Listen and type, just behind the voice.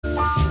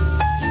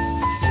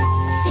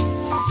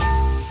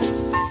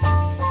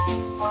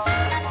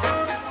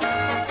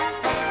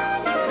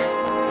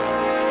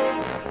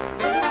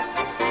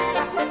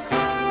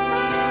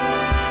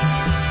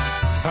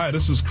Hi,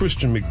 this is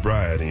Christian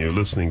McBride, and you're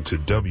listening to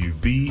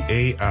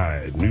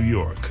WBAI New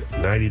York,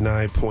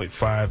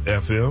 99.5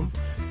 FM,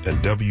 and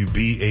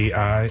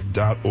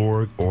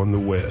WBAI.org on the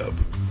web.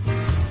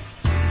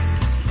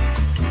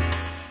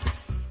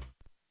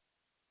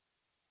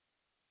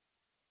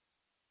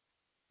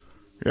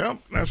 Yep,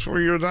 that's where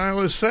your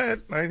dial is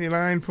set,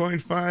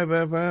 99.5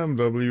 FM,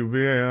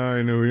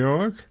 WBAI New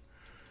York.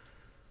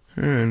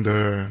 And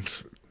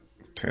it's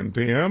 10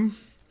 p.m.,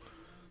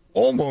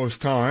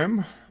 almost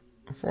time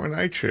for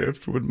Night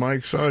Shift with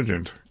Mike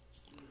Sargent.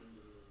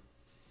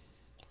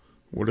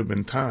 Would have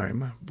been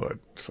time, but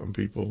some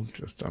people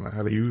just don't know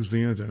how to use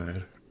the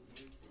internet.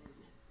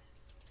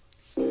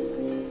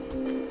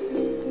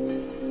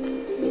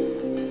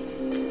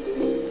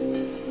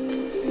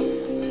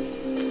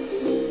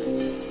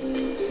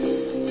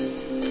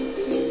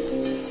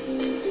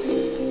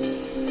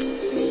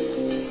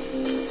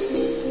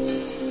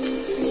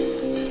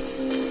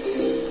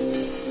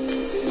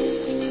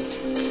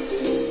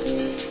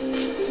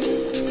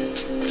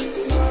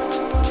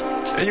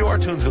 And you are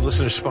tuned to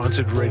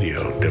listener-sponsored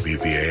radio,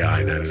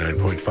 WBAI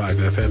 99.5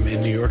 FM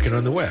in New York and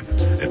on the web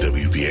at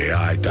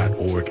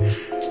WBAI.org.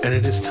 And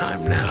it is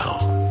time now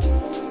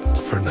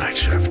for Night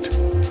Shift.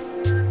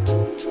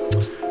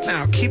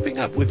 Now, keeping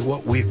up with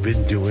what we've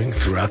been doing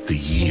throughout the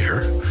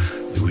year,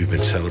 we've been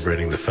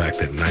celebrating the fact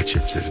that Night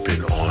Shift has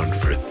been on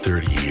for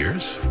 30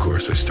 years. Of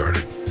course, I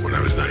started when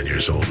I was 9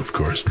 years old, of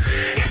course.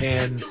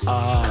 And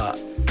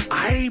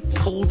I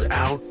pulled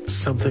out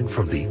something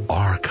from the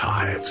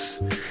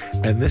archives.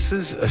 And this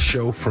is a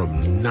show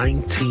from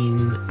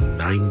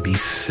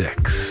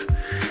 1996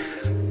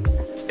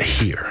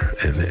 here.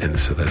 And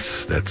so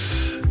that's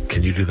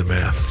can you do the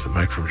math,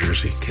 Mike from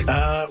Jersey?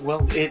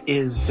 Well, it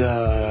is,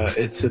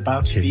 it's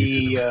about to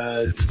be,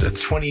 it's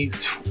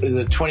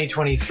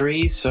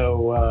 2023,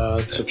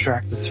 so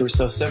subtract the through,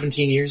 so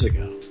 17 years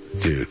ago.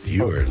 Dude,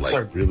 you were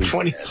really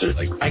 20.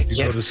 Like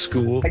you go to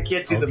school. I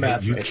can't do the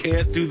math. You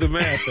can't do the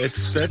math.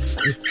 That's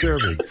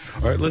disturbing.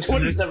 All right, listen.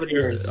 27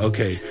 years.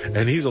 Okay,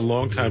 and he's a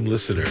long-time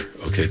listener.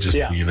 Okay, just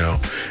you know,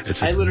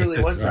 I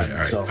literally was. All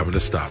right. So. I'm going to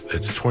stop.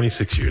 It's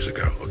 26 years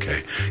ago.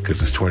 Okay,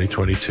 because it's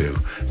 2022,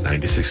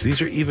 96.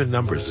 These are even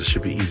numbers. This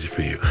should be easy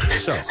for you.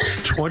 So,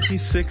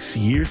 26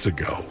 years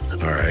ago. All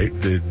right,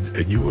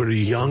 and you were a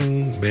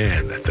young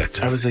man at that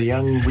time. I was a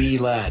young wee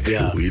lad.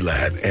 Yeah, wee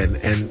lad,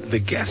 and the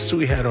guests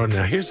we had on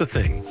now. Here's the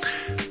thing.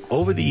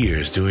 Over the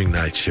years doing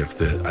Night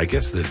Shift, I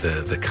guess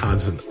the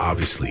constant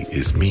obviously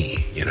is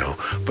me, you know,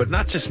 but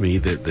not just me,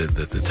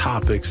 the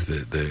topics,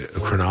 the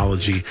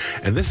chronology.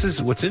 And this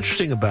is what's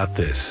interesting about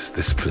this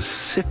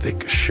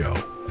specific show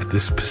at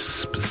this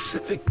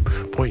specific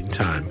point in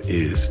time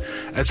is,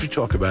 as we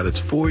talk about, it's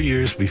 4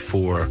 years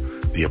before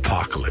the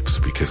apocalypse,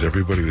 because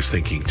everybody was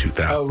thinking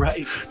 2000. Oh,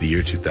 right. The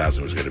year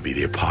 2000 was going to be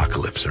the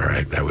apocalypse. All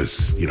right. That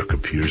was, you know,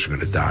 computers were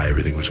going to die.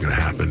 Everything was going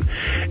to happen.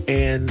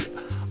 And,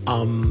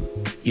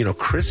 you know,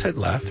 Chris had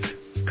left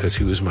because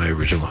he was my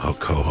original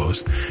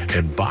co-host,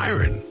 and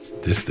Byron,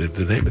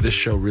 the name of this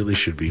show really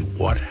should be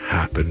What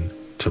Happened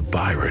to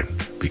Byron,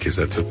 because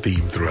that's a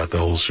theme throughout the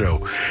whole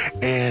show.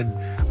 And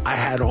I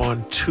had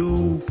on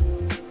two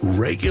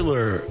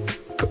regular,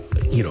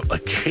 you know,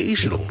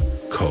 occasional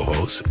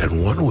co-hosts,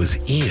 and one was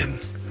Ian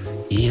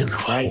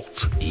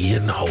Holt,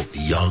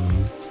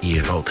 young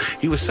Ian Holt.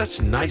 He was such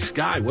a nice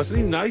guy. Wasn't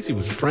he nice? He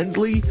was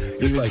friendly.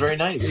 He was very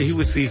nice.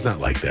 He's not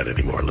like that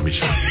anymore. Let me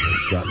show you.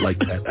 He's not like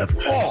that at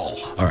all.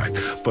 All right.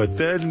 But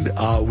then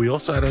we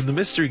also had on the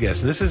mystery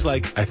guest. And this is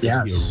like, I think,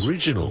 the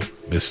original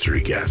mystery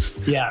guest.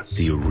 Yes.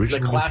 The original.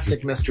 The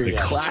classic mystery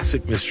guest. The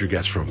classic mystery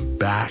guest from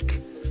back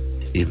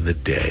in the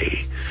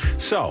day.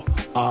 So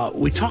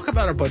we talk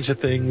about a bunch of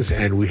things,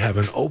 and we have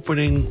an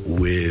opening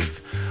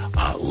with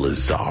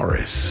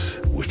Lazarus,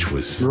 which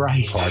was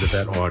part of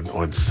that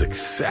on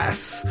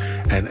Success,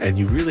 and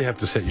you really have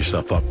to set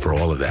yourself up for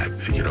all of that.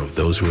 You know,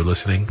 those who are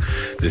listening,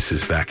 this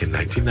is back in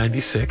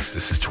 1996.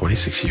 This is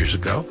 26 years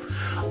ago,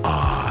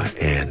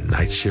 and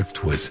Night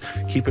Shift was,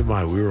 keep in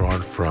mind, we were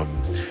on from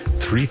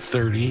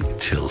 3:30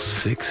 till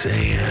 6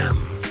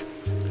 a.m.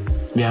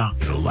 Yeah,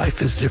 you know,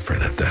 life is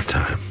different at that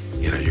time.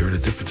 You know, you're in a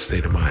different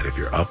state of mind if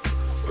you're up,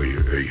 or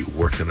you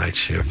work the night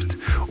shift,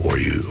 or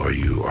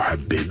you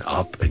have been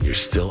up and you're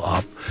still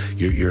up.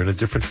 You're in a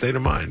different state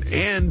of mind.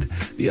 And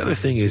the other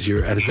thing is,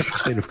 you're at a different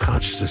state of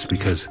consciousness,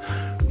 because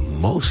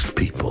most of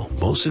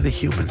the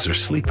humans are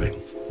sleeping.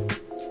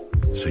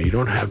 So you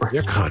don't have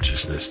their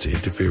consciousness to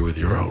interfere with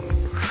your own.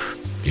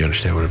 You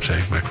understand what I'm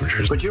saying, Mike from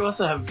Jersey? But you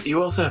also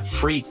have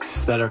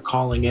freaks that are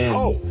calling in.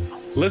 Oh,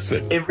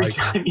 listen. Every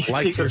time you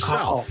take a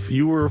call.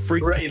 You were a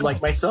freak. Right,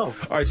 like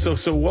myself. All right, so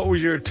what were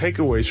your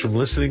takeaways from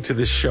listening to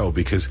this show?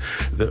 Because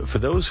for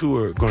those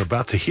who are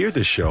about to hear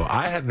this show,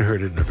 I hadn't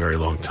heard it in a very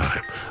long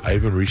time. I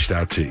even reached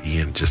out to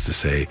Ian just to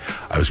say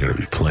I was going to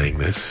be playing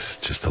this,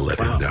 just to let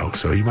him know.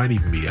 So he might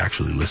even be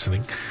actually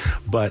listening.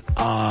 But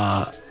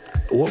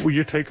what were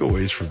your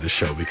takeaways from the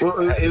show?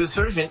 Because it was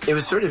sort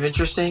of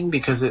interesting,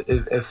 because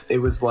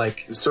it was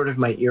like sort of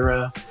my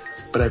era,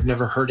 but I've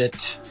never heard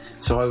it.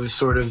 So I was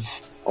sort of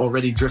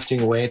already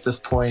drifting away at this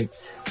point.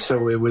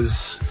 So it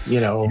was,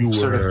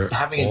 sort of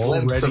having a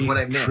glimpse of what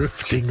I missed.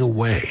 Drifting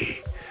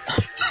away.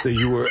 So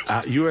you were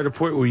at a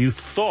point where you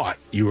thought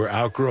you were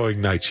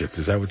outgrowing Night Shift.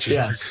 Is that what you're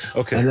saying? Yes.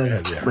 Okay. And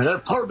then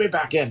pulled me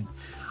back in.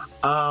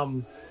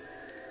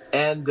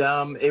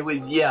 It was,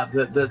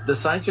 the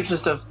science fiction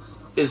stuff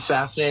is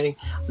fascinating.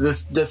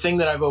 The thing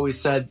that I've always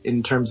said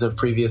in terms of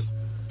previous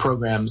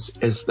programs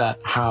is that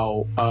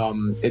how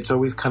it's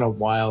always kind of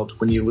wild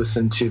when you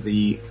listen to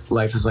the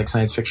Life is Like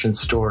Science Fiction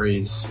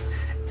stories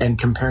and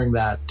comparing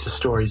that to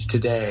stories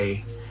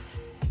today,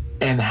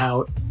 and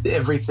how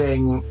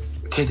everything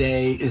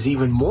today is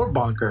even more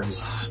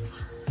bonkers,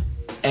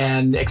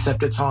 and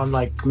except it's on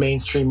like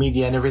mainstream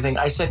media and everything.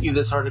 I sent you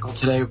this article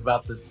today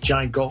about the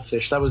giant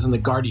goldfish that was in the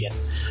Guardian,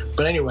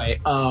 but anyway,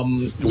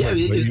 you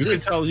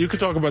can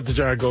talk about the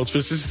giant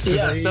goldfish.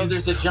 So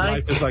there's a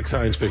giant. Life is Like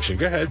Science Fiction.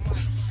 Go ahead.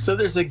 So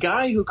there's a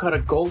guy who caught a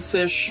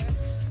goldfish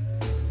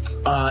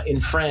in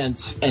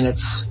France, and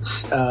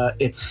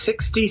it's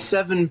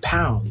 67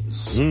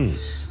 pounds.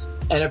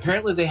 And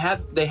apparently they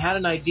had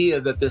an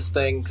idea that this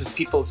thing, because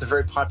it's a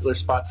very popular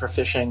spot for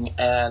fishing,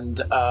 and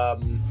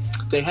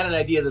they had an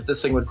idea that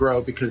this thing would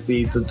grow because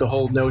the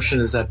whole notion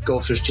is that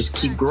goldfish just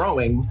keep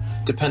growing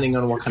depending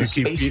on what kind of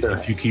space they're in.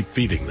 If you keep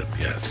feeding them,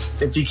 yes.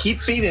 If you keep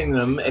feeding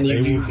them, and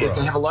if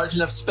they have a large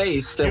enough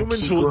space, they'll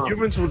keep growing.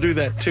 Humans will do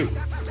that too,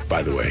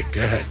 by the way.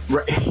 Go ahead.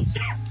 Right.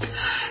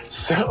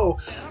 So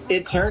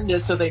it turned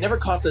so they never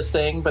caught this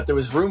thing, but there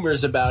was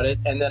rumors about it,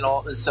 and then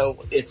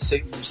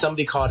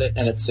somebody caught it,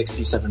 and it's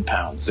 67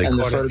 pounds, and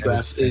the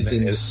photograph is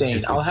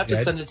insane. I'll have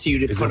to send it to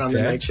you to put on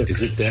the Night Shift.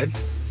 Is it dead?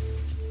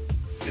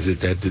 Is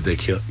it dead? Did they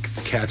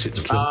catch it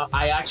and kill it?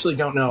 I actually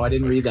don't know. I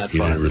didn't read that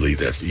far. You didn't read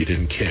that. You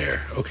didn't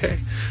care. Okay.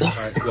 All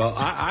right. Well,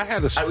 I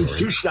had a story. I was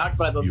too shocked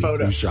by the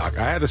photo. Too shocked.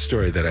 I had a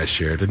story that I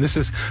shared, and this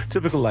is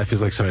typical Life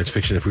is Like Science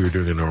Fiction. If we were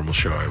doing a normal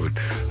show, I would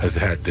have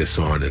had this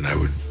on, and I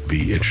would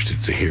be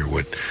interested to hear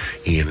what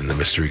Ian and the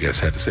mystery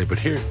guest had to say. But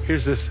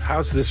here's this.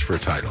 How's this for a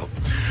title?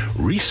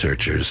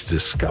 Researchers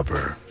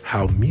discover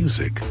how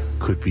music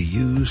could be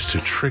used to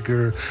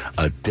trigger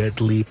a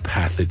deadly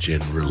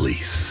pathogen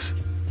release.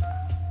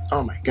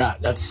 Oh my God,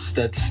 that's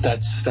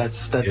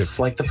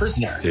like The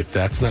Prisoner. If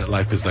that's not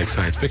Life is Like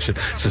Science Fiction,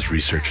 says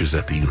researchers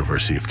at the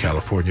University of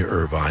California,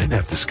 Irvine,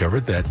 have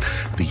discovered that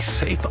the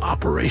safe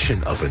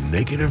operation of a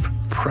negative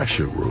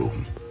pressure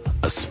room,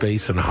 a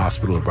space in a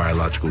hospital or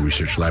biological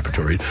research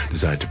laboratory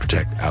designed to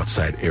protect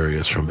outside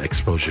areas from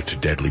exposure to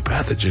deadly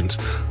pathogens,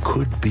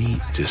 could be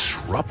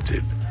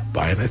disrupted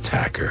by an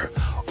attacker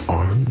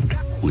armed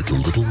with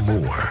little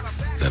more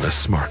than a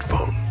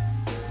smartphone.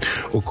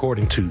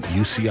 According to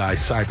UCI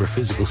cyber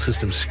physical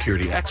systems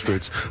security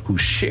experts who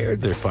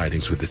shared their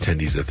findings with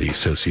attendees at the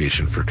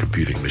Association for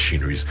Computing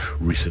Machinery's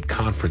recent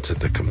conference at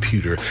the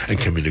Computer and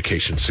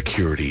Communication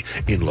Security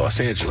in Los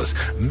Angeles,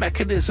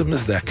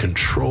 mechanisms that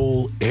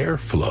control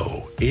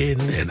airflow in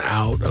and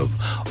out of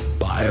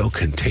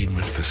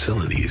biocontainment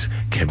facilities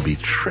can be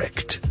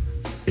tricked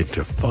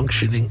into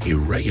functioning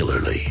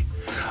irregularly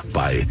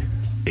by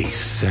a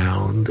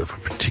sound of a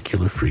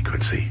particular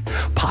frequency,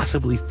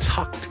 possibly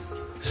tucked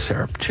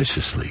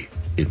surreptitiously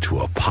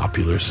into a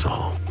popular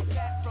song.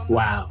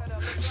 Wow.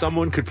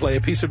 Someone could play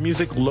a piece of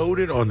music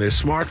loaded on their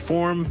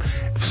smartphone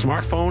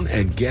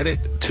and get it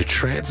to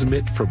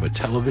transmit from a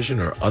television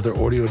or other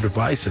audio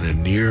device in a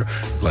near,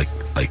 like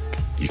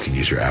you can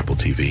use your Apple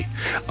TV,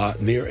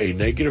 near a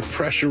negative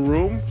pressure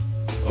room,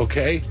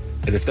 okay?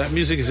 And if that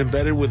music is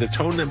embedded with a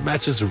tone that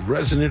matches the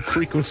resonant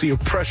frequency of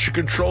pressure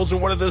controls in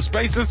one of those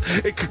spaces,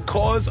 it could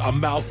cause a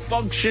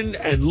malfunction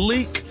and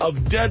leak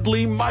of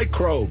deadly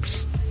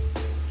microbes.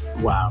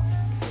 Wow.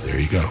 There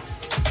you go.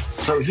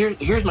 So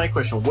here's my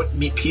question. What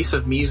piece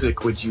of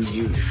music would you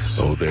use?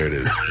 Oh, there it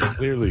is.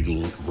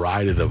 Clearly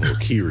Ride of the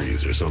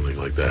Valkyries or something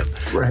like that.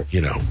 Right.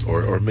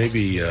 Or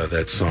maybe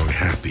that song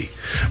Happy.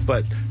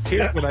 But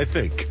here's what I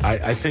think.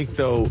 I think,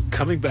 though,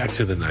 coming back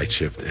to the Night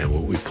Shift and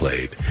what we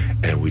played,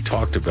 and we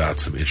talked about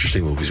some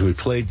interesting movies. We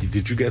played,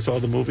 did you guess all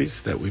the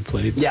movies that we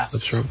played? Yes.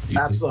 Absolutely,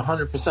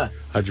 100%.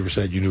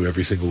 100%? You knew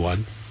every single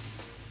one?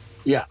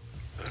 Yeah.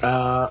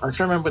 I'm trying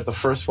to remember what the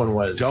first one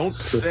was. Don't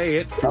say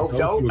it.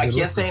 No, I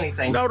can't say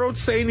anything. No, don't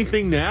say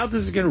anything now.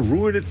 This is going to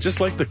ruin it,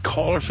 just like the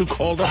callers who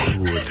called up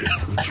ruined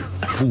it. You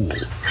fool.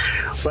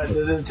 But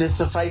to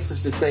suffice it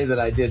to say that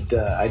I did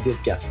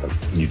guess them.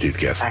 You did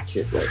guess them.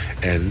 Accurately.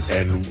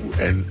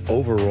 And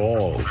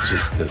overall,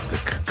 just the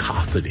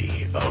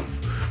cacophony of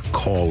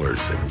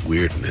callers and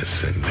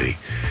weirdness and the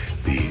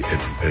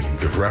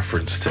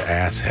reference to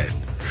asshead.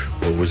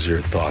 What was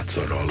your thoughts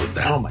on all of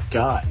that? Oh my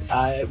God!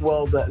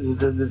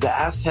 The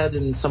asshead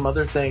and some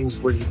other things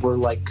were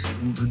like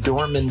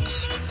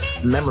dormant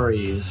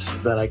memories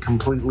that I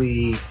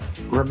completely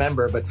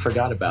remember but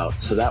forgot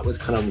about. So that was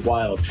kind of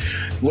wild.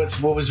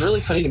 What was really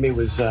funny to me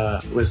was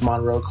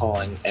Monroe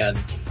calling, and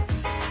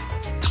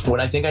what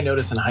I think I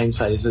noticed in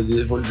hindsight is that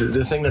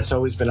the thing that's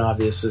always been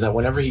obvious is that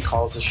whenever he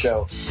calls the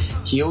show,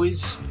 he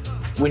always.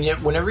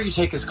 Whenever you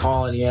take his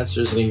call and he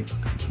answers and he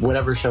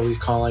whatever show he's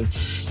calling,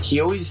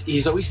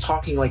 he's always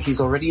talking like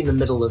he's already in the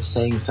middle of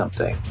saying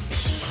something.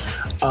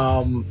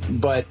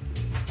 But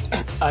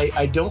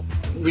I don't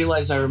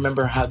realize I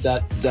remember how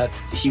that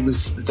he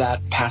was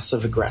that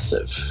passive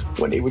aggressive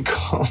when he would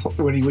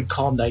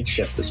call Night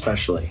Shift,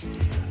 especially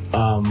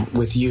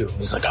with you.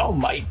 He's like, "Oh,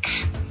 Mike,"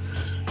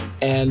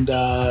 and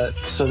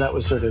so that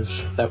was sort of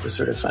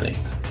funny.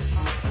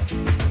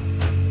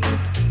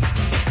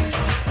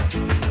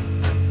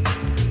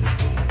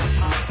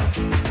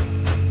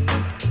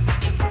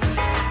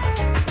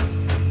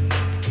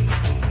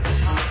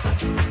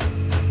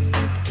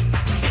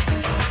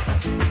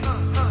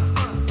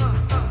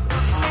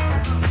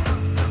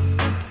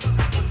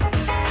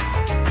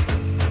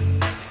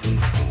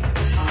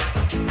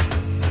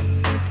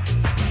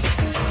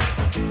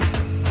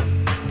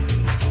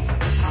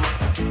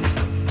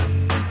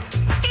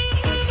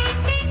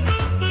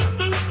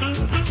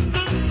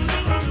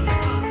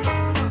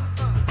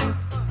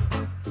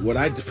 What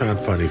I found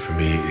funny for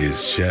me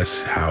is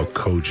just how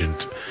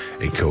cogent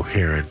and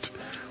coherent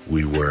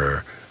we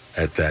were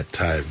at that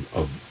time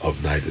of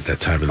night, at that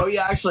time. Oh,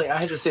 yeah, actually, I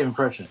had the same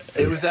impression.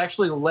 It was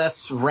actually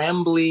less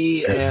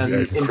rambly and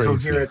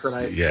incoherent than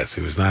I... Yes,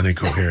 it was not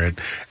incoherent.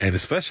 And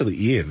especially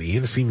Ian.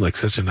 Ian seemed like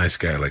such a nice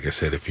guy. Like I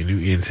said, if you knew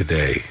Ian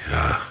today,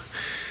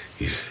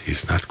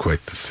 he's not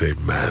quite the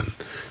same man.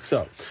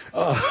 So,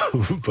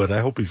 but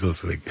I hope he's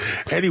listening.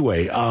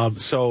 Anyway,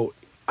 so...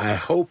 I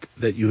hope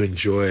that you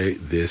enjoy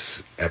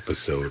this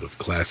episode of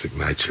Classic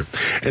Night Shift.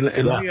 And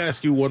yes. Let me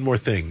ask you one more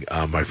thing,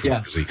 my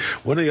friend. Yes.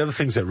 One of the other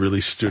things that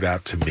really stood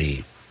out to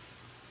me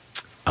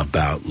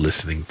about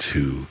listening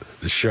to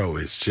the show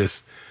is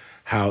just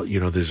how,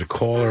 there's a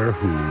caller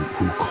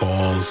who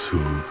calls,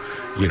 who,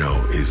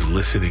 is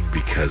listening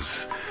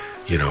because,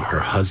 her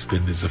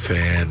husband is a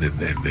fan and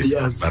they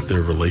talk about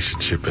their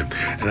relationship.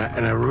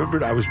 And I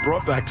remembered I was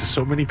brought back to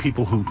so many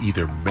people who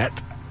either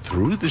met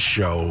through the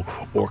show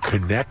or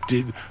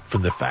connected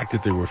from the fact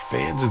that they were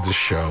fans of the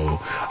show.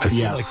 I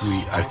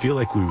feel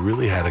like we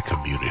really had a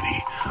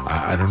community.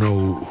 I don't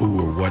know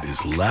who or what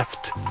is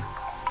left,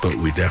 but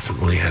we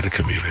definitely had a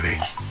community.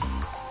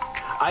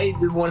 I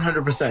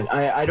 100%.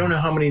 I don't know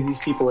how many of these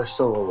people are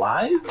still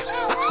alive.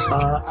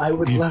 I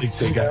would love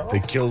to know.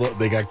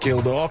 They got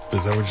killed off?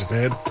 Is that what you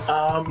said?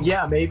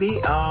 Yeah,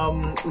 maybe.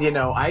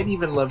 I'd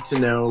even love to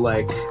know,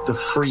 like, the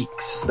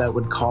freaks that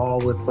would call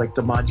with, like,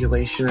 the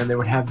modulation, and they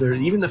would have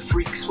even the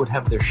freaks would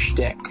have their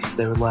shtick.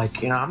 They were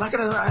like,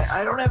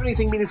 I don't have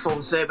anything meaningful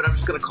to say, but I'm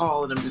just going to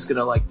call and I'm just going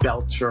to, like,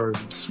 belch or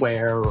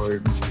swear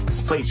or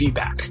play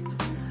feedback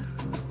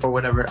or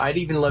whatever. I'd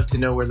even love to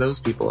know where those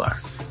people are.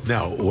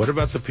 Now, what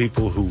about the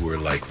people who were,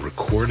 like,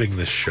 recording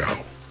the show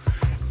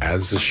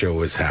as the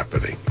show is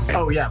happening?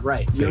 Oh, yeah,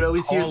 right. You'd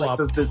always hear, like,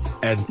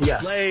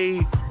 play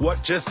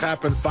what just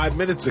happened 5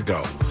 minutes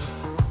ago.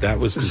 That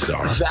was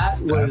bizarre.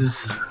 That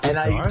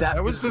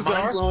was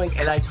bizarre. Mind-blowing,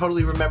 and I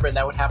totally remember, and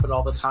that would happen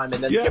all the time.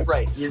 And then,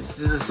 right,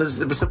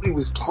 somebody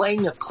was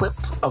playing a clip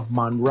of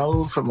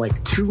Monroe from,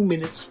 like, 2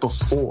 minutes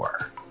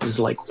before. It was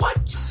like,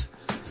 what?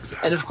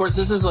 And of course,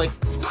 this is like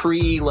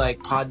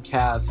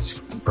podcast,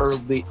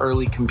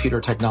 early computer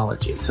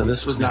technology. So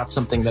this was not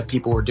something that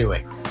people were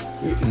doing.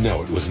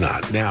 No, it was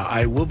not. Now,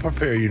 I will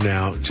prepare you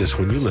now, just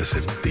when you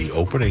listen. The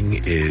opening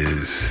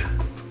is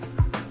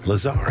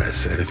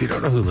Lazarus. And if you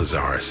don't know who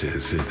Lazarus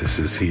is,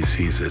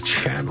 he's a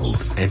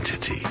channeled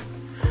entity.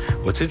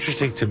 What's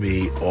interesting to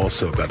me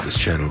also about this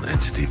channeled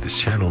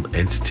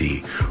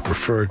entity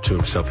referred to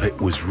himself, it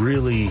was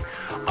really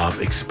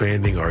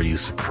expanding our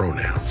use of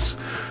pronouns.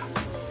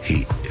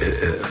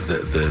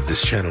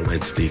 This channel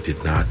entity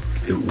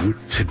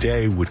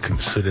today would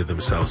consider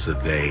themselves a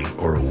they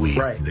or a we.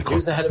 Right. It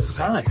was ahead of its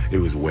time. It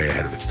was way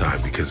ahead of its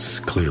time because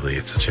clearly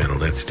it's a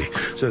channeled entity.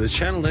 So the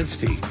channeled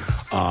entity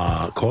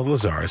called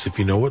Lazarus. If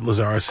you know what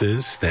Lazarus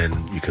is, then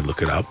you can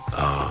look it up.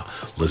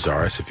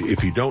 Lazarus,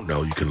 if you don't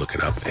know, you can look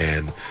it up.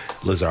 And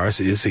Lazarus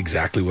is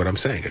exactly what I'm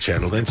saying, a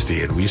channeled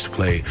entity. And we used to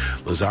play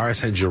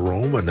Lazarus and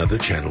Jerome, another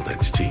channeled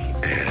entity.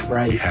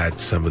 And we had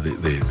some of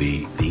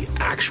the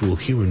actual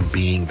human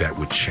being that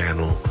would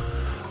channel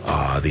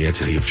the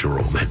entity of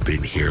Jerome had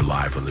been here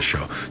live on the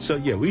show. So,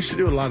 yeah, we used to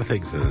do a lot of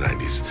things in the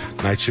 90s.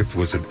 Night Shift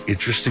was an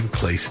interesting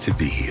place to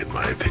be, in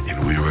my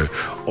opinion. We were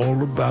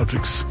all about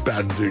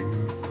expanding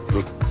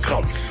the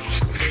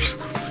consciousness.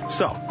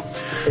 So,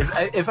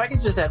 if I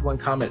could just add one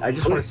comment, I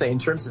just want to say in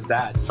terms of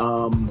that,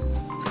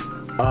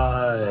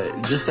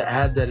 just to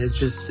add that it's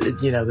just,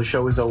 the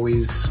show is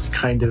always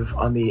kind of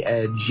on the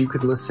edge. You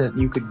could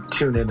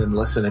tune in and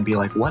listen and be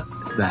like, what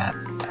the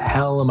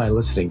hell am I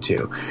listening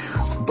to?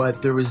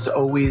 But there was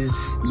always,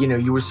 you were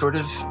you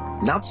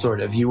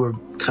were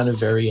kind of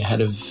very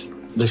ahead of,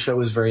 the show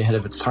was very ahead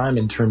of its time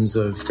in terms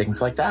of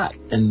things like that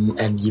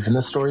and even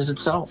the stories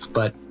itself.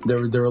 But there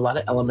were a lot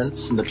of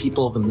elements and the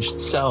people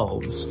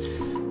themselves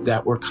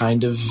that were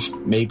kind of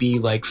maybe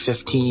like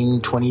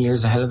 15, 20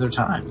 years ahead of their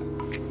time.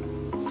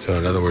 So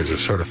in other words,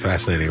 it's sort of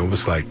fascinating,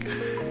 almost like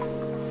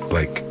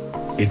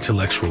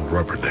intellectual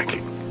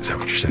rubbernecking. Is that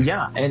what you're saying?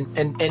 Yeah,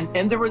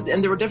 and there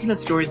were definite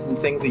stories and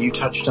things that you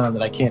touched on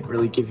that I can't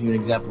really give you an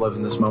example of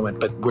in this moment,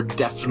 but we're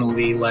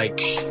definitely like,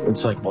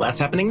 it's like, well, that's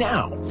happening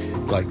now.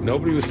 Like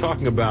nobody was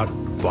talking about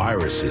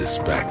viruses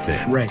back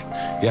then. Right.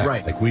 Yeah.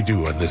 Right. Like we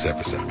do on this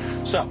episode.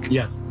 So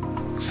yes.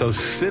 So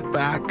sit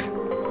back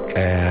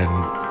and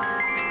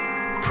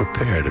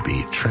prepare to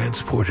be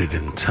transported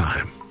in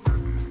time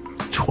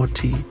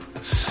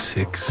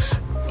 26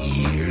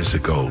 years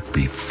ago,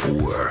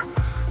 before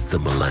the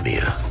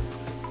millennia,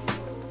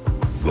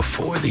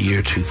 before the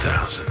year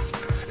 2000.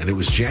 And it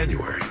was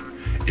January.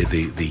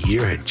 The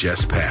year had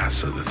just passed,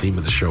 so the theme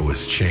of the show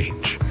was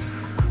change.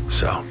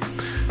 So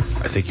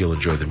I think you'll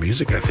enjoy the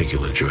music. I think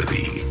you'll enjoy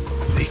the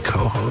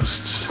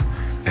co-hosts.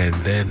 And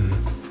then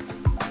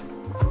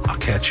I'll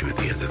catch you at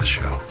the end of the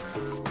show.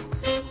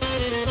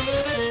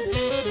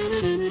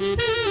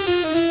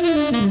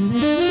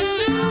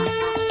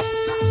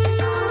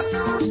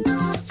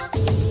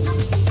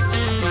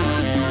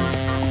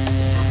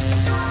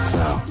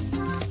 Now,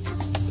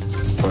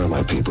 where are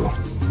my people?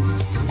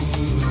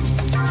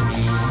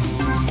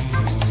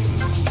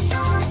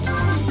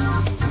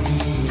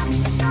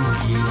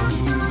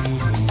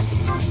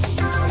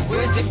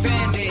 We're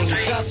depending,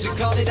 cause we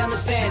call it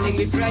understanding.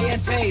 We pray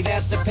and pay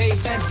that the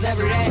pavement's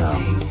never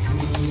ending.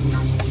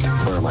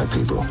 Now, where are my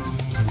people?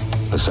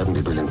 The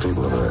 70 billion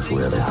people of Earth,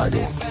 where are they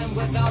hiding?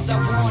 Without the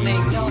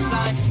warning, no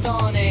signs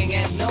stoning,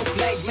 and no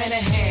plague men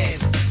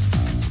ahead.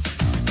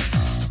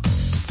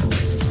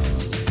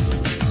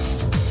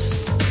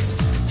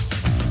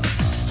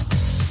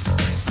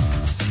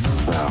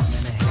 Now,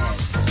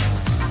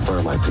 where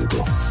are my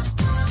people?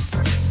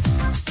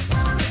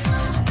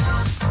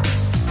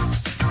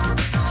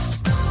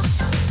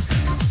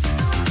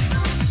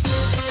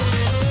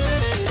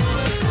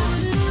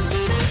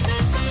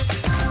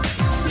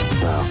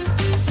 Now,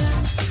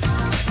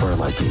 where are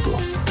my people?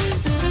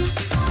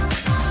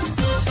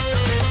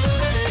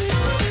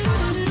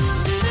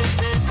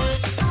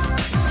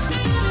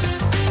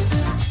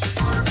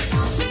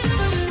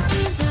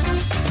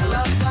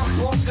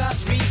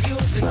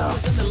 Now,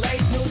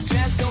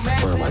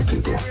 where are my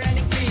people?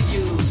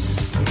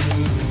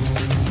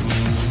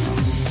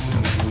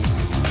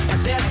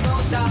 There's no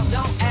doubt,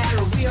 no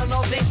error. We all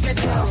know things get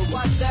narrow.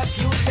 What's the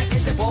future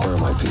is the Where are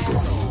my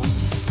people?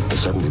 The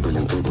 70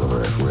 billion people of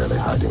Earth, where are they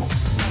hiding?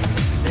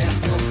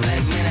 There's no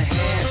flag man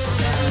ahead,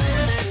 son.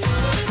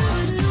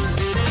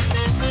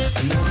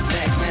 No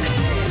flag man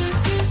ahead.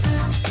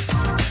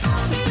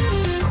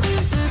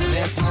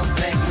 There's no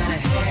flag man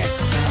ahead,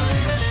 son.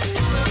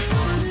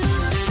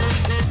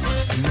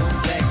 No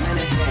flag man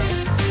ahead.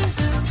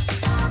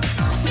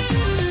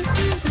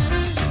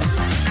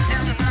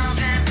 Down the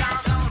mountain, down,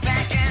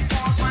 back and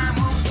forth, while I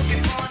move,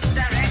 looking for the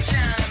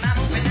direction. I'm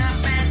moving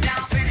up and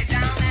down, pretty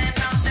down and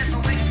out. There's no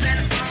way to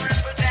better for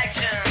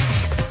protection.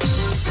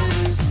 There's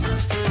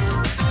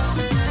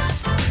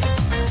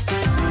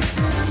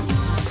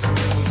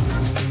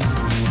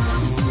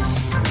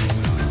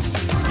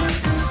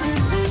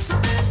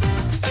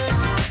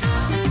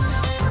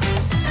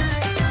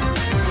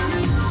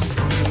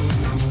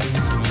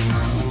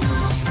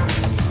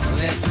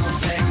no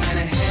flag man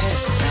ahead,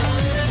 son.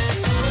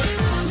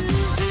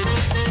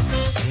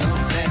 No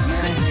flag man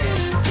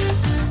ahead.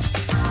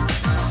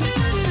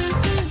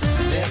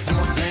 There's no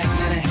flag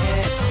man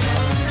ahead,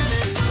 son.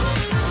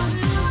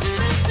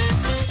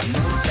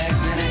 No flag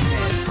man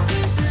ahead.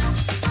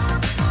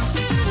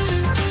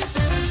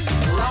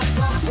 Lots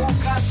of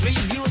forecast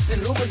reviews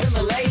and rumors in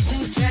the late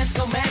news, chance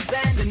comments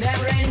and the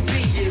never-ending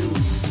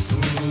previews.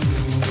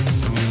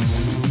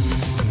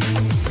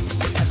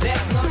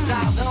 There's no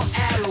doubt, no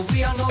error. We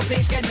all know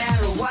things get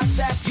narrow. What's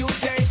that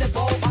future is a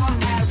bow or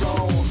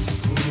arrow.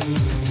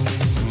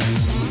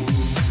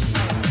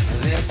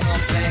 There's no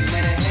flag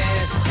man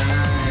ahead, son.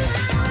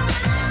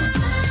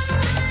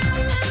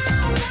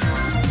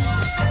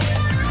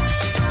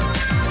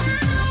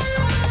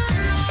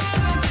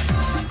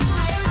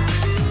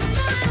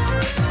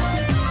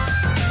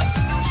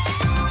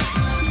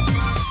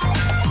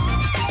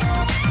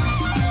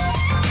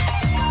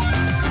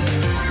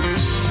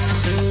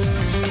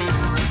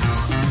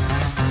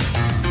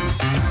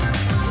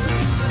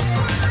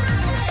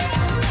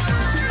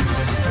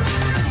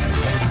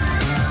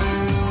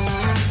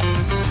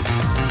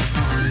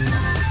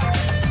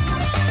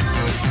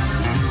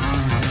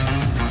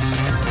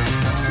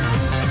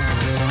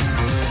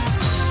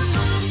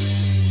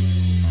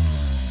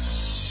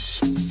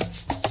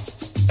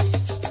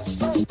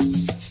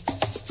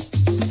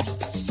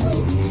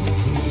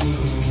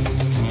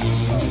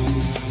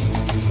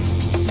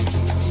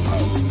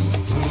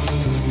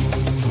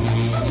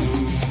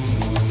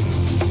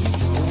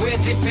 We're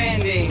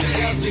depending,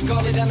 cause we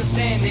call it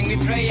understanding. We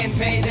pray and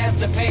pay that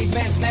the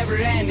pavement's never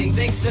ending.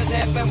 Things just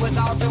happen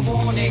without a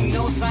warning,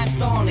 no signs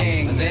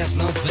dawning. There's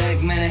no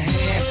flag man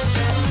ahead.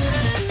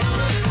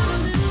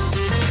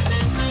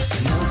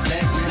 No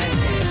flag man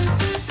ahead.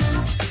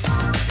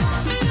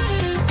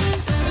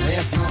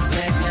 There's no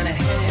flag man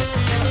ahead.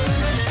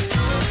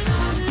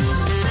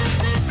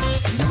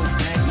 No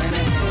flag man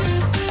ahead.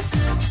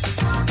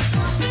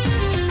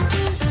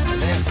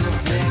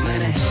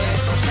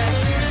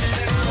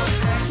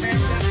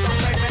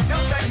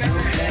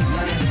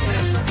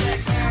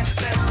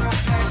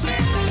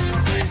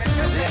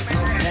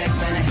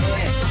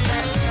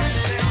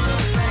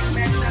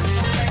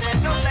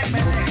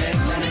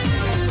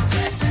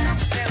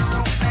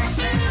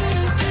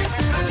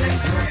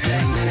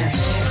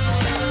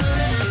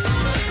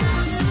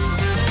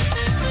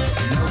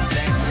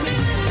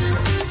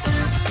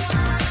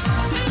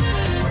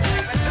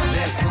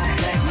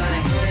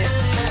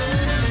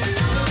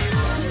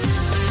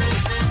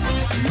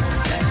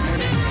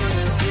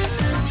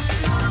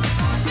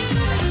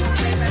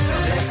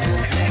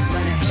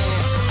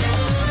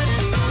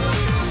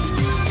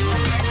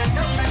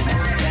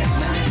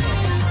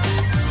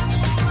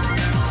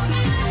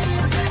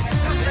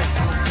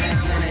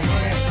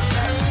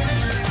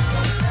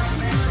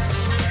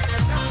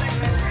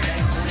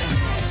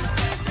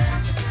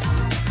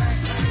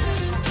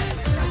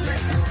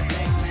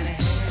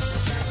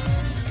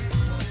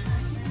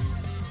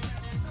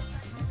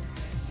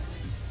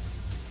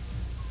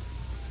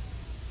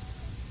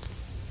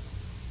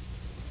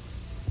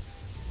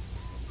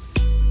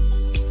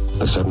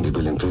 The 70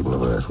 billion people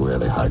of Earth, where are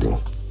they hiding?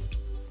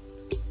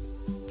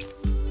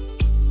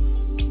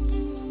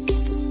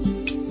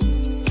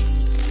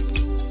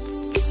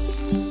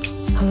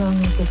 How long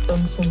has it been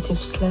since you've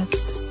slept?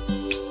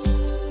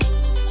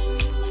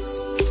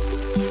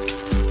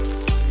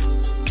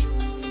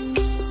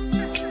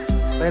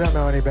 They don't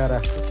know any better.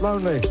 It's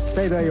lonely.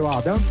 Stay there you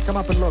are. Don't come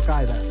up and look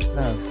either.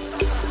 No.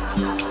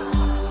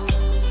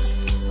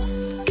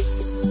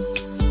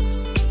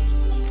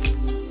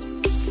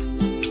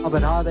 Oh,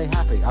 but are they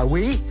happy? Are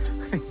we?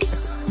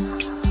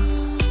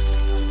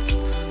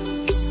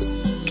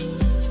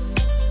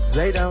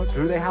 They don't.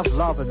 Do they have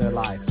love in their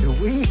life? Do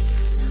we?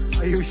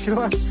 Are you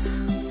sure?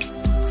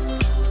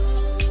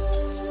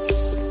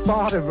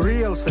 Part of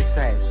real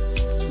success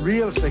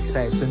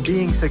and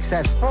being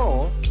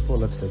successful,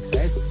 full of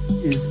success,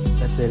 is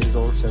that there is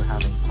also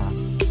having fun.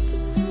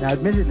 Now,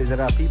 admittedly,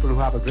 there are people who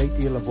have a great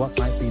deal of what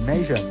might be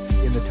measured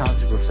in the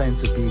tangible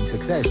sense of being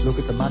success. Look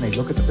at the money,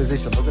 look at the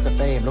position, look at the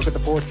fame, look at the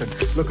fortune,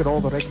 look at all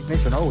the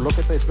recognition. Oh, look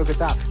at this, look at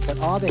that. But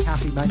are they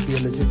happy might be a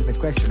legitimate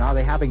question. Are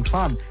they having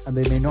fun? And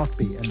they may not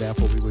be, and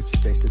therefore we would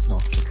suggest it's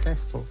not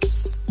successful.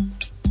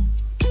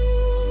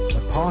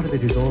 But part of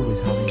it is always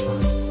having fun.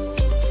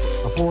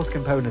 The fourth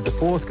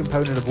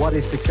component of what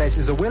is success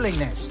is a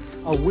willingness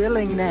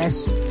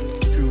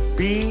to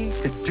be,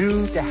 to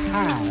do, to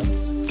have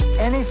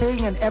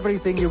anything and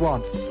everything you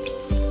want.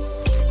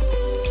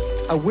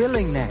 A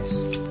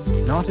willingness,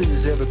 not a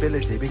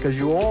deservability, because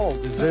you all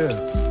deserve.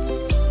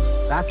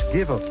 That's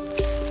given.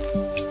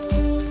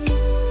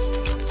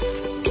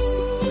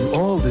 You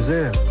all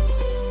deserve.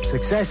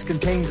 Success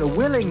contains a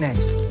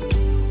willingness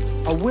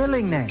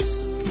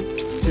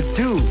to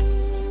do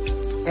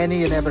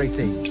any and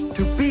everything,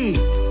 to be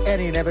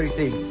any and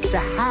everything, to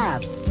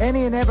have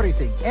any and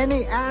everything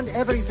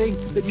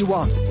that you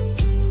want.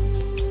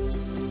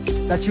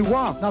 That you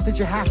want, not that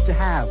you have to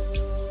have.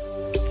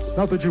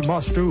 Not that you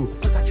must do,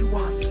 but that you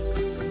want.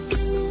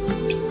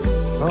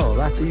 Oh,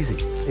 that's easy,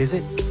 is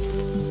it?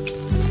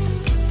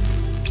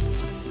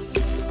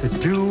 To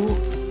do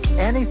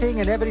anything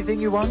and everything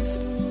you want.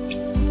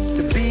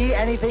 To be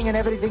anything and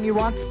everything you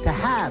want. To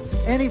have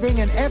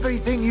anything and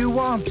everything you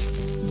want.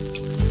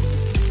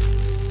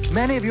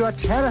 Many of you are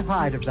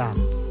terrified of that.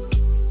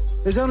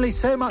 There's only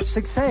so much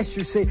success,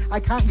 you see.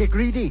 I can't get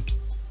greedy.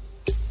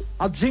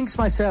 I'll jinx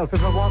myself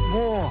if I want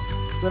more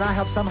than I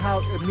have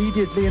somehow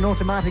immediately and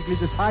automatically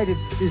decided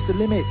is the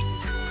limit.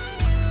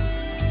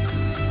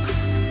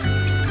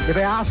 If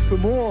I ask for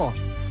more,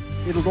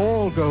 it'll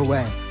all go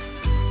away.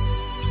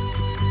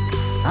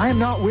 I am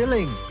not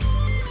willing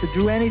to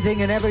do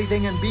anything and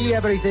everything and be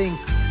everything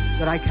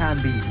that I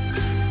can be.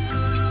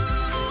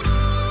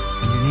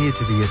 And you need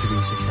to be here to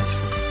be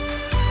successful.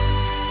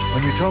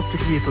 When you talk to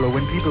people, or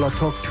when people are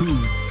talked to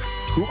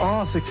who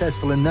are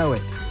successful and know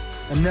it,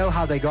 and know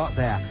how they got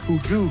there, who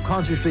do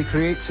consciously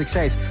create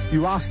success,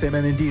 you ask them,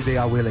 and indeed they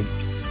are willing.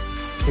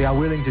 They are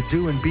willing to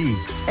do and be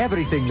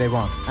everything they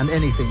want and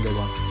anything they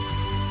want.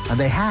 And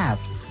they have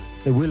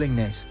the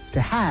willingness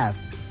to have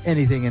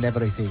anything and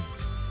everything.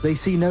 They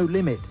see no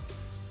limit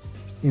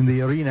in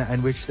the arena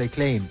in which they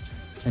claim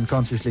and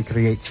consciously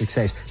create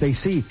success. They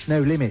see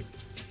no limit.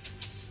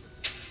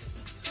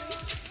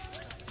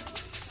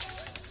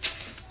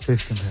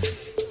 Fifth component.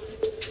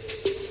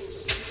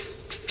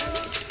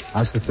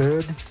 As the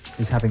third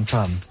is having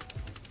fun,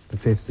 the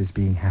fifth is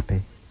being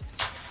happy.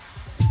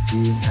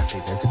 Being happy,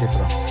 there's a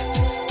difference.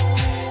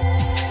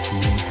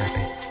 Being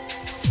happy.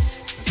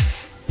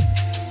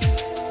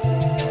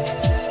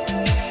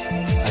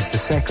 As the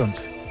second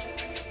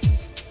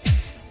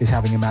is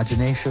having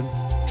imagination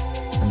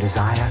and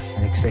desire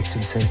and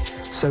expectancy,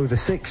 so the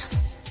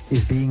sixth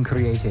is being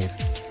creative.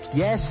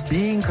 Yes,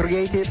 being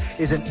creative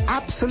is an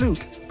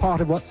absolute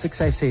part of what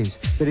success is.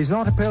 There is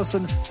not a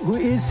person who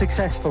is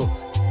successful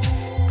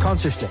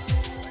consciously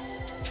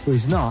who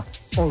is not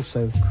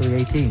also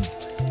creating.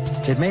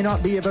 It may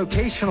not be a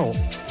vocational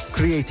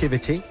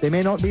creativity. They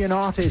may not be an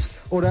artist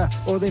or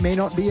they may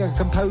not be a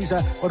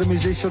composer or a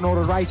musician or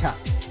a writer.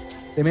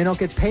 They may not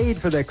get paid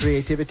for their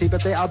creativity,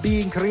 but they are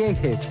being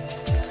creative.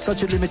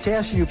 Such a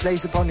limitation you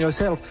place upon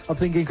yourself of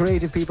thinking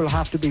creative people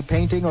have to be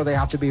painting or they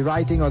have to be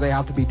writing or they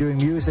have to be doing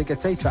music,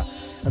 etc.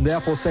 And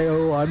therefore say,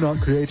 oh, I'm not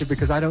creative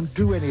because I don't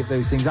do any of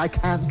those things. I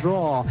can't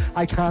draw.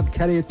 I can't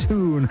carry a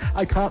tune.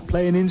 I can't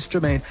play an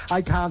instrument.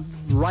 I can't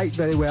write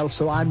very well,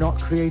 so I'm not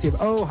creative.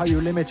 Oh, how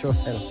you limit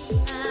yourself.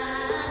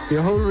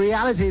 Your whole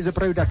reality is a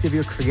product of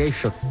your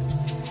creation.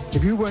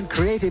 If you weren't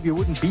creative, you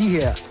wouldn't be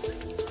here.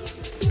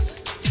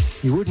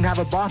 You wouldn't have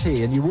a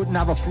body and you wouldn't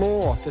have a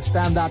floor to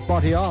stand that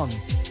body on.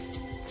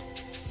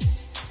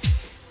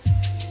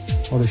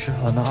 Or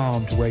an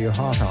arm to wear your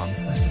heart on.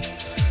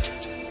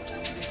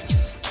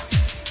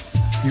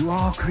 You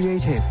are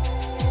creative.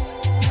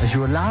 As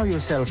you allow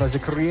yourself as a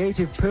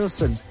creative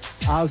person,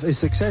 as a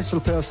successful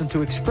person,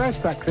 to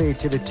express that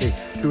creativity,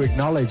 to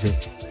acknowledge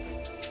it.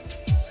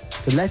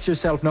 To let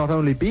yourself not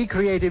only be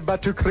creative,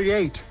 but to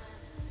create.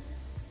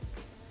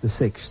 The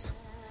sixth.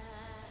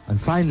 And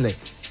finally,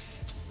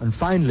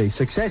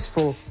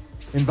 successful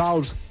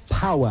involves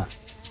power.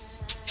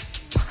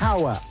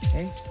 Power.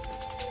 eh?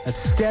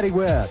 That's a scary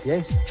word,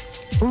 yes?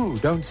 Ooh,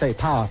 don't say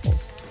powerful.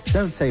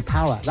 Don't say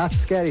power. That's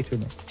scary to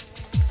me.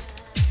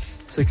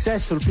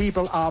 Successful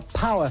people are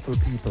powerful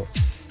people.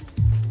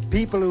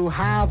 People who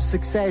have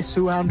success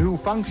and who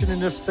function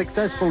in a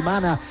successful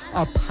manner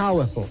are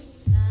powerful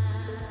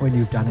when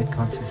you've done it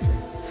consciously.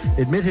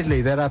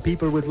 Admittedly, there are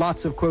people with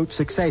lots of, quote,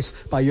 success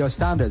by your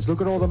standards.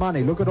 Look at all the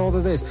money, look at all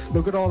of this,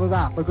 look at all of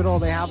that, look at all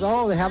they have.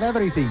 Oh, they have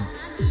everything.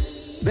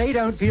 They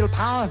don't feel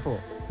powerful.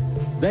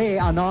 They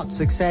are not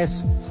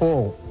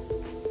successful,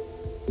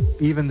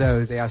 even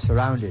though they are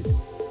surrounded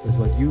with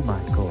what you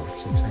might call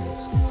success.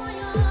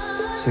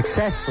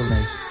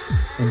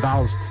 Successfulness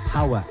involves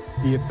power,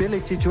 the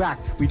ability to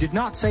act. We did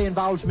not say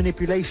involves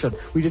manipulation.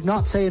 We did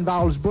not say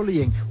involves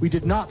bullying. We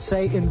did not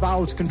say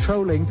involves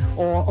controlling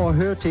or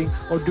hurting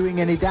or doing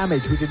any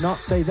damage. We did not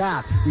say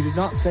that. We did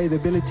not say the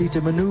ability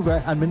to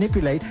maneuver and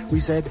manipulate. We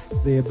said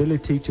the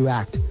ability to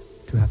act,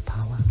 to have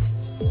power.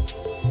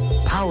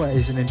 Power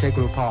is an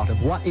integral part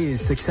of what is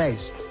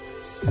success.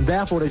 And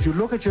therefore, as you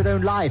look at your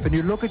own life and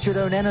you look at your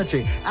own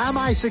energy, am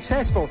I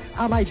successful?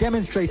 Am I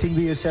demonstrating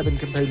these 7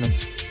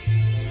 components?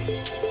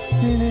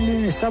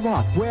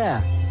 Somewhat. Where?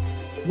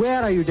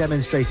 Where are you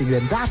demonstrating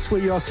them? That's where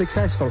you're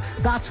successful.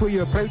 That's where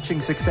you're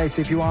approaching success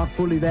if you aren't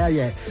fully there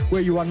yet.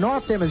 Where you are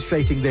not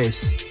demonstrating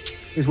this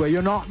is where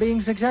you're not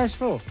being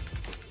successful.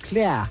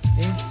 Clear,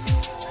 eh?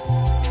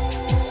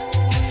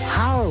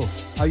 How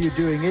are you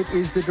doing it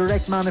is the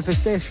direct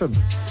manifestation.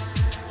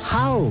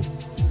 How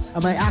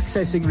am I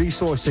accessing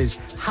resources?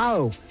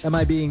 How am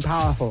I being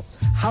powerful?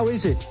 How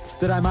is it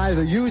that I'm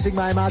either using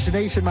my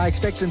imagination, my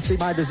expectancy,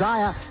 my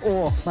desire,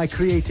 or my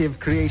creative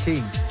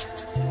creating?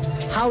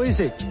 How is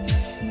it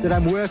that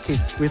I'm working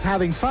with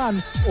having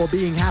fun or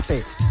being happy?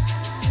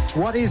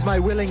 What is my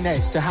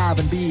willingness to have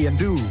and be and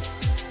do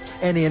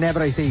any and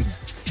everything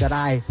that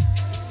I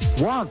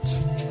want?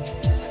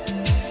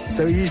 It's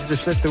so easy to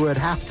slip the word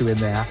have to in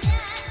there,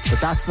 but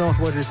that's not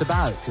what it's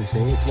about, you see.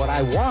 It's what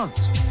I want.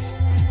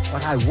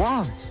 What I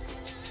want.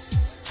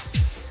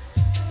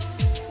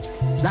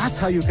 That's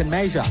how you can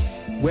measure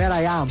where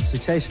I am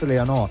successfully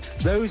or not.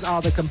 Those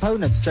are the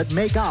components that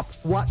make up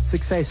what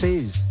success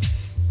is.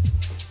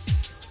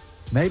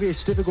 Maybe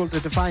it's difficult to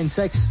define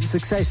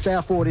success,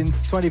 therefore, in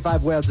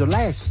 25 words or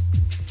less.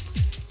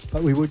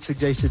 But we would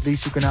suggest at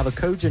least you can have a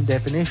cogent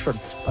definition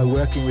by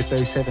working with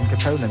those 7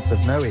 components of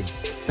knowing.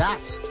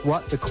 That's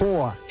what the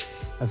core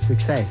of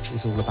success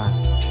is all about.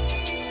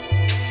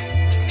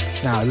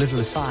 Now, a little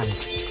aside.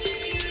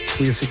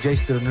 We have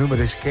suggested on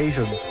numerous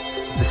occasions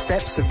the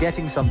steps of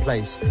getting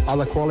someplace are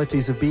the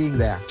qualities of being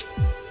there.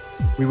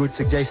 We would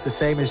suggest the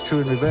same is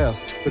true in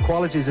reverse. The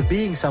qualities of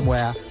being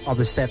somewhere are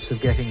the steps of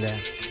getting there.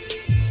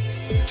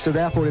 So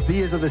therefore, if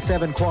these are the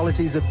 7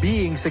 qualities of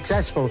being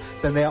successful,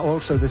 then they are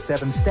also the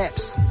 7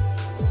 steps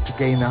to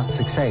gain that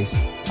success.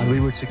 And we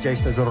would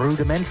suggest as a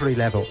rudimentary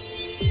level,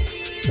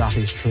 that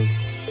is true.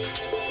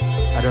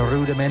 At a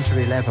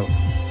rudimentary level,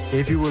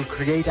 if you will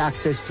create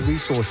access to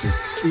resources,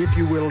 if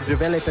you will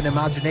develop an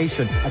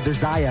imagination, a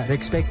desire, an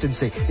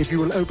expectancy, if you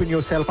will open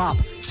yourself up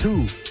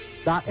to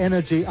that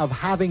energy of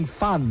having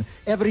fun,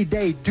 every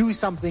day do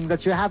something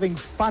that you're having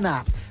fun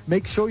at.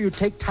 Make sure you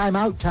take time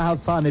out to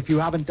have fun if you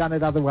haven't done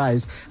it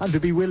otherwise, and to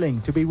be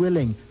willing.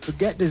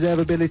 Forget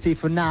deservability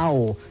for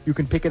now. You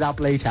can pick it up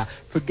later.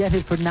 Forget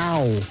it for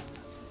now.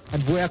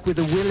 And work with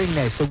a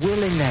willingness.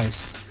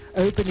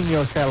 Opening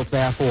yourself,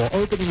 therefore.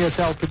 Opening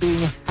yourself to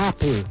being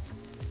happy.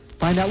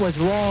 Find out what's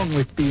wrong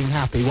with being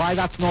happy, why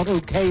that's not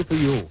okay for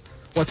you,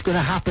 what's going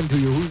to happen to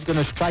you, who's going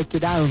to strike you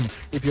down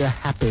if you're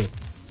happy.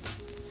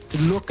 To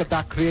look at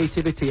that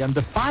creativity and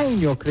define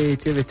your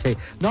creativity,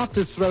 not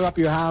to throw up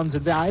your hands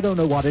and say, I don't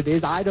know what it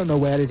is, I don't know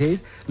where it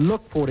is.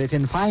 Look for it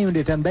and find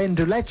it, and then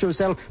to let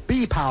yourself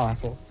be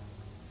powerful.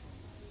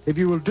 If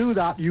you will do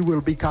that, you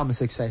will become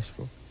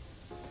successful.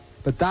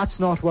 But that's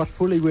not what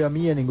fully we are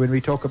meaning when we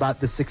talk about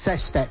the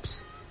success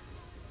steps.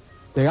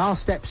 They are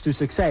steps to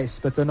success,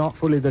 but they're not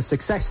fully the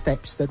success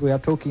steps that we are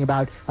talking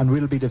about and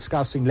will be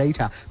discussing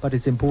later. But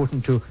it's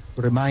important to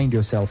remind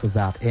yourself of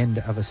that. End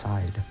of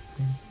aside.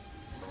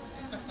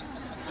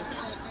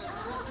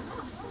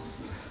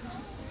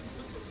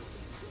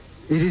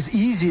 It is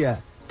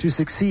easier to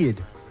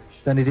succeed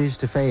than it is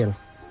to fail.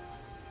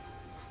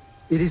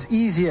 It is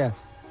easier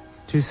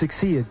to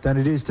succeed than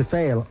it is to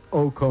fail.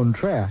 Au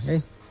contraire. Eh?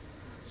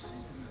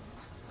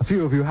 A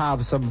few of you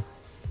have some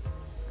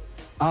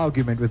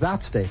argument with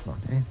that statement.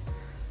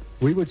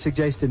 We would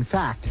suggest, in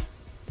fact,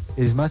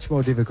 it is much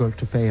more difficult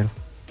to fail.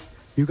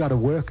 You got to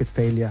work at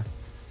failure.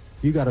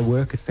 You got to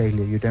work at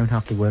failure. You don't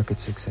have to work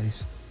at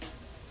success.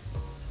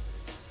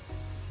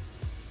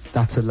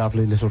 That's a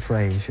lovely little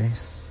phrase,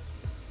 yes?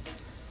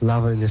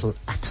 Lovely little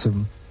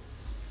axiom,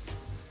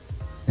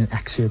 an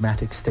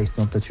axiomatic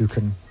statement that you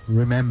can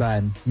remember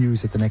and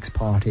use at the next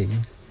party.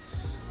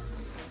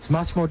 It's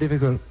much more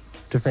difficult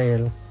to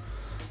fail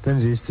than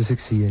it is to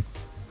succeed.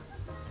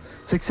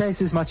 Success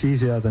is much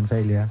easier than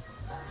failure.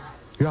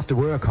 You have to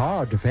work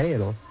hard to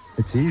fail.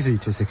 It's easy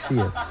to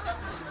succeed.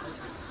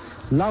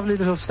 Lovely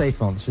little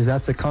statement.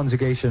 That's a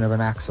conjugation of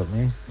an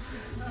axiom.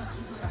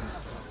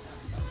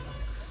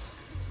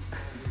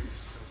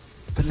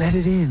 let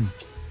it in.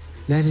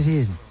 Let it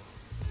in.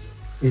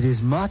 It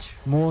is much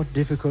more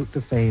difficult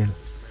to fail.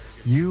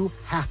 You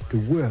have to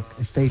work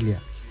at failure.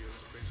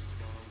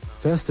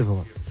 First of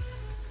all,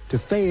 to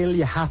fail,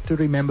 you have to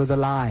remember the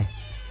lie.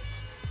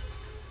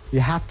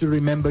 You have to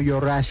remember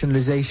your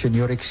rationalization,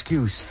 your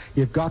excuse.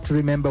 You've got to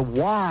remember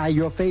why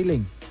you're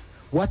failing.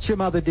 What your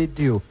mother did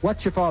to you,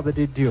 what your father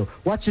did to you,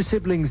 what your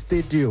siblings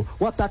did to you,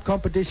 what that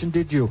competition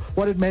did to you,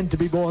 what it meant to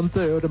be born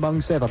third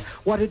among seven,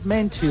 what it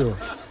meant to you.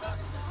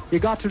 You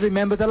got to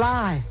remember the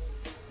lie.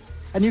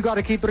 And you got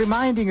to keep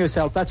reminding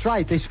yourself, that's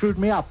right, they screwed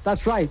me up.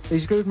 That's right, they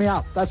screwed me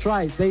up. That's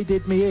right, they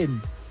did me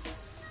in.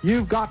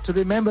 You've got to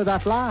remember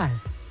that lie.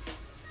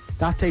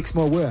 That takes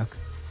more work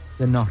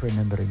than not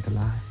remembering the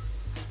lie,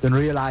 than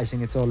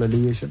realizing it's all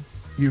illusion.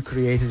 You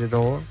created it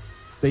all.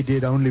 They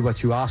did only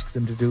what you asked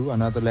them to do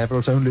on other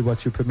levels, only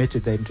what you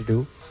permitted them to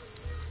do.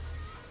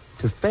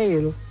 To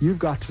fail, you've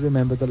got to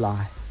remember the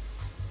lie.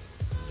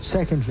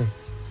 Secondly,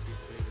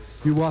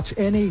 you watch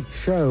any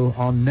show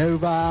on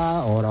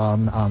Nova or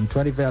on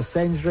 21st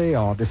Century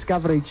or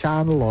Discovery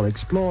Channel or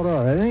Explorer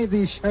or any of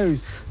these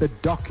shows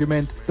that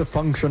document the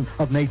function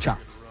of nature.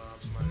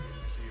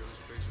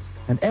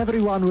 And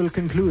everyone will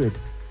conclude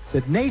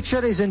that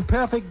nature is in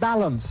perfect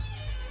balance.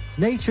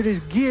 Nature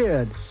is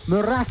geared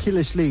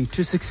miraculously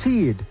to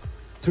succeed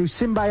through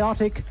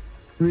symbiotic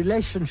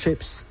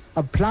relationships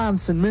of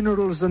plants and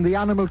minerals and the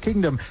animal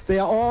kingdom. They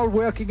are all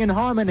working in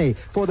harmony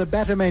for the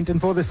betterment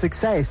and for the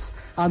success,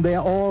 and they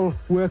are all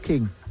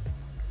working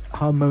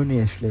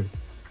harmoniously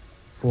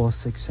for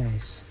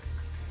success.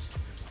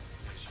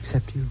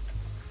 Except you.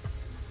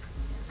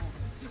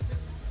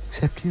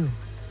 Except you.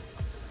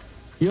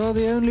 You're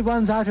the only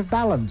ones out of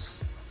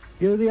balance.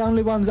 You're the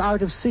only ones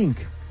out of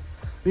sync.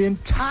 The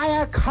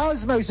entire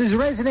cosmos is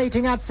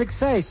resonating at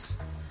success.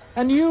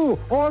 And you,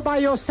 all by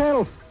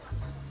yourself,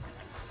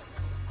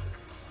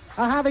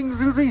 are having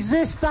to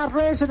resist that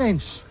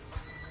resonance.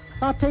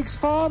 That takes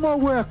far more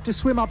work to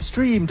swim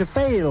upstream, to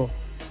fail,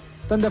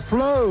 than to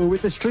flow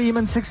with the stream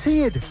and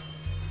succeed.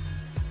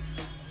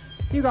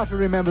 You've got to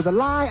remember the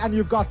lie, and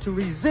you've got to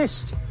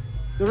resist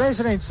the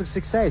resonance of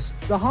success,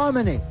 the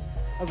harmony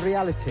of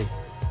reality.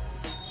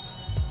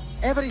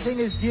 Everything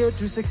is geared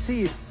to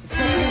succeed,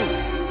 except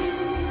you.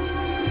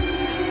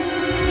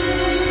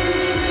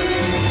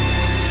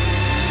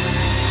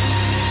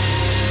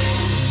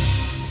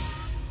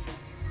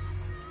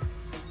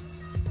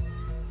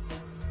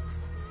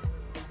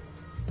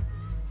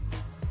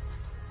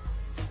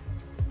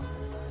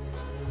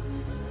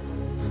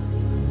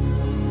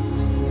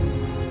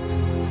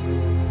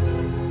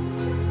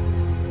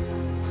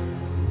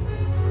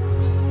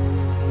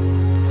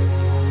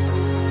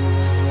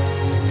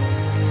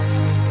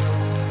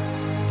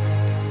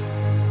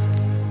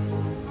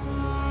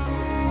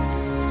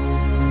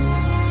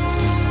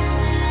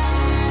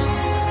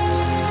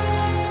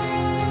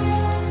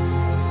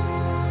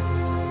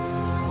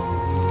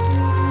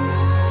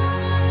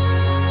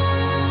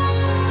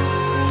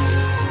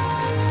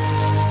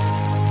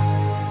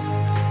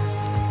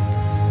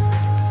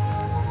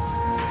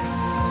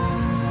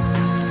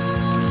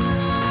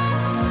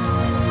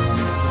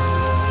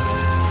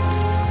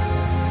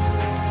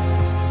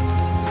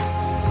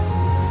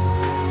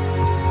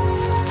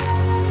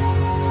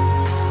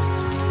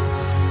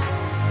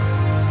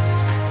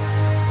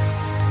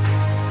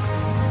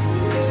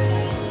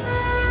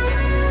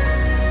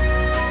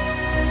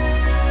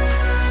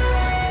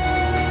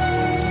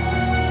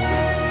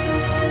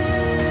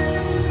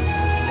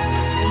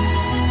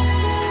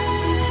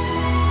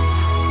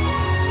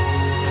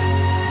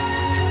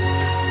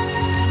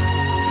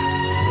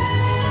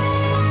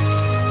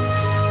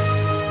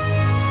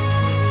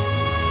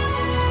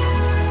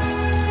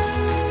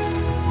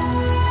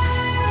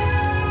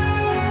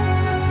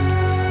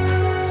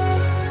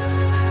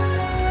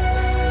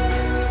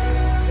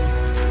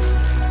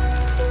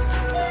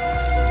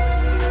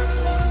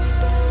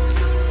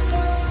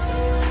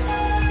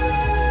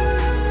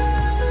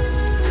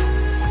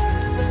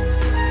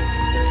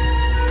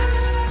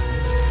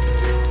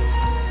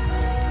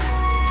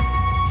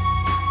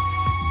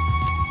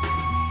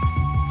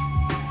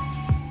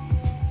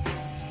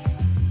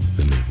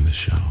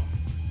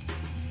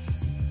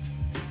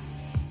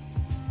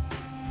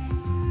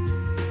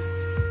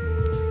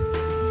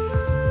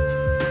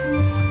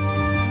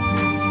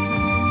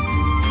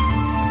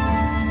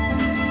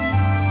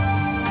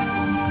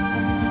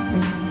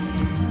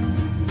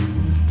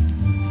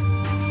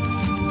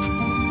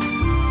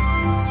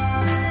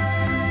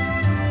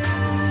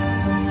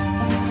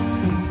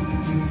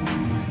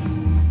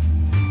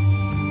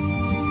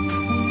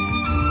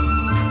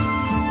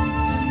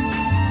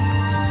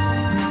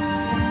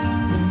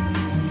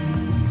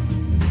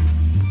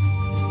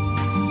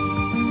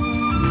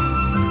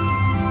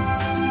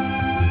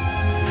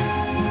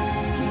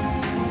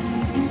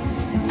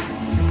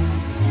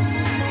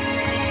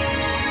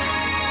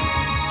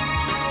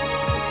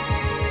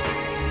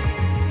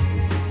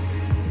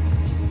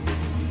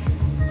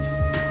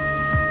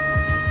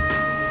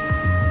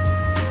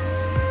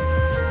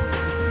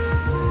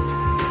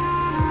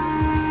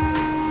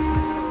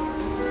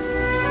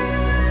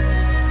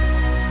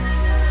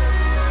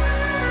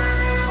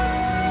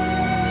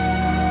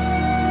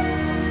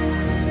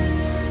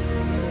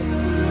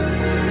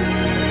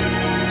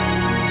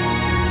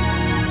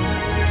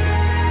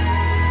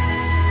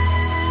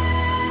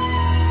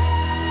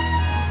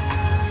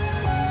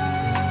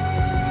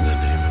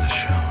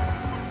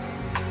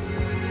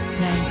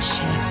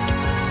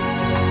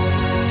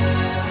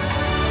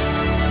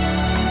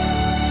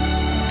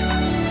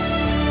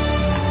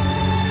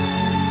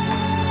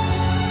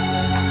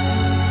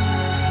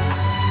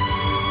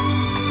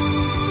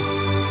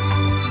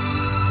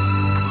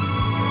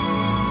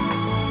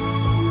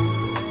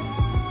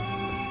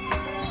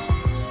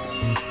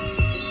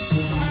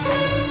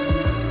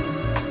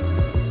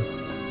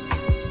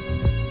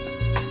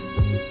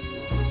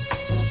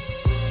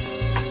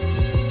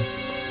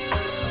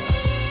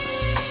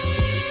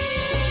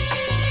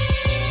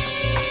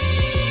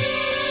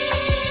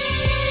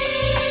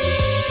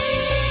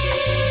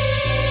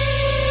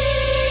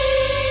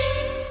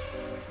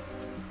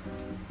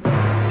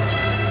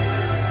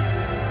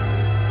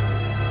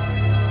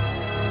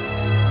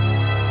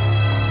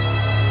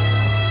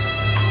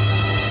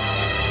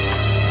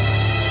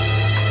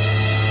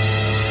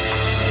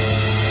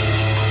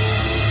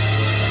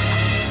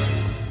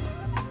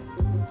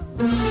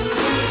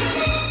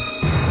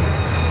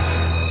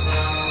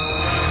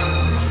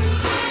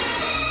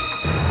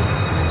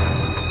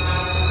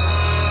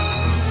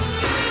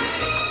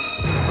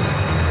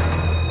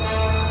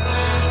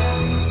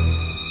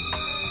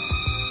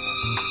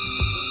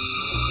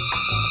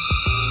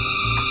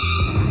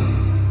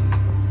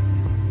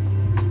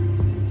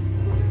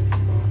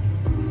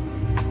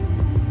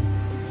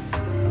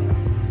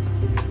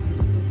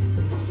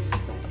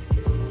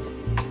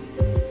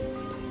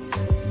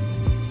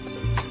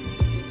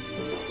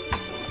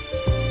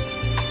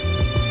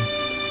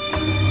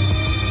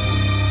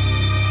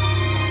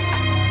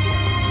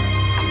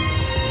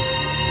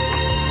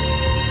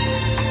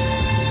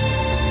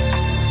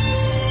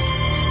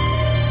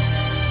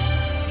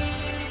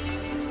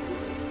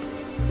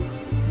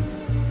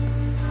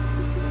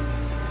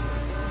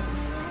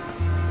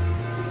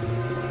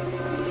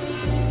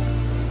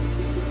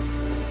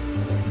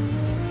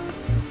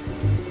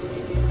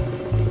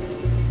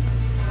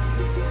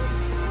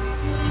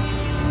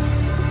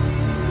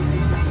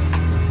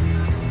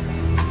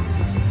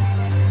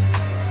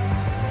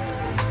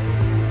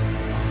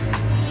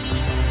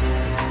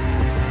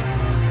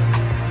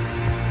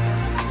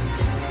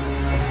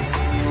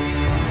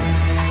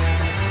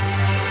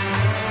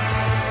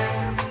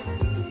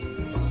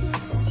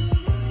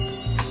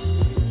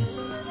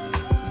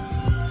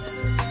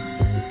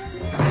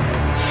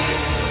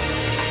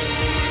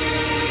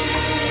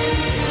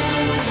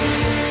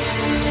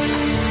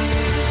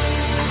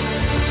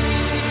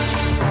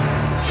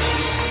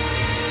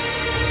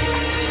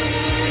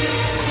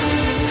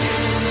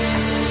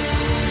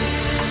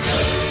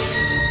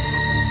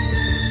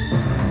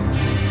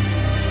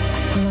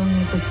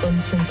 has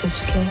been since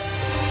it's left?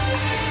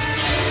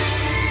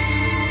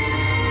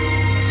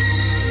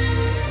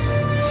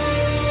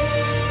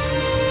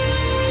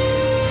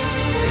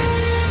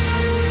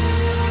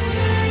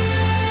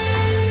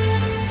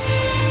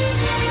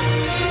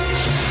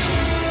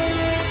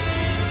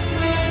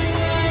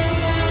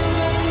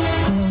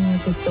 How long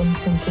has it been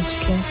since it's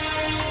left?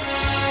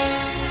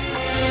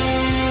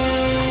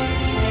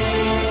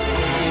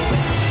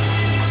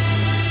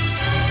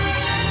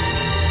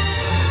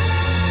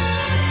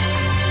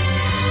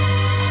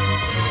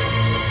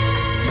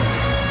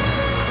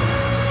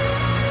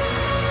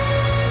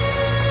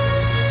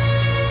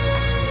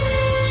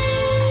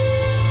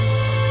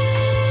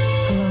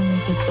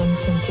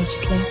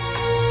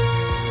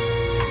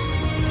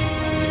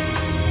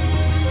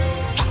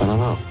 I don't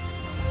know.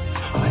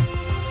 Fine.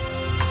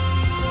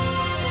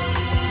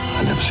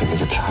 I never seem to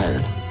get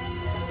tired.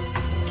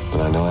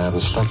 But I know I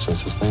haven't slept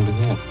since this thing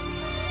began.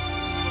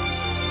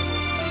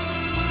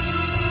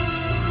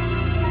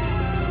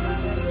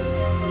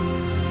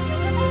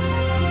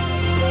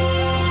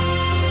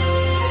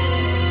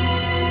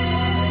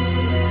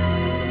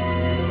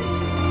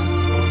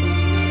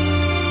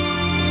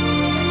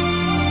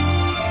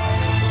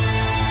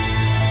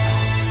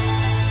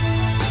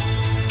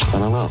 I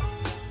don't know.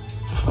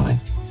 Funny.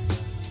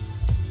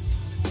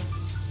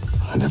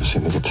 I never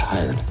seem to get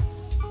tired.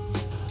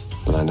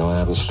 But I know I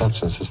haven't slept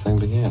since this thing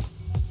began.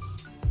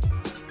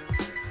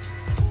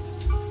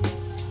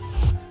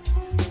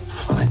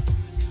 Funny.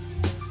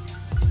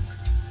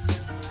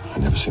 I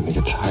never seem to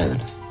get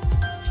tired.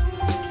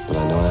 But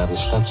I know I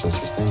haven't slept since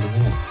this thing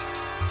began.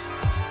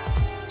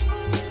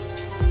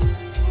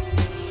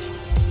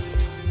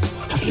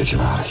 I gotta get you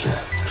out of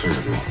here. Clear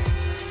of me. I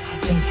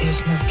think there's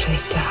no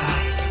place to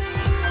hide.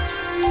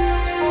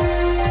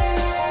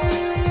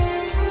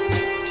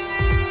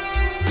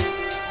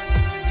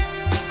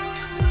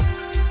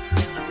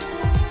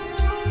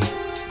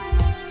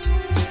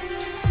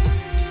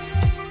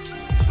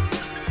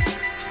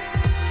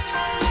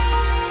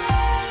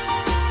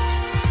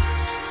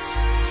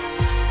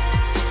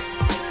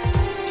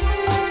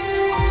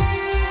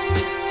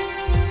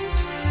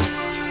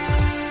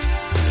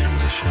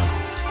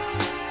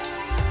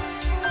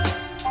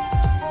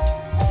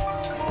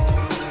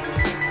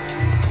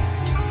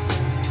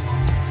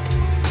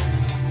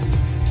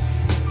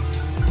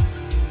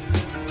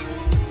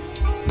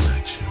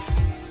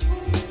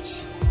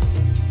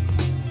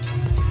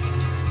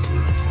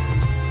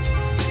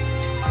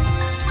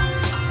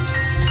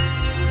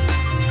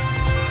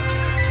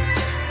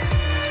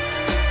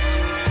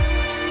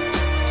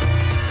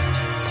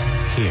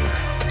 Here,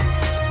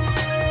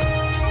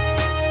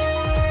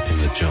 in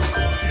the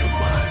jungle of your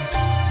mind.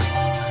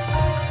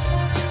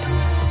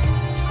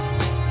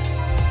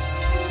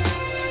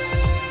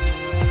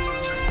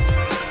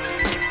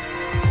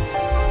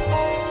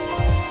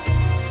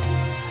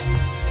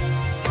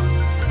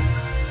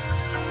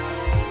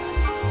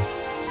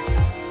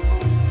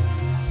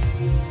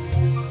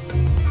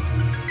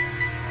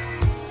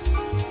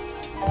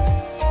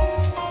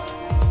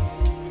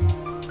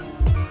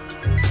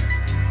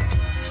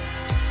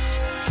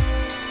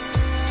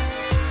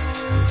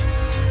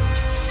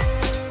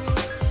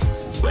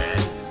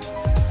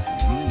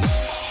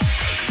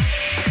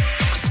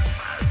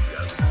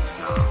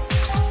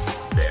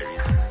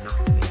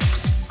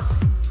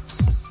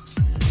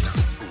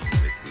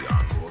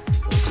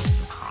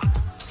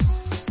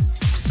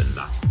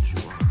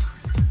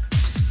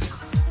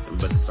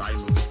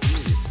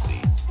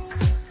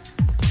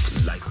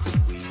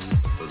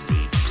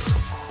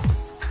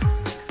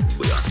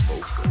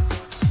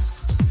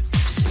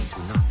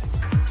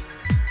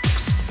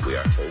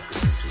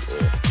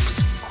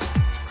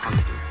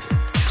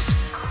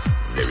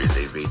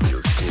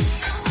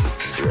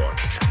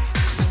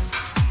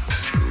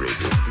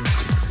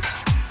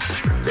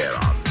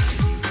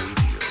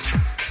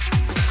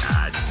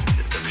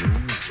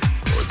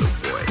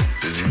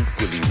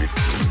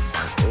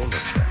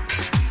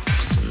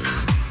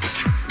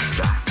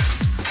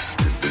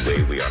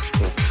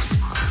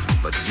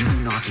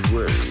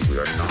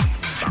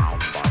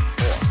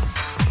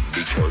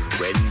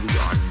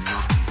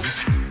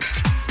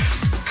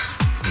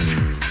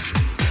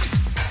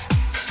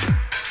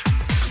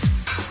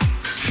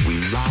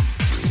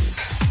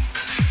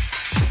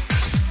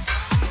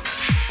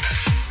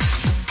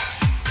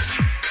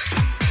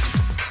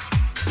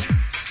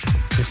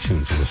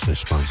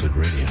 Listener-sponsored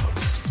radio,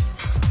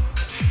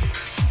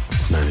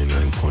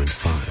 99.5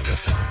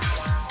 FM.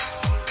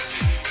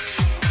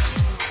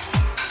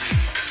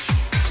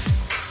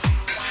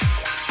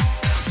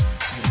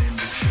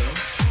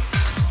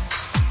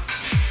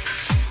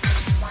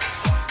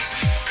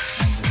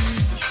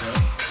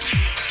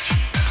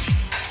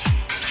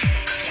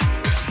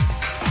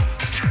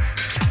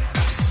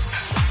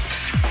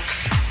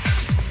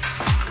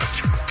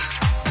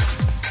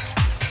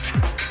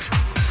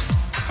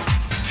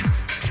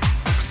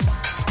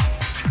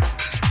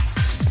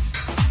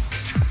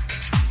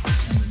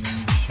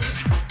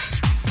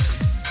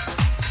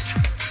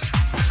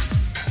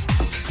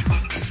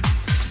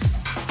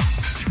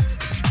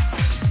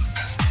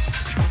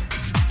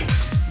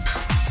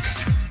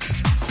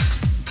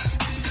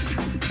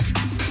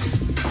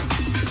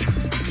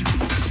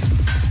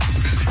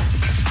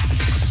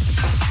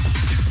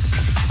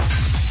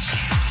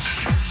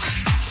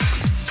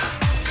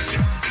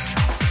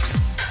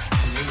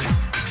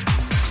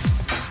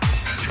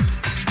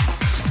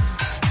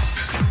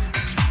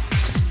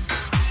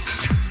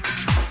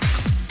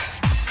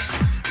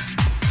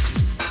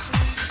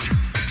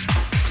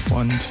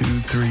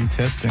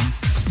 testing.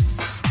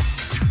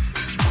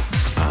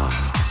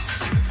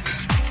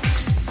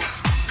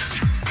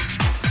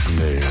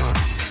 There you are.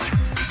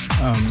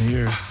 I'm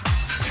here.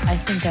 I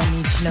think I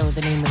need to know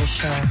the name of the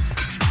show.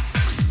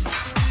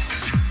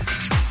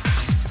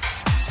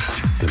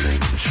 The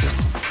name of the show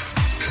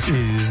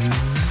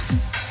is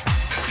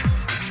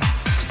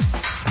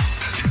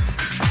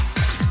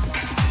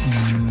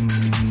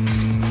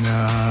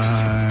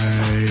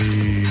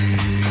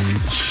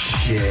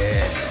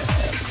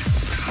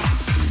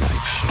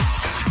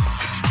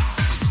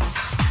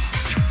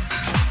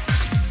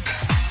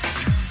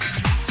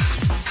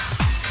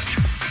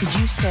Did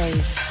you say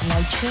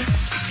night shift?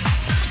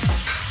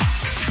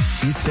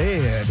 He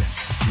said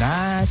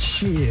night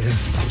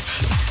shift.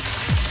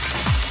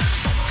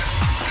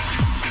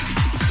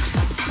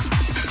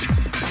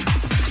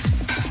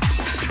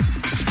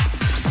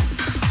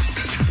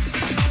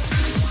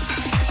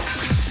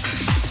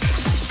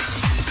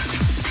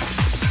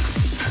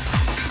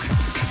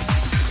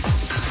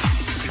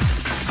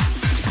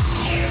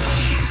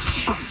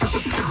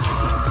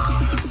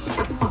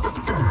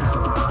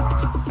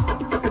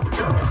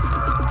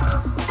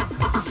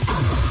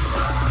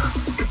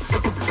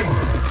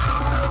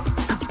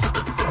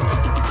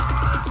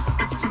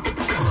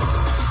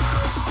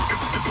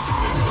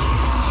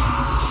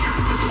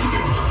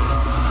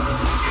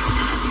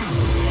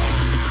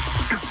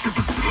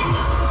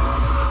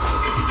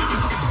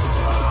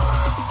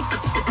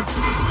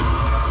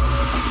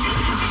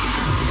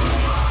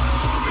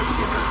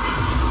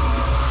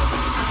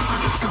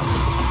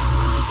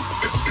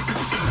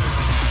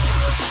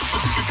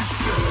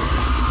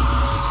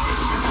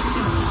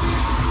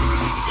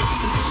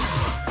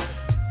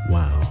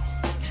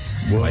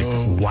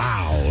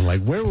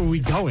 Where were we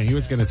going? He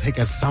was going to take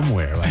us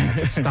somewhere. I had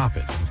to stop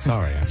it. I'm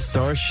sorry.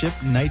 Starship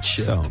Night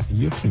Shift. So,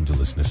 you're tuned to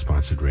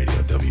listener-sponsored radio,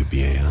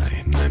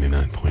 WBAI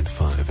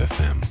 99.5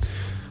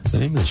 FM. The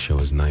name of the show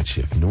is Night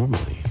Shift.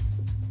 Normally,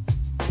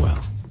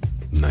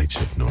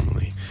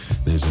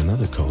 there's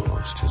another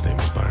co-host. His name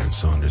is Byron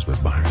Saunders,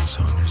 but Byron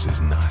Saunders is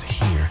not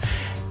here,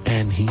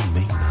 and he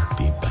may not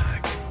be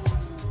back.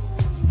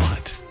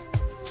 But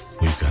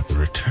we've got the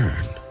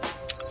return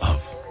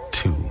of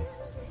two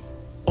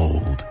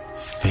old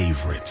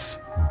favorites,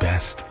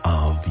 best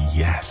of,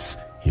 yes.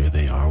 Here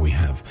they are. We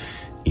have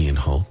Ian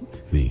Holt,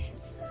 the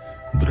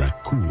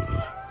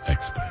Dracul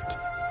expert.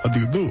 What do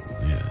you do?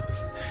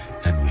 Yes.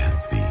 And we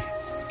have the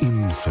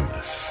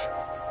infamous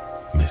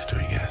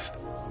mystery guest.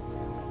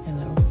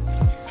 Hello.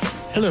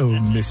 Hello,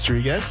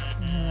 mystery guest.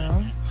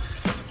 Hello.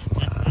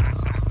 Wow.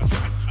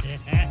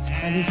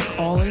 Are these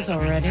callers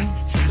already?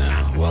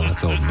 No, well,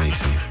 that's old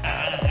Macy.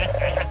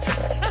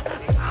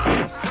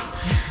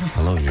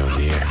 Hello, you're on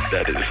the air.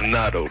 That is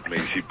not old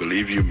Macy,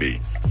 believe you me.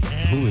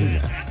 Who is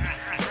that?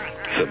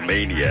 It's a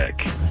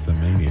maniac. It's a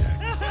maniac.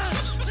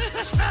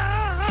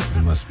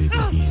 It must be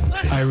the Ian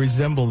taste. I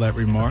resemble that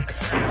remark.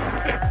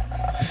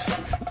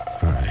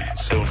 All right.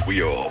 So, don't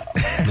we all?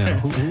 Now,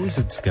 who is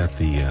it's got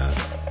the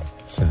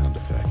sound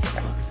effect?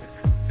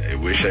 I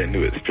wish I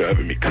knew. It's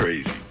driving me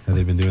crazy. Have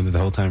they been doing it the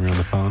whole time you're on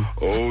the phone?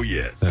 Oh,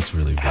 yeah. That's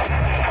really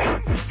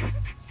bizarre.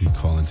 You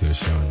call into a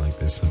show and like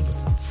there's some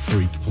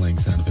freak playing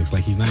sound effects.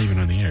 Like he's not even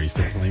on the air. He's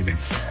still playing them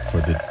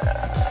for the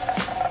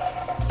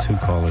two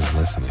callers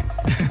listening.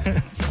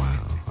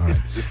 Wow. All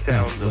right. The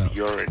sound of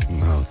urine.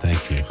 No,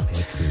 thank you.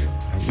 Let's see.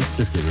 Let's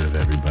just get rid of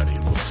everybody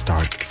and we'll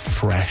start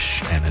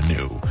fresh and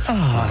anew.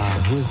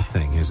 Here's the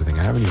thing.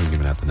 I haven't even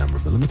given out the number,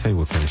 but let me tell you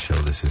what kind of show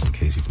this is in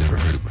case you've never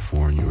heard it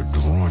before and you were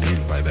drawn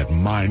in by that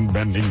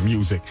mind-bending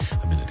music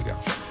a minute ago.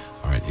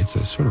 All right, it's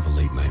a sort of a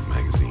late-night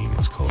magazine.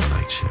 It's called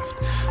Night Shift.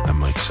 I'm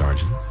Mike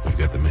Sargent. We've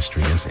got the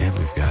mystery guest, and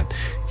we've got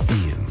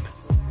Ian.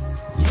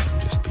 Let him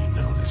just be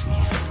known as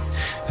Ian.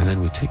 And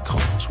then we take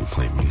calls, we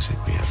play music,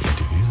 we have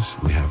interviews,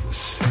 we have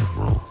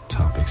several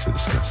topics to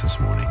discuss this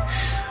morning,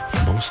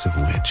 most of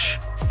which,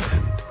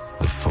 and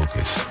the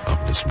focus of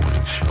this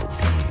morning's show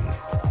being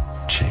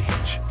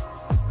change.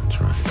 That's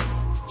right.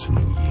 It's a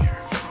new year.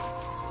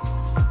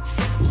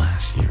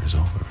 Last year is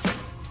over.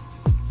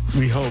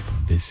 We hope.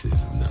 This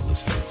is, now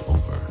listen, it's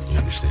over. You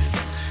understand?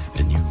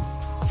 And you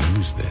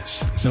use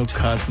this. No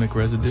cosmic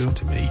residue. Listen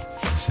to me.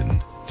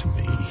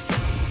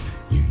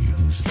 You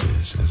use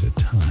this as a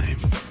time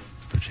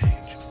for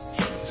change.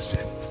 This is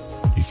it.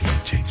 You can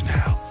make change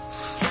now.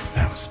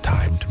 Now it's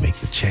time to make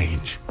the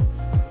change.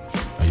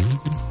 Are you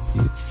with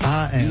me?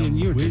 I am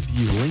you're with just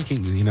you.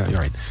 blinking. You know, all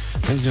right.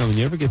 Ladies and gentlemen,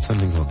 you ever get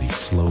something called the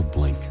slow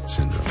blink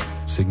syndrome,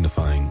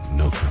 signifying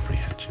no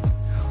comprehension?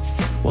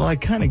 Well, I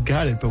kind of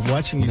got it, but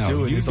watching you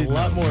do it is a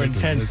lot more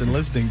intense than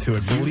listening to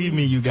it. Believe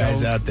me, you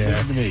guys out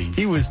there.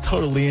 He was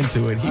totally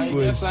into it. He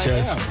was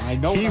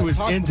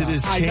into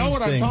this change thing. I know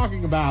what I'm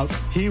talking about.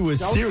 He was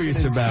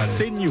serious about it.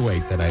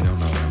 Insinuate that I don't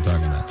know what I'm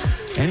talking about.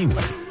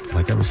 Anyway,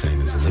 like I was saying,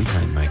 this is a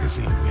late-night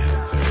magazine. We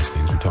have various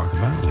things we talk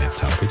about. We have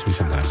topics. We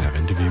sometimes have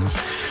interviews.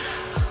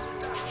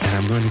 And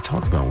I'm going to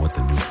talk about what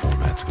the new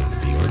format's going to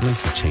be, or at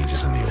least the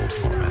changes in the old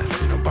format.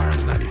 You know,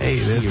 Byron's not even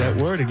here. There's that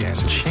word again,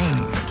 change.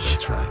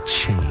 That's right,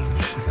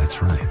 change.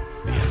 That's right.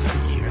 The end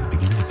of the year, the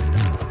beginning of a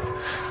new one.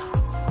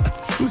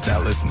 A Who's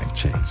not listening?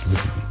 Change.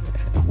 Listen.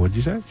 What did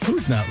you say?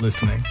 Who's not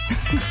listening?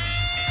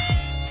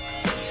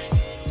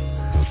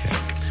 Okay.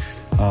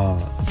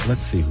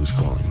 Let's see who's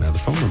calling. Now, the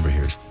phone number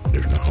here is,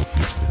 there's no hope for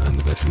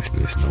the best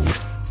there's no.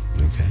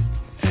 Okay.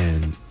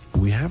 And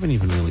we haven't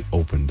even really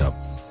opened up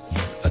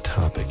a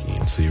topic,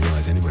 Ian. So you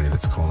realize anybody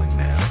that's calling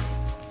now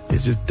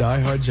is just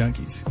diehard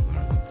junkies.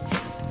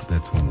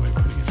 That's one way of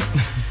putting it.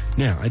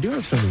 Now, I do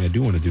have something I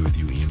do want to do with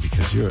you, Ian,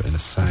 because you're a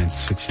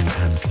science fiction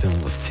and film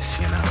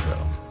aficionado.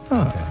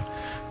 Oh. Okay.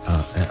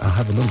 I'll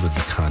have a little bit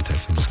of the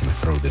contest. I'm just going to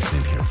throw this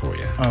in here for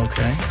you.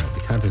 Okay.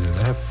 The contest is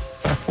I have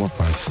 4 or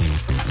 5 scenes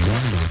from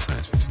well-known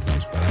science fiction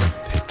films, but I've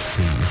picked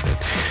scenes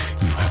that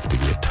you have to be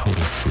a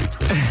total freak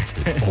with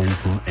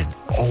over and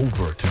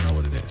over to know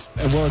what it is.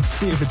 Well,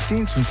 if it's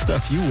scenes from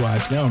stuff you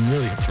watch, now I'm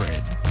really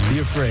afraid. Be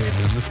afraid.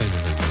 I'm not saying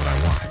that this is what I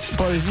watch.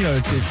 But, it's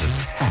a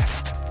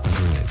test. That's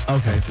what it is.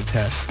 Okay, it's a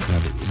test. Now,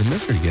 the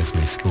mystery guest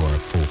may score a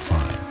full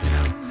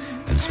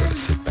 5, and sort of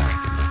sit back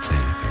and not say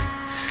anything.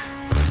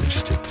 But I'm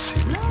interested to see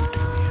what you do,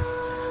 Ian.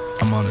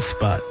 I'm on the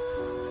spot.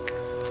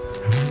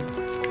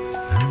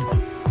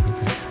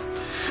 Okay.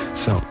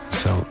 So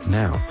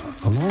now,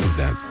 along with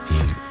that,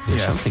 Ian,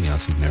 there's something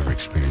else you've never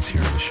experienced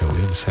here on the show. We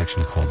have a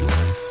section called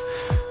Life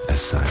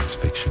as Science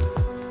Fiction.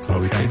 Where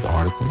we take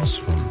articles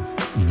from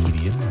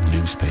media,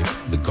 newspaper,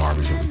 the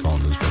garbage that we call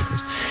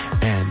newspapers,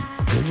 and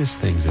they're just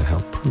things that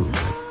help prove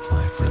that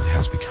life really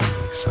has become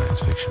like a science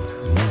fiction,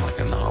 more like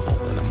a novel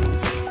than a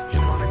movie. You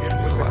know what I mean?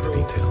 There's a lot of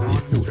detail.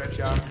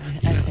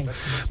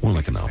 More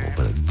like a novel,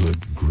 but a good,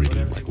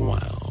 gritty, like,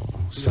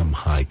 wow, some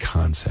high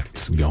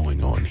concepts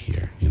going on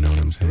here. You know what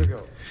I'm saying?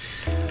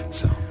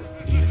 So,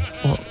 Ian.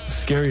 Well, the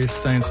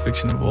scariest science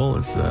fiction of all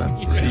is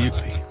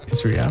reality.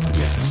 It's reality.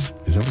 Yes.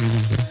 Is that what you were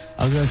going to say?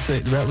 I was going to say,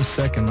 that was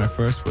second. My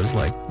first was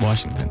like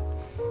Washington.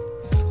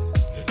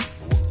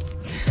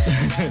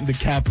 The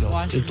capital.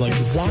 It's like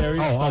the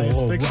scariest science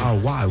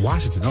fiction. Why?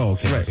 Washington. Oh,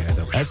 okay. Right.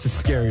 Okay, that's the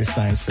scariest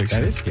science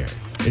fiction. That is scary.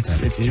 It's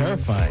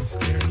terrifying.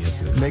 Scary, yes,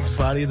 it makes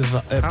body of the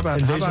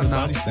invasion of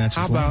body snatchers.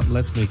 How about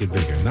let's make it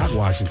bigger? Not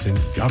Washington,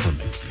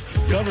 government.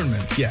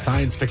 Government, yes.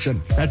 Science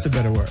fiction. That's a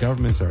better word.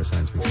 Governments are a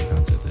science fiction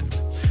concept anyway.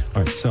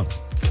 All right, so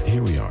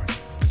here we are.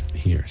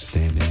 Here,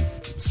 standing,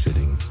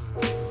 sitting,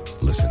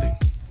 listening,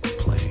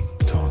 playing,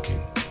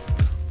 talking,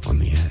 on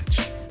the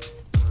edge.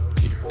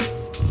 Here,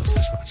 on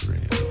Listener Sponsored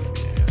Radio.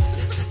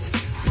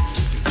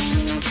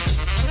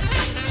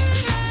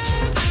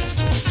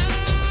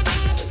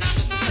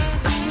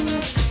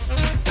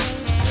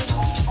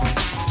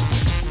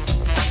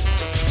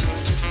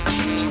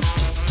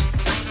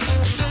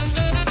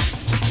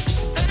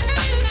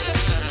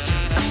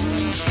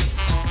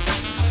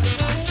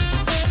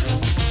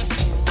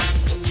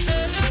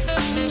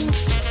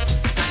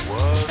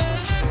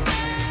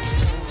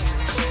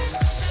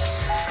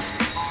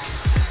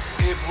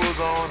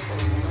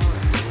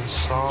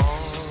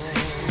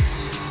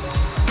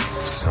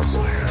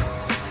 Somewhere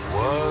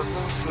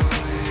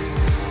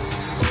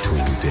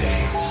between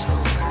day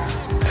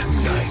and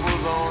night,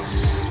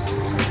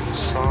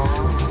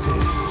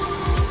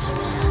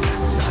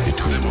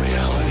 between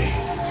reality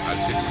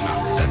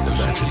and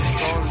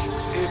imagination,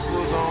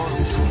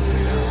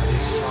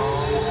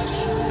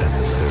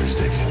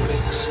 Thursday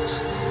mornings,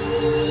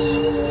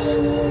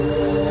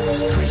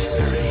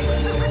 3:30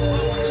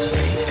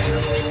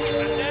 a.m.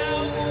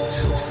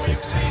 till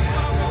 6 a.m.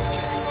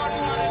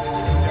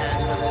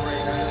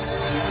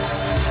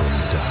 From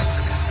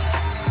dusk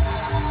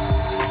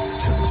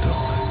till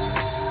dawn.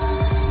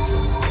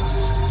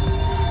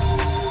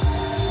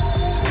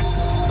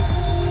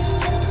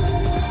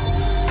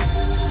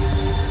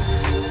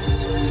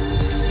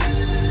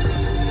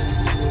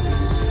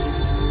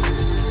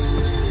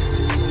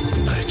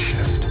 Night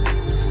shift.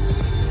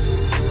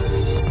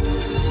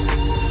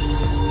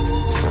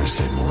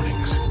 Thursday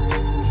mornings,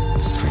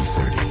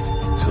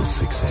 3:30 till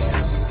 6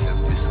 a.m.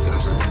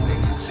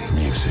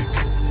 Music,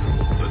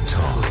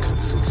 talk,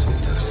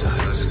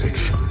 science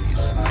fiction,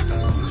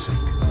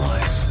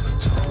 life,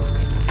 talk,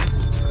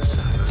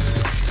 science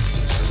fiction.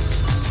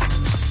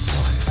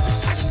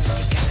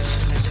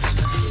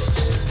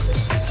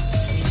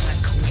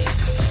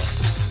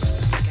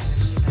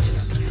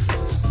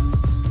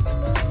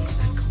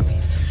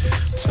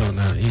 So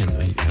now, Ian,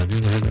 have you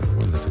ever heard that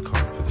before? That's a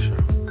card for the show.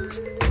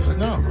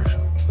 No.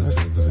 Commercial. That's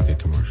a good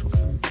commercial for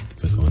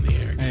on the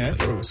air. Hey, I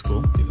thought it was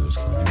cool. Yeah, that was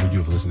cool. Would you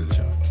have listened to the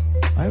show?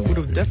 I would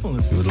have definitely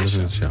listened to the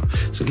show.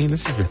 So, Ian,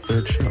 this is your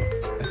 3rd show.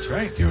 That's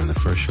right. You're on the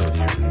 1st show of the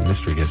year, and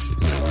mystery guest,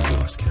 we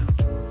lost count.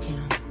 Yeah.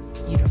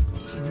 You don't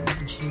even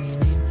mention your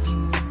name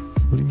anymore.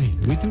 What do you mean?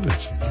 We do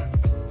mention you.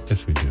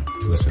 Yes, we do.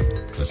 Listen.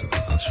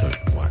 I'll show you.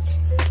 Watch.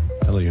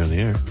 Hello, you're on the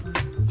air.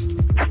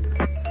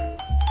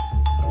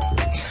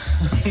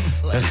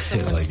 Like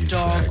someone's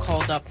dog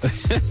called up.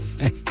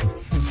 Exactly.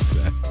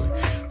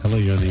 Hello,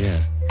 you're on the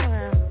air.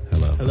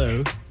 Hello. Hello.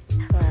 Hello.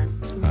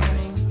 Hi.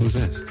 Who's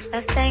this?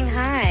 I'm saying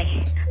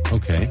hi.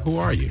 Okay. Who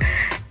are you?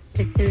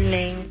 This is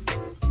Ming.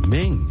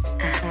 Ming.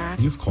 Uh-huh.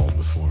 You've called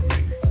before,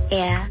 Ming.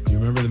 Yeah. Do you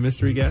remember the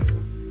mystery guest?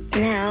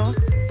 No.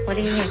 What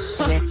do you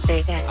mean,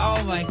 mystery guest?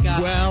 Oh, my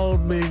God. Well,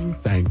 Ming,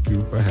 thank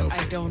you for helping.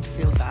 I don't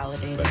feel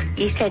validated.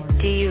 You said,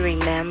 do you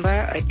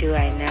remember or do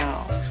I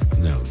know?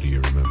 No, do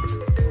you remember?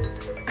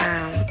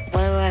 What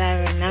would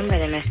I remember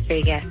the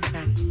mystery guest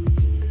from?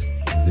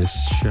 This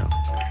show.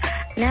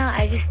 No,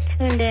 I just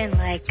tuned in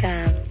like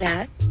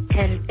about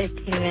 10,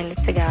 15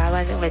 minutes ago. I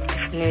wasn't with you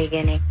from the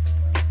beginning.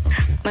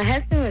 Okay. My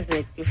husband was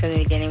with you from the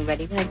beginning, but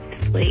he went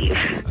to sleep.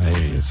 I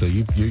hear you. So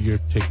you're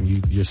taking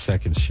your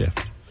second shift.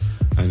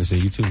 I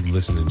understand you two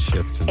listen in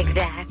shifts, and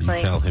Exactly.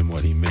 you tell him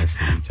what he missed,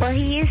 and he tells Well,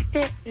 he used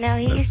to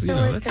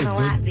listen a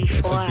lot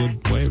before. That's a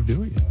good way of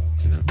doing it.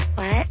 You know.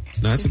 What?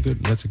 No, that's a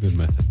good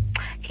method.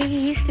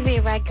 He used to be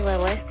a regular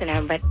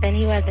listener, but then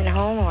he wasn't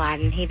home a lot,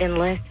 and he didn't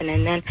listen.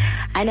 And then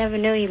I never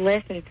knew he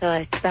listened until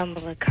I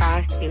stumbled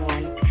across you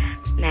one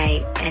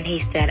night, and he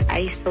said, I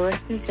used to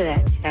listen to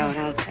that show. And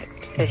I was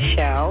like, the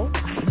show?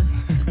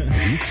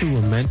 You two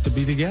were meant to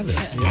be together.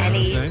 You know And what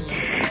I'm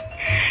saying?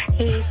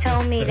 he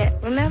told me to,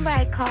 remember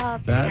I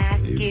called That and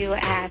asked is you what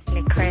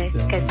happened to Chris,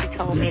 because he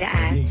told me to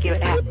ask you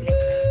what happened to Chris.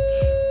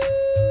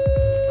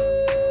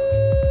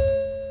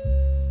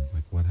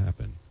 Like what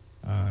happened?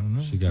 I don't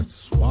know. She got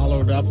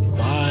swallowed up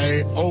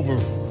by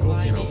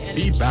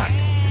feedback.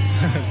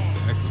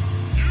 Exactly.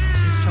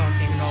 He's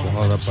talking and all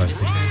Swallowed of a up by sudden she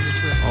just turns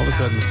into a all of a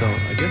sudden. So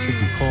I guess if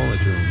you call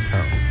at your own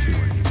peril too,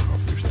 when you call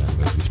for your staff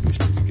message,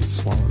 you get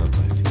swallowed up by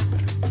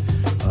feedback.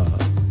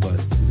 But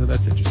so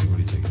that's interesting. What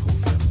do you think? Whole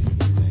family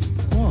thing.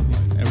 Well,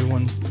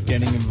 everyone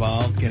getting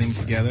involved, getting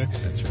together.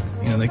 That's right.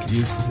 You know, they could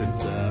use it,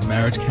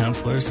 marriage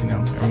counselors. You know,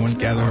 everyone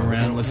gather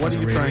around, listen What are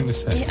to you radio. trying to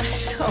say? Yeah,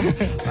 I know.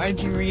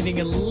 Aren't you reading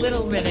a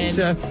little bit in?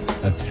 Just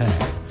a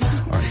tad.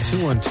 All right,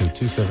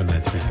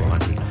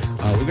 212-279-3400.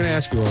 We're going to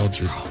ask you all,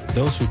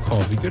 those who call,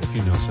 it'd be good if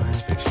you know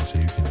science fiction so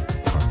you can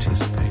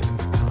participate in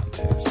the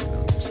contest. You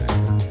know what I'm saying?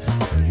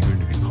 And you're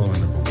going to be caller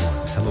number 1.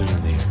 Hello,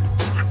 you're there.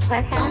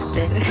 What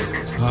happened?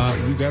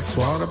 You got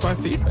swallowed up by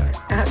feedback.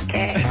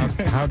 Okay.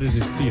 How did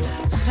it feel?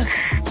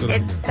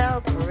 It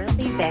felt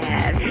really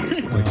bad.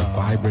 Like a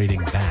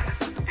vibrating bath.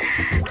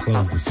 Your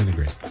clothes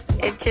disintegrate.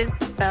 It just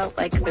felt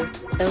like I was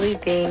really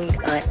being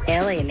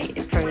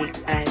alienated from you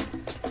guys.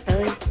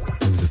 Really?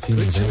 It was a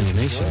feeling of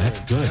alienation. That's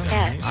good.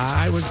 Yes.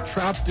 I was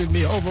trapped in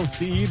the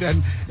overfeed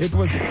and it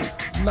was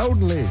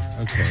lonely.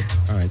 Okay.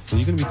 All right. So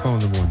you're going to be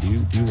calling number 1. Do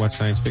you watch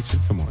science fiction?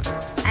 Come on.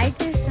 I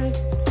do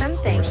some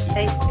things.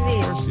 I Of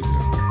course you do.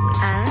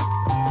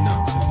 No,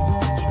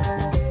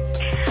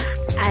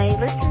 I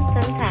listen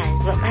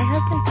sometimes, but my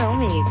husband told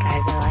me you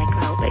guys are like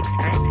real big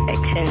science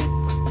fiction.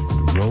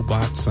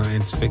 robot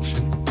science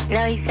fiction.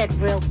 No, he said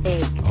real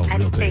big. Oh, I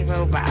real didn't say big.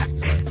 robot. Right.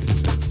 He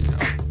said,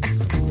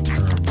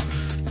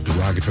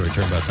 derogatory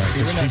term about science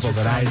fiction. People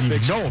that I didn't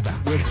even know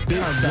about. We're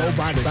big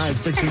Robot science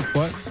fiction.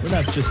 What? We're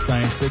not just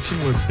science fiction.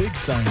 We're big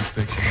science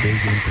fiction. Big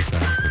into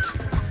science fiction.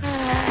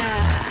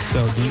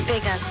 So do you,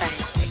 Big on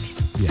science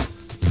fiction. yeah.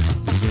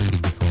 You're going to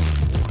be calling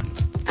number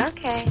 1.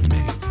 Okay.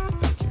 May.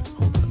 Thank you.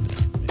 Hold on there.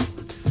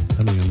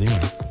 Something on the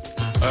air.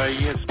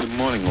 Yes, good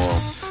morning, all.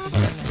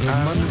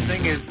 The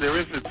thing is, there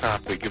is a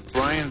topic. If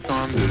Brian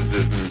Saunders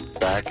isn't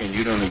back and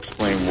you don't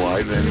explain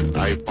why, then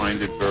I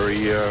find it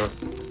very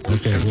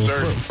Okay,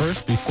 well,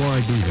 first, before I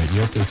do that, you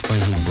have to explain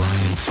who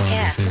Brian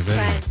Saunders is.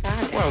 Brian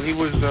Saunders. Well, he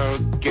was a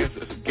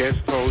guest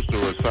host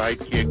or a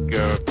sidekick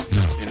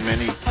in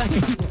many...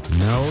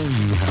 No,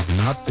 you have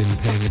not been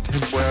paying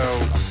attention. Well,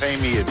 pay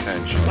me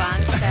attention.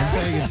 I'm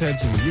paying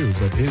attention to you,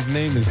 but his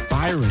name is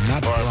Byron,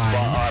 not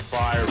Brian.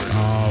 Byron.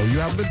 Oh, you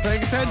haven't been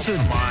paying attention.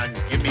 Come on,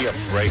 give me a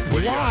break,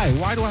 will you? Why?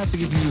 Why do I have to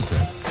give you a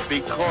break?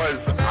 Because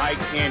I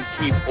can't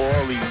keep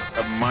all the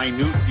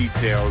minute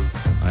details.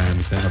 I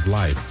understand of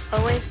life.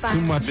 Always fun.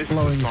 Too much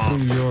flowing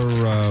through your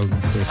I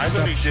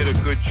thought he perception. did a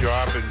good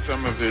job in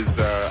some of his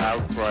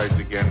outcries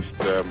against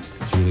the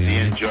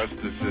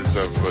injustices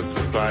of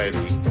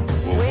society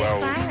were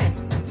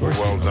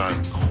well done.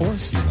 Of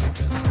course you like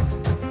that.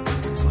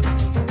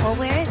 Well,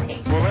 where is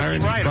he? Well, Byron,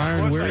 that's right.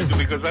 Byron, Of where course is I do,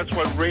 he? because that's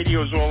what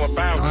radio's all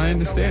about. I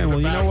understand. Well,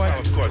 you know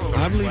what? Of course,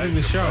 I'm leaving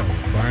the show.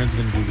 Byron's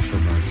going to do the show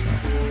by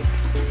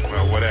himself.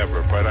 Well,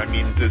 whatever. But I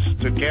mean, to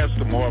cast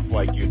them off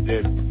like you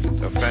did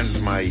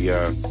offends my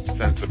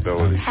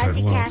sensibilities. How'd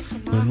you cast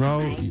him off?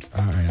 Monroe,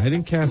 all right, I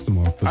didn't cast him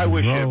off, but I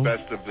wish you Monroe, the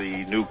best of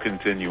the new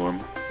continuum.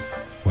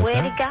 what's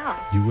Where'd that?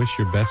 he go? You wish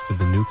your best of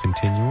the new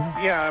continuum?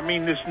 Yeah, I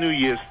mean, this New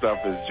Year's stuff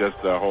is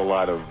just a whole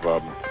lot of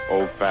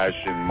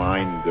old-fashioned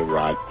mind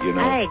rot, you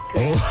know? I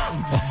agree.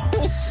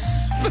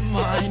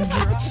 Mind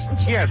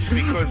Yes,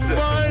 because the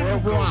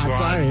world goes rot,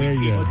 on, I hear we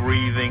keep you.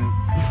 breathing, we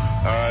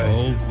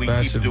keep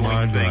Old-fashioned doing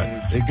mind things.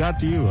 rot. It got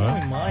to you,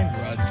 huh? Mind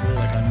rot, feel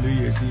like on New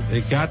Year's Eve.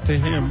 It got to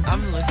him.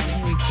 I'm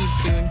listening. We keep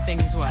doing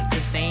things, the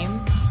same?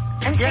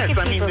 I'm Yes, sick of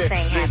I mean, people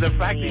saying the Happy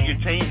fact New that you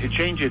Year.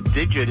 change a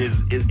digit is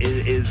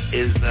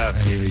I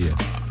hear you.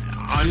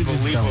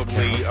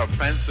 unbelievably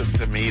offensive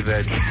to me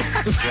that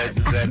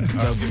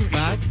The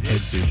fact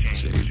that you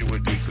change it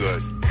would be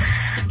good.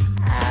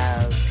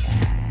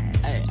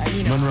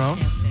 You know, Monroe? I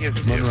can't say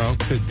Yes, Monroe,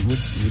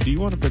 do you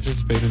want to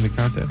participate in the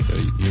contest?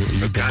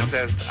 The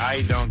contest,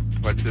 I don't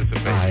participate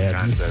in the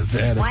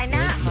contest. Why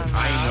not, Monroe?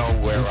 I know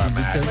where I'm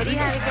at. What do you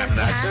have against I'm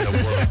not the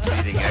world's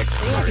leading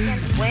expert.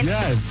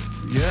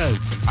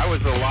 Yes. I was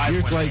alive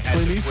You're when like they had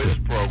Clint the Eastwood. quiz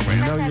program.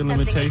 You know your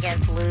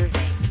limitations.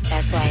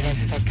 That's why he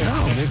doesn't participate.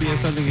 No, maybe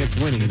it's something that's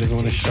winning. He doesn't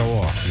want to show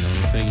off. You know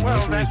what I'm saying? He Well,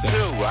 knows what that he's saying.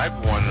 too. I've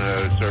won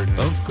certain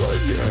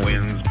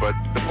wins, but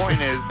the point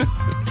is,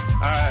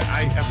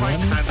 I find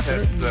contests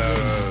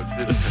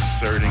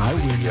disconcerting. I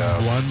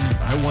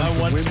won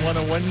one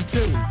and one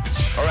too.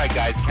 All right,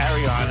 guys,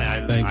 carry on.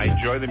 I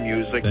enjoy the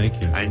music. Thank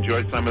you. I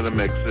enjoy some of the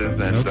mixes,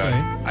 and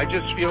I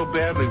just feel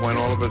badly when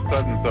all of a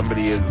sudden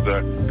somebody is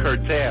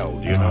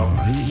curtailed. You know.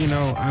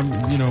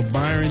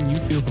 Byron. You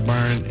feel for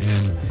Byron,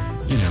 and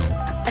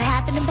What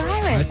happened to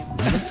Byron?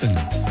 Listen,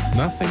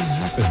 nothing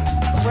happened.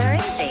 Where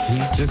is he?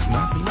 He's just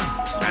not here.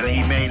 And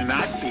he may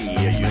not be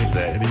here, you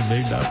said. And he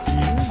may not be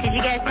here. Did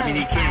you guys know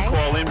he can't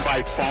call in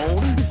by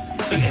phone?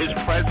 His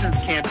presence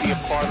can't be a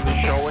part of the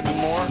show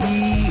anymore?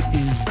 He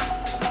is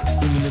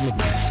in the middle of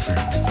an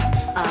experiment.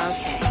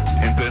 Okay.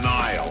 In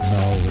denial.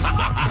 No, it's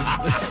not.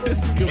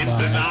 Goodbye. In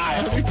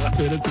denial. It's a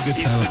good time.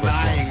 He's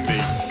denying me.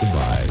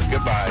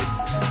 Goodbye.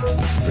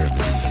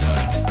 Experiment in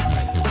denial. All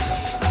right, here we go.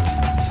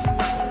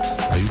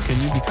 Can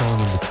you be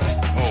calling on the phone?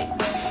 Oh,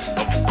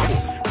 of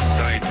course.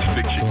 Science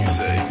fiction, you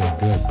say.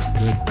 Good.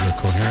 You're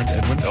coherent,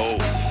 Edwin? Oh,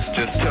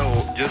 just tell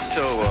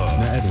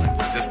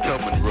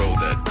Monroe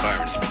that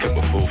Byron's become a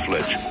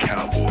full-fledged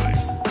cowboy.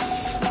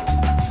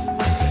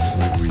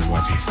 Okay, were you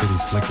watching City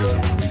Slickers over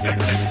the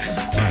weekend? All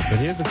right, but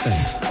here's the thing.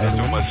 That's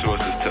what my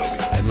sources tell me.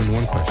 Edwin,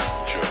 one question.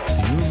 Sure.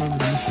 Do you remember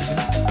the mission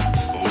again?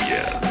 Oh,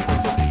 yeah.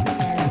 Let's see.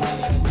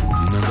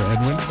 You remember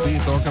Edwin? See,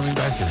 it's all coming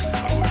back here.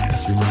 Oh, yeah.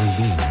 You remember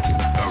being back here.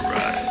 All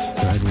right.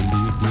 So, Edwin, do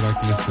you like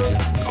the mission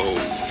again? Oh,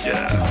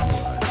 yeah.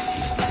 Oh, I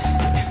see.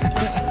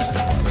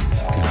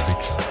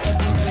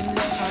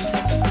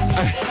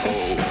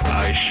 Oh,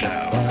 I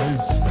shall.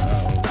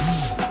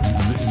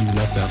 You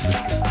left out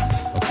Mistress.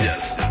 Okay.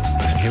 Yes.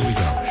 And here we go.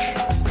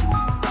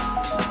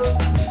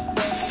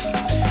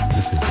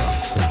 This is our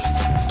first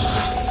scene.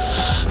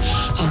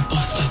 Our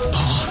Buster's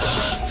path.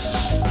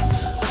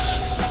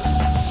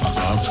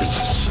 Our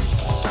princess.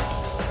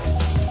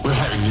 We're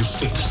having you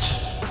fixed.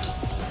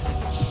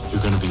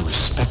 You're going to be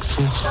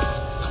respectful,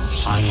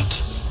 compliant,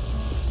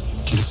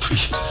 and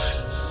appreciative.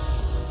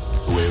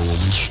 The way a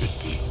woman should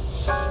be.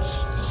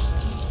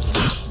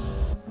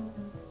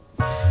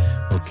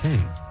 Okay,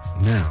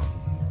 now,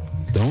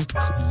 don't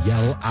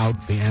yell out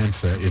the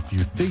answer if you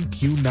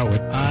think you know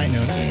it. I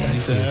know the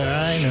answer.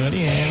 I know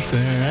the answer.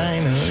 I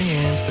know the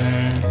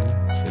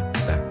answer. Sit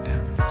back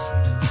down.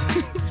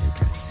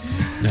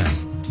 Now,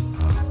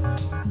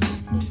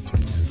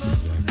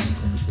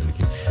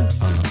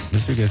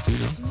 Mr. Guest, do you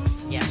know?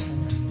 Yes.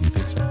 You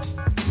think so?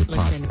 You're Listen,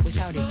 positive?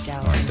 without a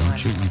doubt. All right, don't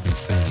you even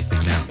say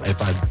anything now. If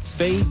I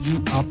fade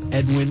you up,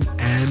 Edwin,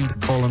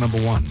 and caller number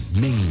one,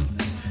 Ming,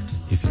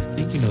 if you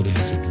think you know the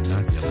answer, do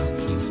not yell out,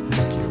 please.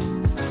 Thank you.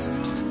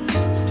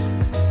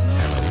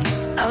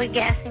 Hello? Are we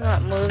guessing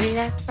what movie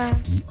that's from?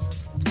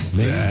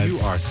 Ming, you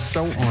are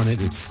so on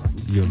it.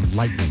 You're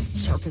lightning.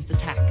 Sharpest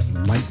attack.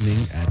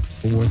 Lightning at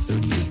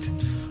 4:38.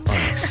 All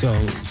right, so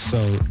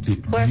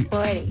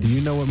 4:40. do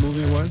you know what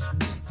movie it was?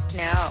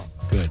 No.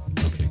 Good.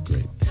 Okay,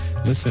 great.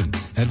 Listen,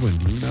 Edwin,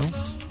 do you know?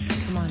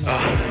 Come on.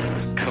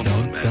 Come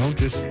on, man. Don't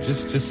just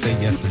say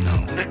yes or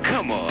no.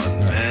 Come on, No,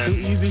 man. it's too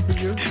easy for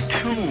you?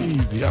 Too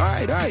easy. All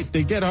right.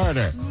 They get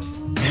harder.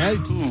 All right?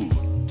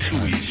 Too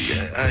easy.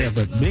 Yeah,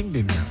 but Ming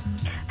didn't know.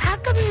 How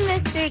come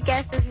Mystery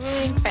Guest is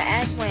rooting for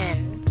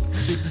Edwin?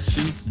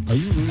 Are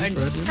you rooting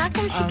for Edwin? How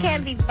come she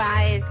can't be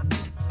biased?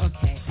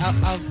 Okay.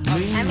 I'll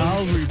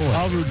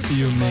root for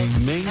you,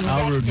 Ming.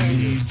 I'll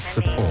need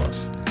support.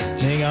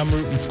 Ming, I'm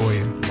rooting for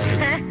you.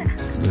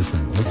 Listen,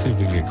 let's see if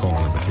we can get caller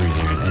number 3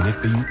 here. And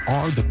if you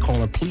are the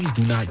caller, please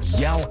do not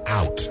yell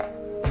out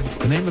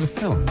the name of the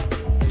film.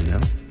 You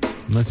know?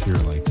 Unless you're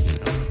like,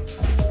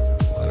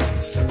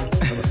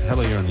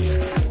 hello, you're on the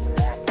air.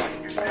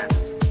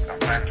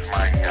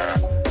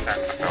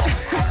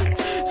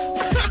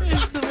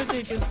 Someone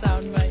take a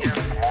sound bite.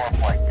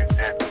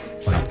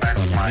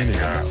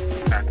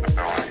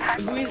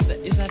 Who is that?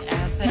 Is that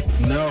Asshead?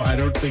 No, I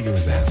don't think it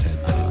was Asshead.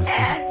 But it was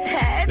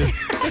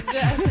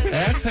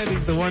Asshead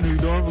is the one who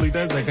normally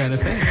does that kind of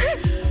thing.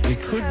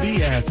 It could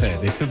be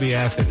Asshead. It could be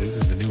Asshead. This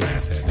is the new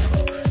Asshead.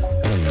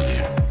 Hello, you're on the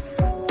air.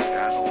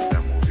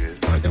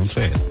 All right, don't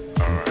say it.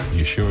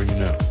 You sure you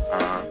know?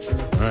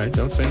 All right,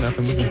 don't say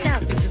nothing. This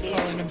is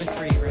caller number 3,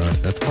 right? All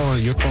right, that's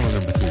you're caller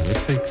number 3.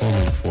 Let's take caller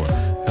number 4.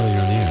 Hello,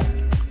 you're on the air.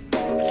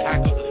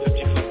 Tackle the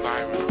 50-foot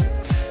Byron.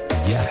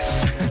 Yes,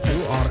 you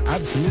are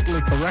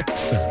absolutely correct,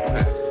 sir.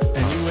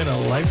 And you win a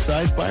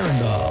life-size Byron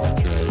doll.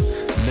 That's right.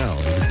 No,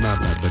 it is not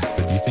that. But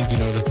do you think you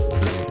know the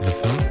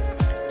film?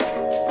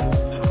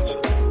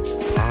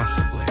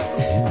 Possibly.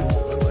 Ooh,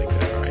 I like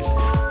that.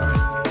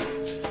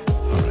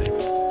 All right.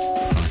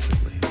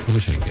 Possibly. I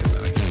wish I could get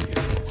that. I can only get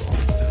phone calls all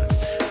the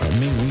time.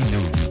 Ming, we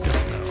know you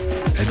don't know.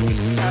 Edwin,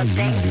 we know you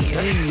do.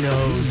 Ming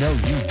knows. No,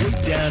 you deep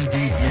down,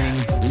 deep, Ming.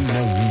 We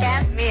know you.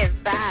 Cast me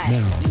aside.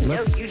 Now,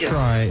 let's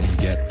try and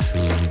get to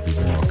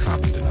the more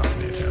common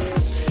denominator.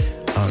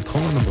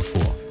 Caller number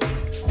 4.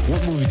 What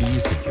movie do you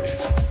think it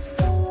is?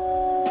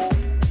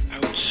 I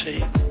would say,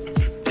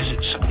 is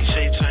it somebody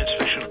say it's science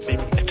fiction?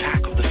 Maybe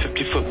Attack of the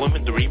 50-Foot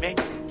Woman, the remake?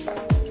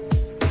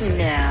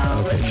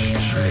 No. Okay,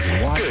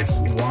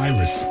 why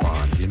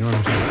respond? You know what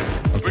I'm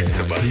saying? Okay,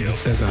 he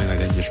says something like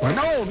that, and you just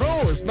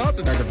no, it's not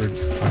the negative.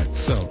 All right,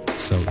 so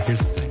here's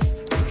the thing.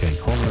 Okay,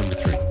 caller number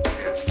 3.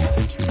 You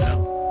think you know?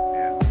 All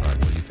right, what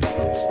do you think it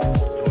is?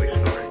 Toy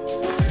Story.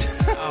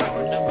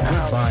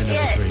 Goodbye,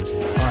 number 3.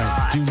 All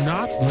right, do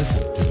not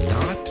listen. Do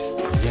not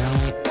yell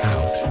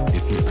out.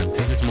 If you, I'm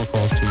taking some more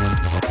calls. 2-1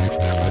 to help you from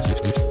that. Do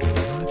not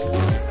yell out.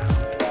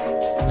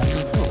 It's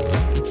your phone,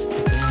 right? It's the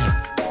damn.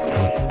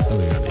 Tell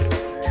me your name.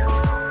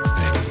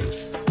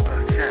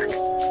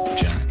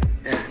 Jack.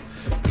 Yeah.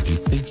 Do you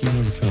think you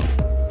know the film?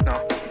 No.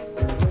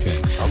 Okay.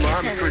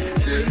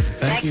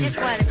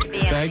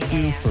 Thank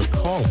you for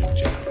calling,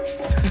 Jack.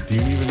 Do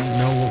you even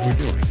know what we're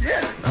doing?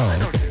 Yeah.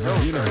 Oh, okay. Oh,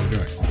 you know what we're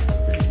doing.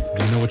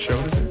 Do you know what show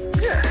it is?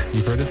 Yeah.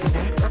 You've heard it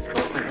before?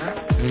 Absolutely, man.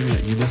 What do you mean?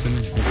 You listen? I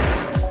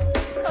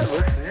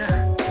listen, yeah.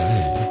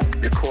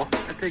 You're cool. I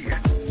dig you.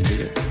 You dig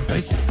it?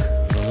 Thank you.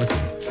 Well, listen.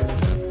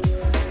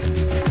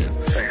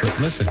 But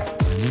listen, I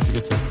need to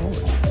get some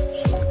callers.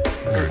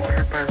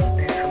 Everybody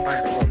needs somebody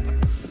to love.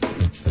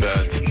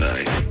 That's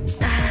nice.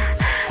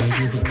 Thank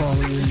you for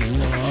calling in.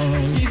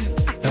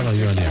 Hello,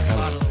 you're on air.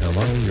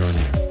 Hello, you're on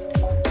air.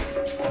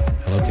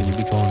 Hello, can you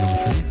be calling number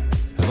 3?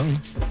 Hello?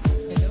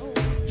 No,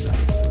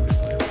 somebody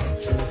playing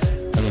pause.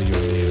 Hello,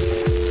 you're on air.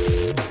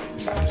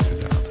 Mr.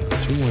 Dalton.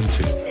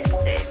 212.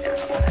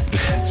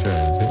 That's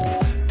right.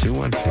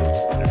 212.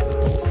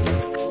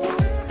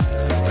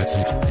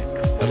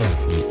 Hello,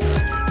 you're on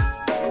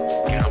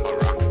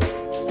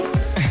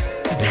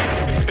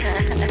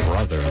air.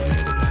 Brother on the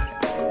other guy.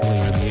 Hello,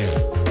 you're on the air.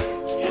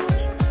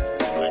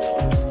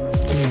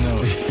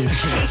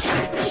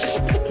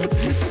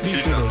 He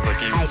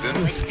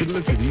speaks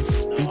listen, he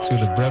speaks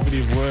with a brevity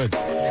of words.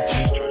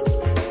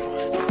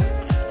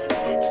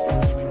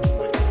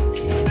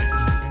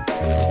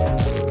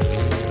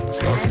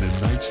 Welcome to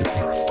Niteshift.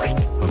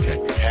 Okay.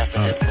 Half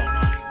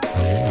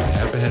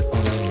a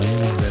headphone on,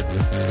 laying in bed,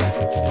 listening to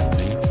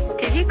Niteshift.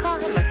 Did you call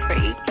him a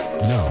freak?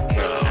 No.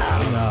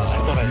 No.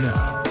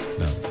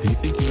 Do you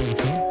think you know the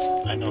film?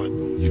 I know it.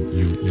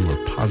 You are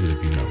positive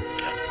you know.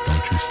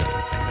 Don't you say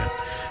anything, man.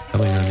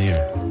 Hello, you're on the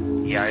air.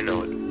 Yeah, I know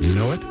it. You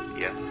know it?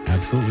 Yeah.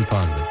 Absolutely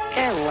positive.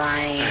 You're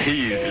lying.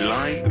 He's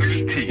lying through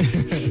his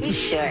teeth. He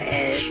sure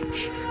is.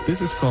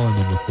 This is caller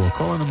number 4.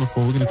 Caller number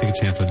 4, we're going to take a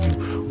chance on you.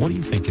 What do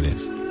you think it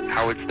is?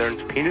 Howard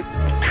Stern's peanut?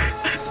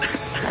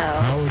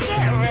 Howard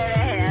Stern's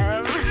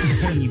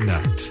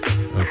peanut.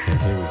 Okay,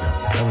 here we go.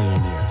 Hello, you're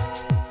on the air.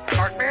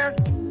 Parkman?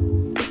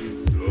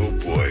 Oh,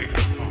 boy.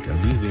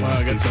 Wow, I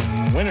got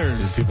some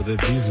winners.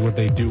 These is what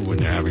they do when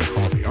they're having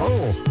coffee.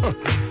 Oh,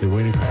 they're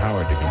waiting for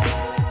Howard to come in.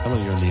 Hello,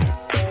 you're on the air.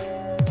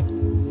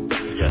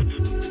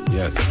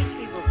 Yes.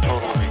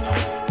 Totally.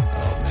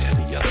 Oh, man,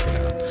 he yells it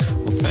out.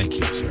 Well, thank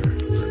you, sir.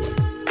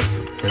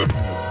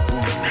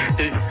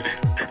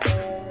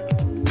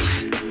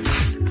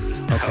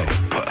 Okay.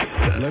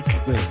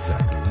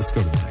 Let's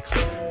go to the next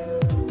one.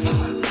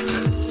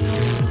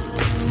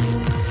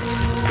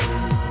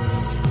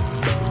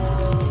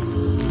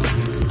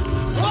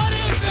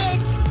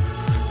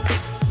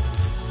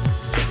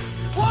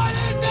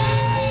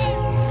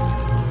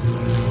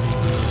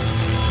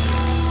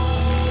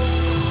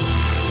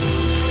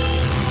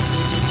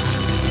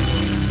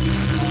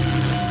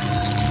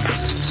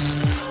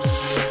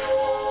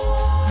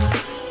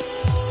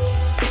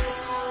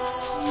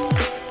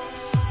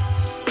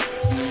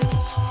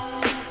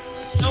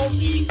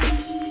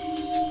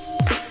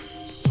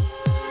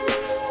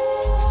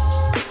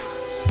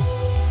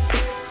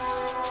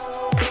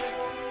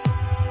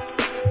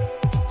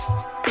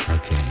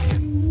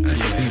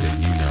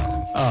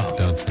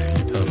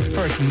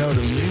 Note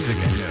of music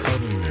and you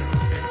totally knew.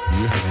 Okay.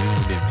 You have any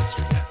idea,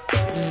 Mr. Guest?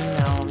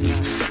 No. You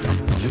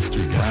stumped Mr.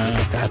 Guest.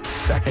 Wow. That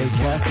second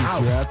Kathy, if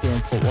you're out there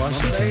in Port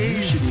Washington,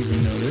 you should even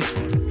know this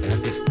one.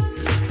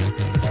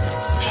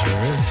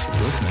 Sure is. She's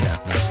listening.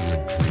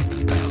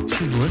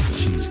 She's listening.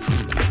 She's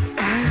dreaming.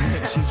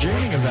 She's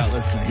dreaming about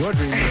listening. You're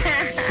dreaming.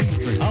 She's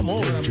dreaming. I'm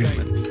always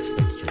dreaming.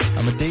 That's true.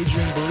 I'm a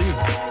daydream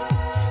believer.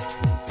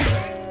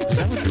 Is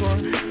that what you are?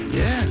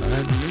 Yeah,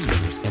 I believe you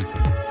or something.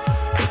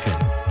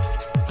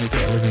 I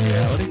live in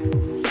reality.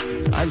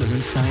 I live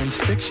in science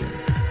fiction.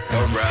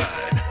 All right.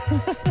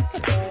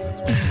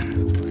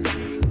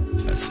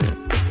 That's it.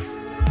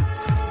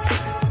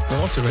 We're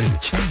also ready to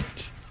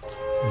change.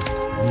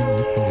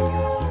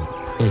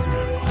 I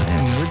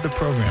am with the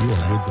program. You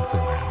are with the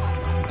program.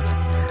 I'm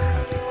glad to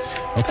have you.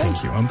 Okay. Thank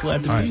you. I'm glad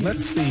to be here.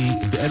 Let's see.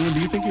 Edwin, do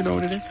you think you know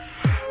what it is?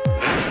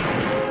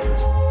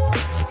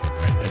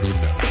 Okay, Edwin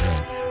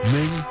knows.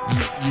 Ming,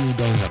 you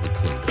don't have a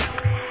clue.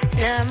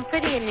 No, I'm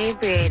pretty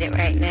inebriated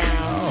right now.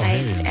 Oh,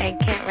 I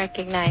can't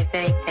recognize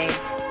anything. I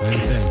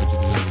understand, but you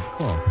deserve a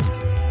call.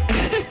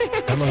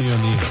 Hello, you're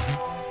on the air.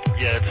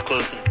 Yeah, it's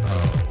closing.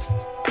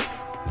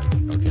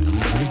 Okay,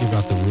 let me give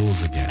out the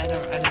rules again.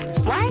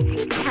 Why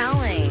is he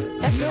telling?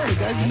 That's No, the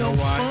guy's no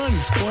fun.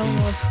 He's spoiling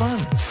all the fun.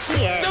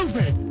 He is.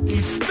 Stupid!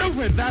 He's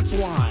stupid, that's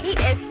why. He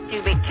is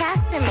stupid.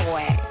 Cast him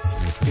away.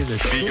 These kids are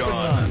stupid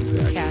gone.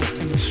 nuns. Cast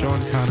him. Sean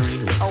Connery.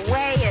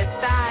 Away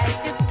aside.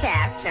 Just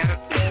cast him.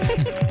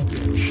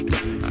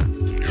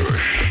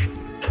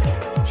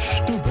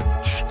 Stupid.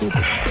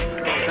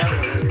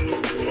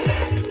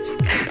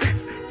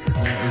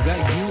 Is that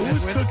you?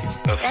 Who's cooking?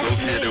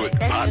 Associated with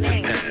That's pots me.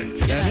 and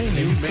pans. Yeah,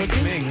 you make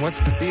Ming. What's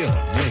the deal?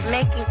 Ming.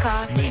 Making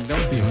coffee. Ming,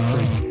 don't be a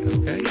freak,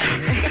 okay?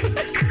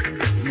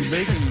 You're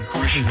making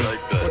coffee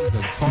like that. with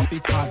the coffee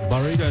pot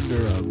buried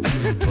under a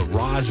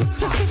barrage of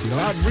pots. You know,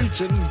 I'm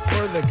reaching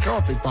for the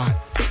coffee pot.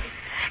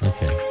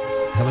 Okay.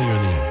 Hello, you're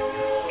in the air.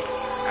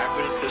 I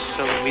just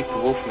so meet the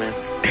Wolfman.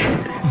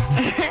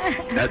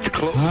 That's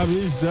close. I'm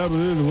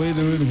the way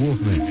to the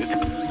Wolfman.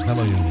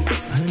 Hello, you're in the air.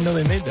 I didn't know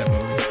they made that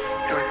movie.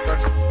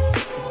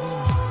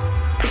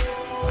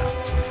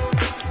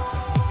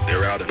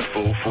 They're out in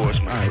full force.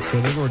 All right, so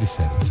they've already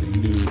said it, so you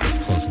knew it's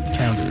close.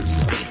 Counters.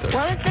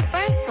 What was the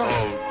first one? Oh,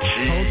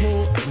 gee.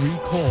 Total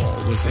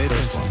Recall was the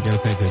first one. You gotta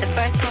pay The attention.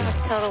 first one was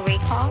Total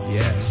Recall?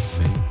 Yes.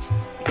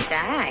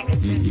 Dag. It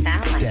didn't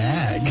sound like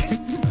Dag.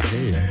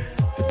 Hey, Dad,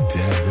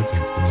 that's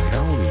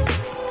how old are you?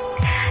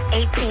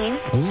 18.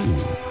 Ooh.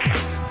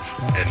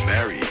 And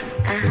married.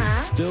 They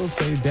still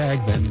say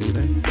dag then, do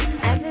they?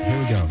 I've been Here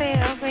we go.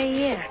 married for over a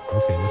year.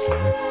 Okay, listen,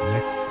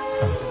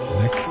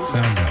 next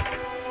sound up.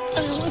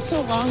 What's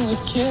so wrong with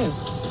kids?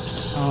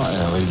 Oh,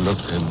 Ellie, look,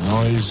 they're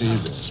noisy,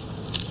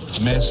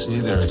 they're messy,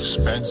 they're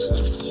expensive.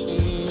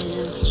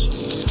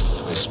 Cheap.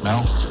 They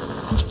smell?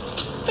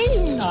 They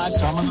do not.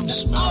 Some of them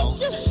smell.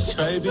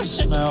 Babies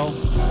smell.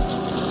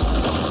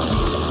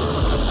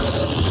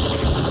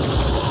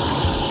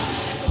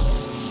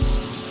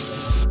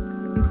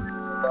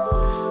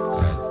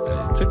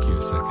 It took you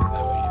a second,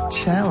 though.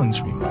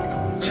 Challenge me,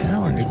 Michael.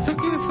 Challenge me. It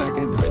took you a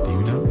second. All right, do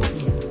you know?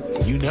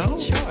 You know?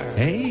 Sure.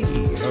 Hey.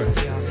 All right.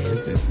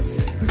 It's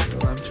okay.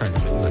 Well, I'm trying to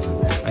listen.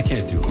 I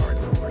can't do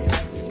hardcore,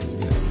 because,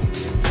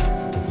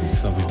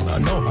 some people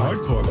not No know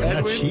hardcore, but not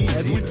Edwin,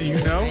 cheesy. Edwin, do you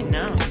know? I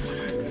know.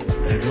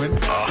 Edwin? All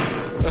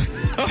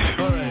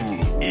right.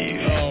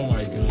 Oh,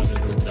 my God,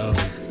 Edwin knows.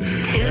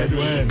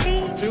 Edwin.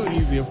 Too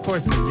easy, of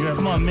course. You have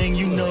Come on, Ming,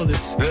 you know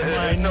this. Come on,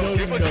 I know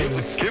you know Give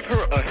this.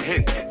 her a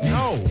hint.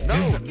 No.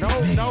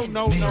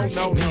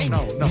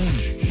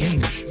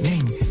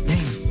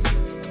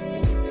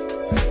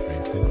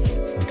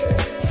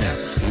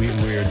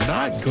 We're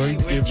not going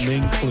to give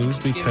Ming clues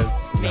because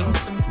no,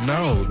 Ming's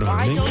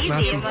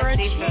not. Easy. It must be for, that was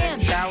easy.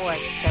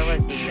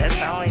 That's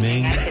the only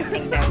thing I could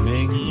think that was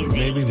easy.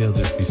 Maybe there'll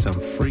just be some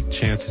freak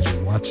chance that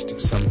you watched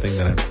something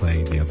that I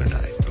played the other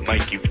night.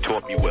 Mike, you've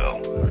taught me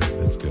well. All right,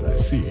 that's good. I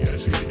see.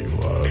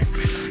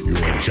 You're a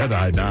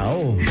Jedi now.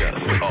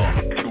 Yes.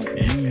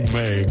 You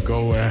may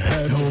go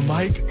ahead. No,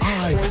 Mike,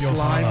 I Quote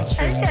lines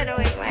I from tried to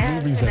wake my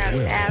movies husband at up will.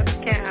 to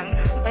ask him,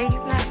 but he's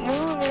not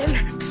moving.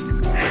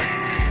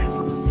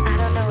 I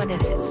don't know what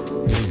it is.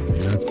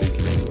 You're not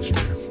thinking English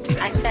there.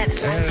 I said,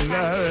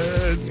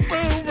 It's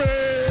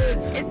moving.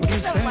 it's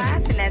just I'm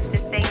laughing at the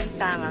same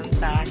time. I'm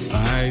sorry.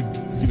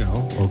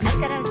 Okay. I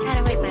said I'm trying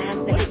to wake my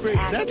husband up to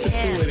ask That's a cool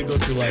way him. to go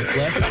through life.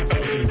 Laughing and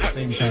talking at the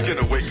same time. You're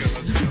gonna wake up.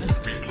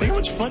 Think how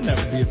much fun that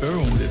would be if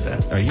everyone did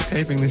that. Are you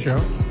taping the show?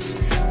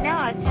 No,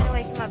 I was trying to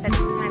wake him up at the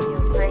time he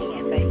was playing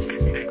it, but he was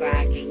just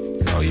groggy.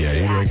 Oh, yeah,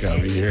 you wake up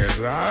here.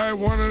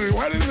 What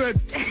is it?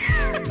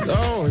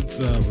 Oh, it's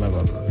blah,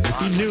 blah, blah. If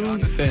he knew,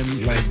 then,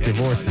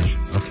 divorce him.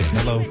 Okay,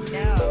 hello. No.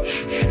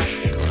 Shh.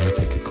 I'll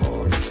take a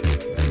call.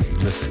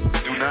 Listen.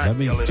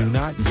 Do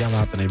not yell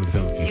out the name of the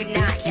film.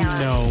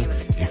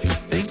 If you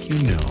think you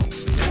know the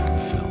name of the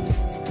film,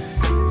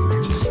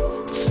 just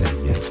say,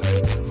 yes, I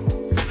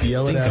know. If you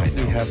yell it out,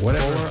 we have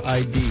caller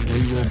ID.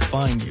 We will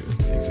find you.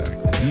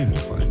 Exactly. You will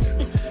find it.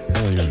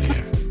 Hello, you're in the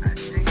air. I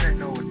think I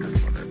know what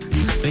this one is.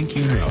 You think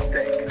you know.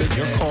 Then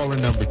you're caller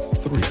number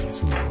 3 is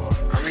who you are.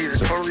 I'm either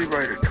totally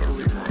right or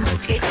totally wrong.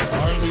 Okay.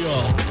 Aren't we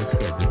all?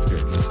 That's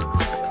good. Listen,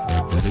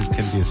 that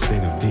can be a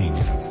state of being, All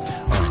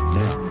right,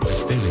 now,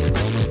 stay there.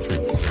 Call number 3.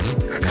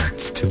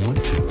 It's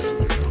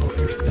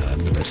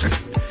 212. Listen.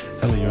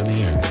 Hello, you're on the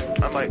air.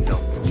 I might know.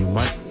 You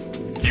might.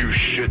 You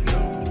should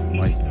know. You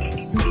might know.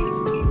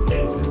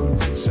 Everyone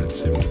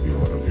sends him to be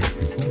one of your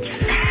people.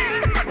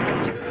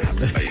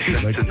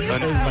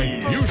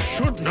 You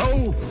should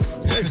know.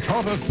 They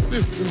taught us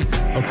this.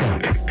 Okay.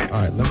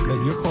 All right.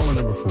 You're caller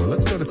number 4.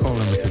 Let's go to caller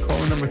number 3.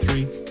 Caller number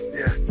 3.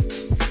 Yeah.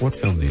 What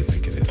film do you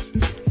think it is?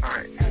 All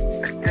right. I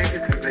think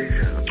it's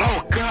Invasion.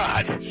 Oh,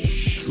 God.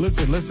 Shh.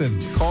 Listen.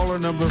 Caller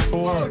number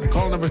 4.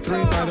 Caller number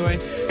 3, by the way.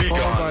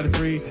 Caller number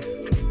 3.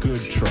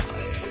 Good try.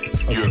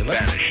 Okay, You're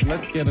banished.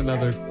 Let's get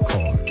another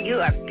call. You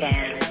are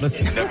banished.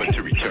 Listen. Never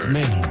to return.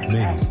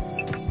 Ming.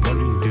 What are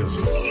you doing?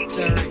 She's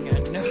stirring it.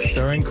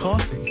 Stirring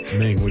coffee.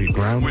 Ming, what are you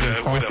grounding With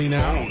a coffee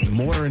now? phone.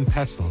 Mortar and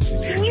pestle.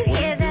 Can you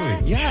hear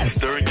that? Yes.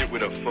 Stirring it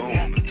with a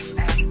phone.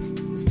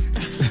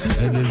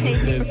 And there's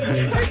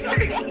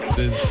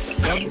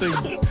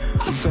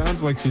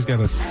sounds like she's got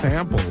a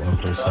sample of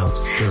herself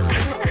stirred.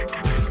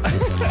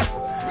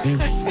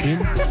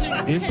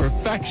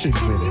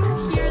 Imperfections in it.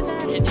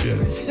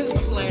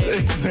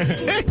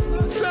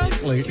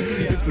 Exactly.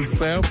 It's a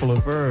sample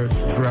of her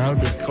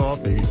grounded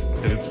coffee,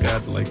 and it's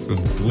got like some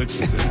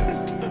glitches in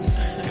it.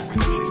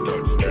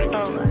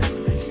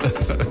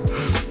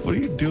 What are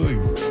you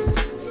doing?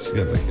 She's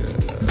got like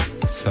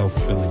a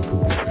self-filling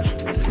cookie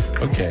cushion.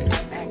 Okay.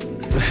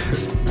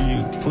 You,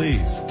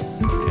 please.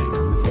 Okay, I'm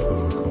going to take one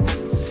more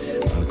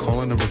call.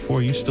 Caller number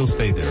 4, you still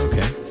stay there,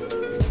 okay?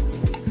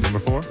 Number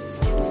 4?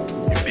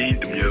 You beat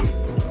them, yo.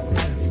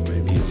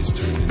 Maybe you just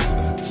turned into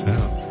that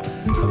sound.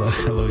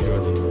 Hello, you're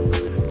on the air.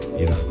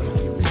 You know,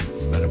 like you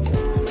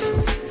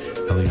metamorph.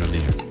 Hello, you're on the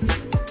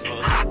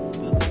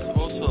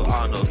Total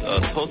Arnold,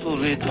 total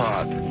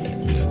retard.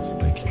 Yes,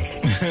 thank you.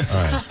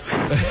 All right.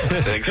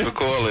 Thanks for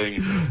calling.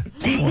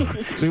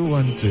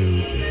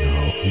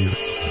 212.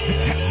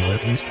 No,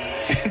 listen.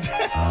 I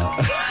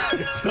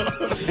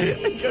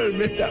gotta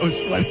admit that was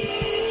funny.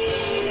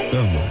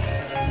 Don't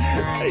mind. I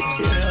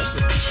can't help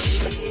it.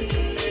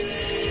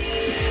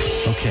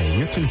 Okay,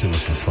 you're tuned to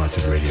Listen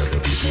Sponsored Radio,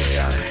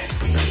 WBAI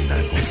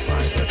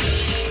 99.5 FM.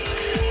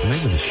 The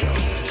name of the show,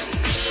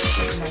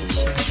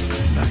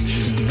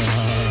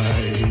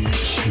 Niteshift.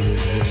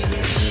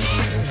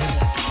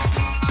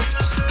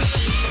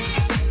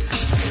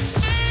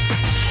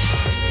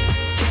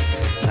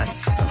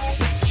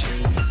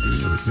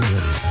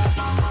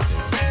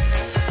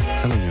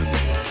 Hello, you're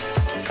there.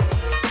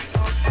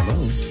 Hello.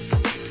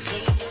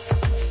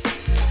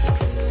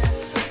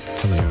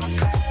 Hello, you're on the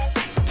air.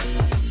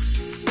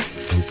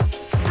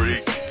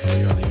 Freak. Hello,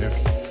 you're on the air.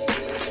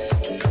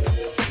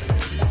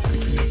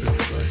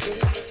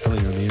 Hello,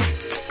 you're on the air.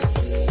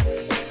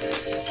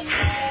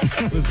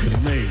 Listen,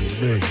 Meg,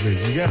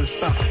 you gotta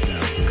stop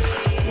now.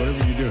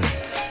 Whatever you're doing.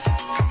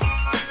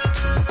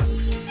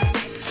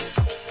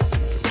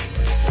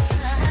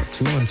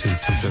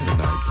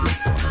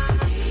 212-279-3400.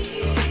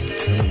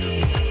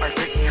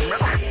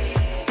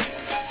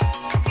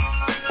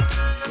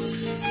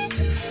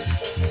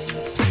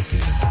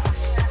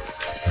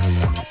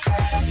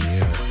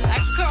 I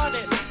caught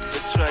it.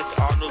 That's right,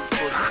 Arnold.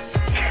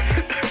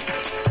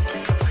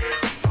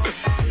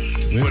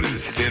 What is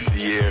in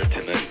the air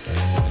tonight?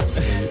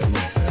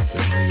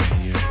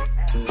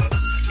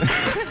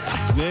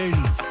 Meg,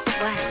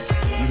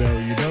 you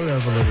don't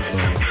have a little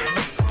dog.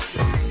 So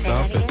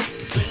stop it.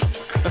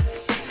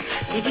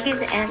 Did you get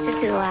the answer to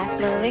the last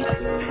movie?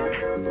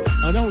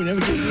 Oh no, we never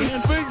gave the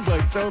answer. Meg's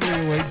like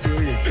totally like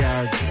doing a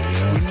character. You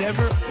know? We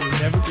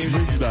never gave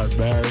Meg's not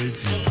married.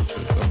 She's just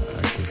some actor.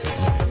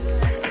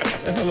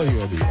 Okay. Hello,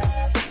 you're on the air.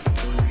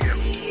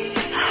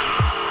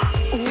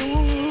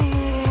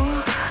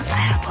 Ooh, I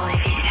don't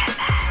believe he said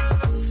that.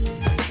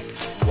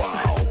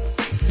 Wow.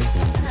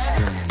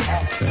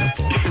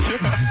 Sample.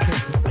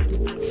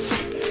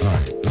 All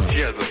right. She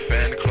has a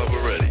fan club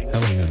already.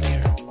 Hello, you're on the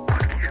air.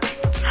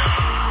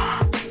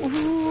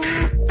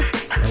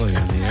 Hello,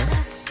 you're on the air.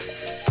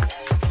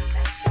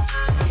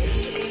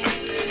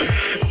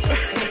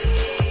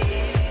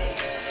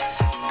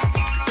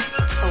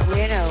 A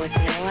weirdo with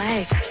no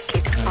life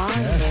keeps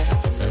calling you.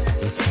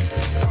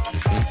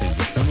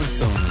 Someone's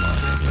still on the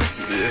line.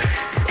 Yeah.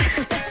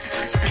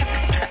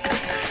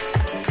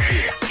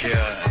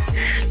 God.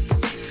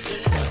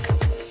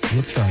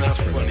 We'll try this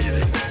for another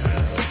day.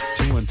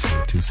 It's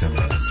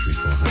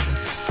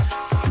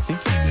 212-279-3400. If you think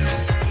you know.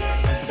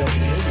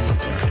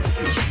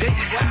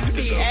 What's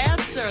the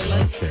answer?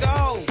 Let's go.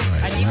 All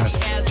right, I need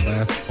the answer.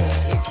 last call.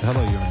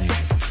 Hello, you're on the air.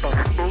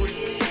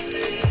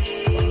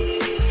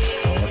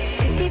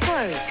 People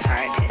are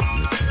retarded.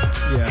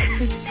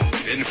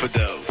 Yeah.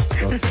 Infidels.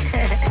 Okay.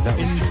 That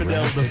was Infidel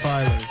Jurassic.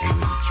 defilers. It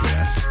was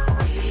Jurassic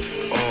Park.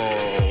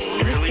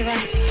 Oh, really?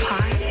 Jurassic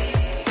Park?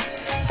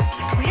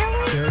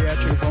 Really?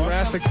 Geriatric Park.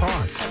 Jurassic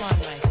Park. Come on,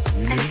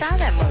 Mike. I saw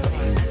that movie.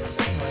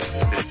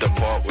 It's the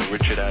part where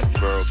Richard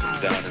Attenborough comes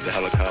down in the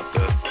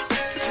helicopter.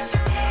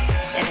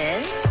 It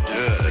is?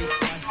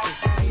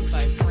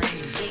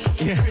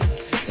 Yeah.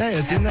 Yeah,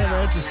 it's in that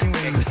right to see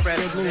when the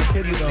scared little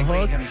kid with a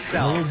hook. The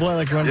little boy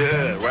like running.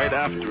 Yeah, right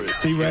after it.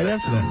 See, right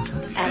after that.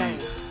 I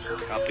don't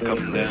Helicopter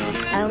coming down.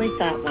 I only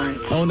saw it once.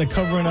 Oh, and they're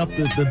covering up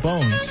the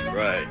bones.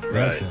 Right,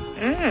 That's right.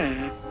 it.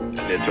 And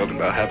they're talking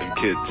about having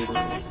kids.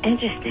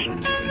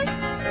 Interesting.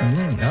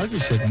 Algie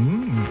said,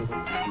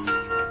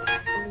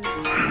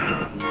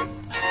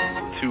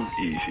 Too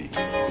easy.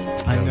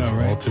 I know, All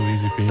right? too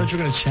easy for I you. thought you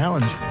were going to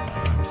challenge me.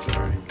 I'm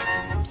sorry.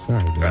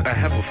 I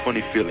have a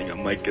funny feeling I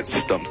might get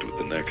stumped with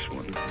the next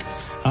one.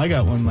 I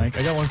got one, Mike.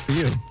 I got one for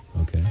you.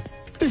 Okay.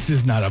 This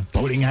is not a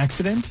boating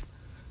accident.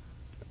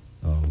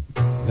 Oh,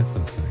 that's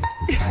not science.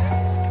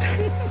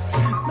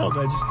 No, but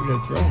I just figured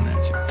I'd throw one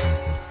at you.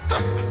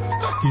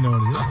 Do you know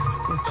what it is?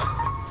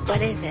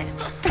 What is it?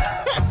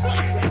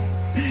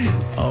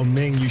 Oh,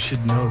 Ming, you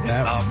should know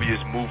that one.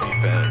 Obvious movie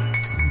fan.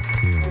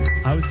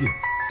 I was the...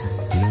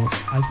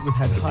 I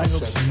had high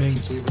hopes for Ming.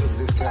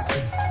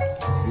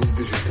 These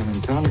dishes come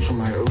entirely from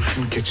my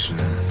ocean kitchen.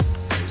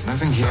 There's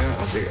nothing here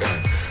of the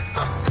earth.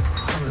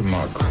 How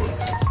remarkable.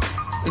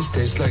 This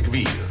tastes like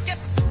veal.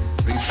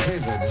 The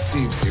flavor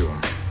deceives you.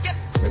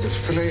 It is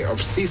fillet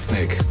of sea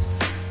snake.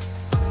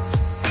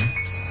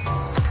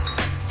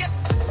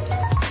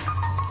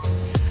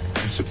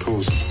 I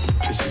suppose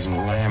this is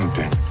lamb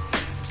then.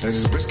 It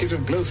is brisket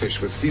of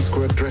blowfish with sea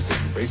squirt dressing,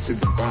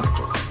 basted in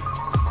barnacles.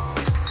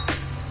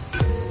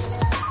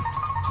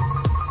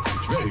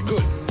 It's very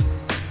good.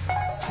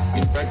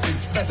 In fact,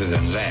 it's better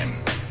than lamb.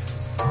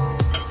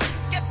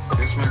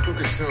 Yes, my cook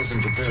excels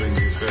in preparing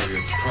these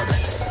various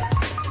products.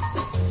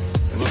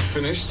 You're not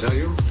finished, are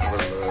you?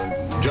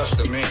 Well, just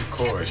the main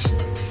course.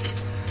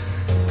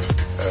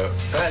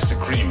 Pass the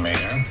cream,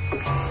 Maynard.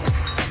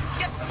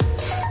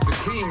 The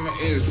cream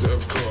is,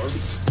 of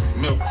course,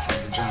 milk from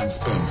the giant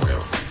sperm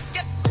whale.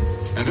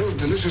 And those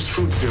delicious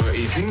fruits you're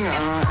eating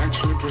are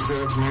actually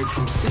preserves made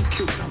from sea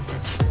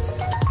cucumbers.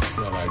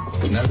 Well, I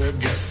would never have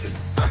guessed it.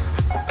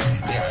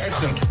 Yeah,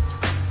 excellent.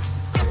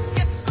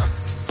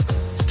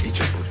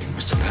 Teacher pudding,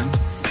 Mr. Lamb.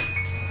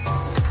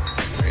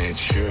 It's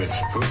sure it's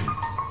pudding.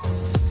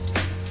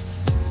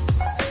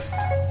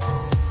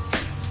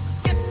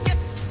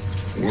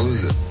 What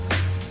is it?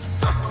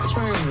 It's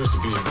my own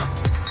recipe.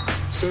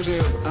 Sauté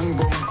of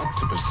unborn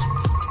octopus.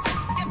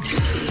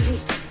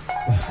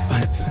 I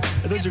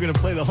thought you were going to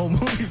play the whole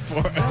movie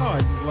for us. No, I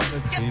just love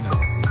that scene.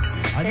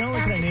 I know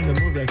I can name the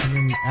movie. I can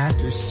name the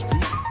actors speaking.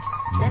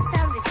 That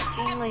sounds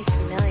extremely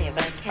familiar,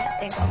 but I can't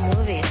think what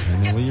movie it is. I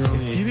know, well, you're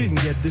only If you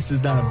didn't get This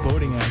Is Not a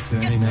Boating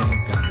Accident, I know,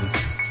 got me.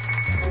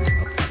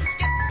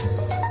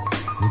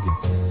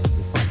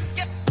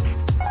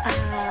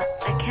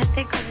 I can't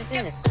think what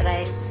it is, but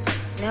I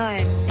know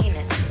I've seen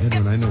it.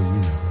 Edwin, I know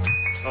you know.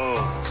 Oh,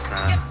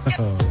 nah.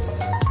 Oh.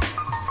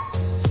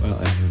 Well,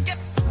 Edwin,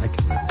 I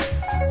can read it.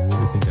 You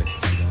really think I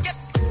should do that?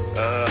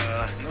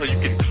 No, you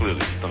can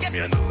clearly stump me.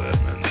 I know that,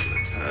 man.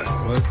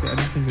 Well, see, I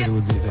don't think that it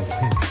would be as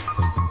entertaining.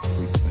 Play some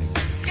fruit thing.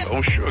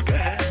 Oh, sure, go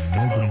ahead.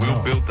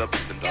 We'll build up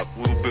and up.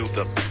 We'll build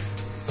up.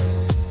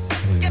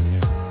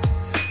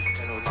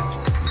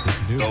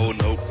 No,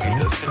 no, he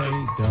doesn't.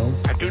 Don't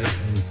I do not.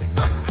 Anything.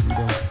 You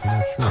don't, you're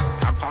not sure.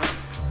 I'm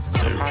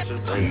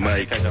positive.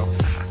 Mike. I know.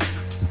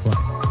 Be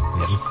quiet.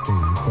 Yeah, just stay.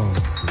 You're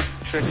falling.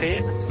 Should I say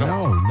it? No,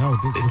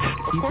 just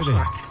keep it in.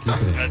 Keep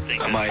it in. I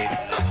think my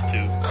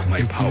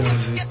power. You know what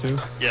it is, too?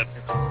 Yep.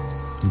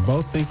 You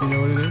both think you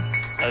know what it is?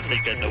 I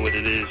think I know what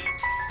it is.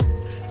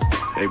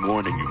 Hey,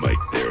 warning you,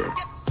 Mike, there.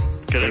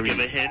 Can I give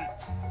a hint?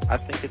 I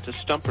think it's a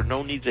stumper.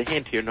 No needs a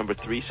hint here, number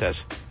 3 says.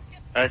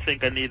 I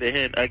think I need a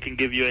hint. I can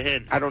give you a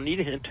hint. I don't need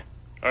a hint.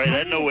 All right,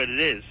 I know what it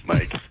is,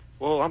 Mike.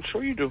 Well, I'm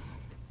sure you do.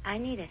 I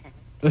need a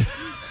hint.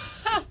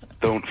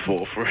 Don't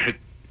fall for it.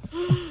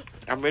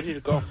 I'm ready to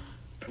go.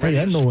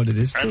 Hey, I know what it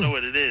is, too. I know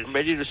what it is. I'm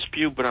ready to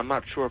spew, but I'm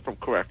not sure if I'm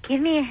correct. Give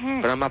me a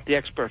hint. But I'm not the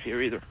expert here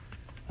either.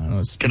 I don't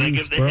know, Can I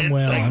give the hint?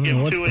 whale. I I can don't know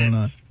give what's 2 going hints.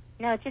 on.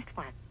 No, just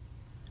one.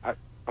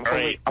 I'm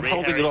right,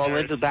 holding Ray it all Harryhausen.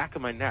 into the back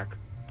of my neck.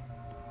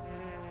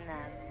 No.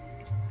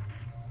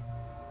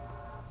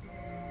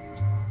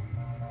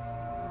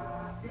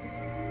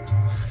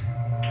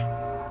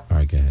 All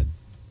right, go ahead.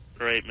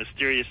 All right,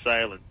 Mysterious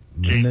Island.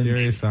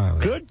 Mysterious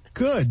Island.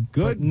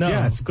 Good. No.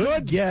 Yes.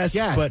 Good guess,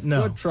 but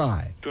no. Good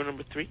try. Do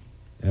number 3.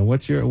 And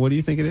what do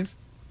you think it is?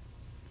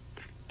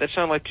 That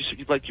sounded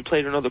like you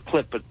played another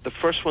clip, but the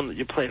first one that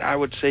you played, I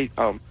would say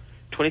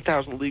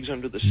 20,000 Leagues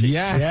Under the Sea.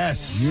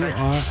 Yes. You are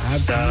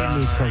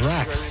absolutely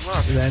correct. Thank you very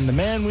much. Then the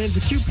man wins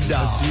a Cupid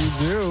doll.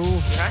 Yes, you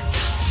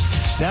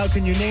do. Now,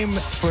 can you name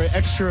for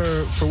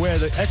where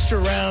the extra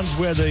rounds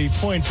where the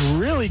points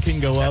really can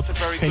go up? That's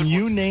a very Can good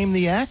you one. name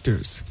the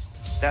actors?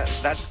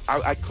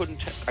 I couldn't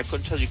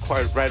tell you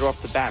quite right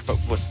off the bat, but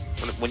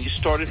when you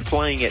started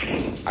playing it,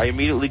 I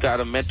immediately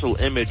got a mental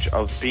image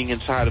of being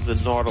inside of the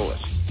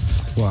Nautilus.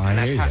 Well, I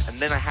hear you. And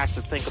then I had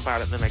to think about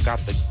it, and then I got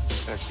the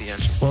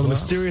answer. Well, the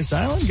Mysterious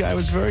Island guy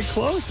was very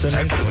close.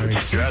 And very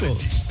simple.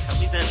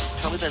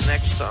 Tell me the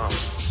next.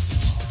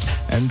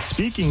 And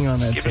speaking on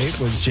that tape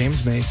was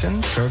James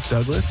Mason, Kirk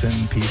Douglas,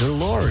 and Peter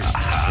Lorre.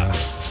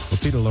 Well,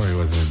 Peter Lorre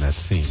wasn't in that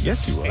scene.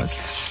 Yes, he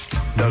was.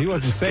 No, he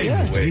wasn't saying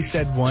anything. He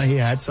said he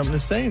had something to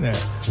say there.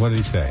 What did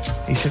he say?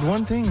 He said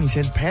one thing. He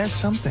said, pass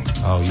something.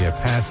 Oh, yeah,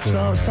 pass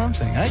the...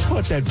 something. I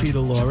caught that Peter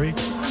Lorre.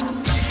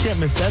 Can't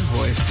miss that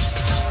voice.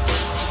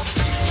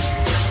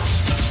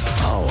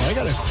 Oh, I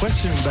got a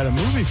question about a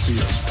movie for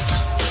you.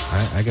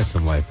 I got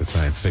some life of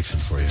science fiction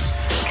for you.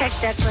 Kirk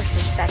Douglas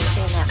is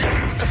sexy enough.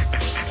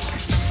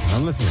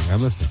 I'm listening.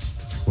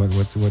 What's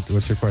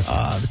your question?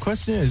 The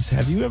question is,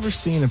 have you ever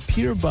seen or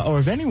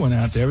have anyone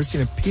out there ever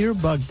seen a Peter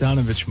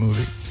Bogdanovich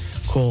movie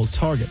called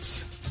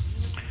Targets?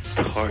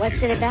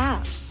 What's it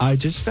about? I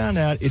just found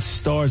out it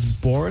stars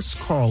Boris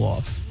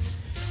Karloff.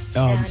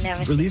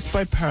 never Released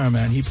by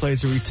Paramount. He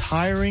plays a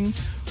retiring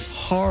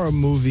horror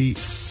movie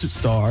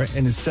star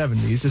in his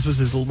 70s. This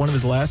was one of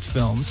his last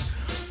films,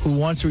 who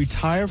wants to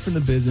retire from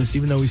the business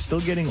even though he's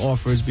still getting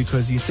offers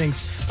because he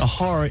thinks the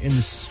horror in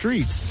the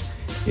streets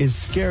is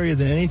scarier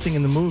than anything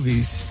in the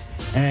movies,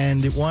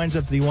 and he winds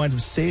up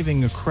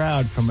saving a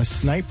crowd from a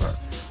sniper.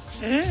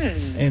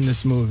 in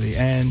this movie,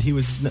 and he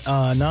was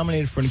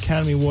nominated for an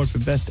Academy Award for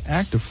Best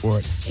Actor for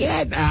it.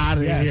 Get out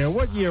of here.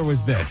 What year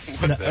was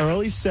this? In the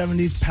early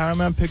 70s,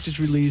 Paramount Pictures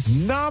released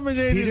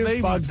nominated Peter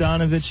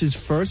Bogdanovich's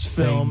first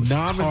film,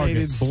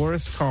 nominated Targets.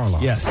 Boris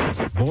Karloff. Yes.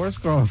 Boris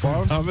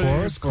Karloff.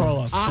 Boris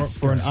Karloff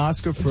for an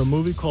Oscar for a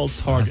movie called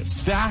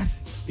Targets. That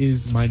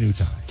is my new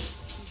tie.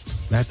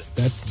 That's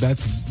good.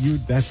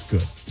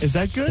 Is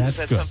that good? That's Is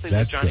that good. something That's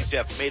that Johnny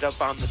good. Depp made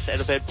up on the set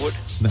of Ed Wood?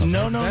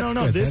 No.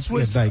 Good. This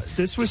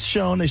was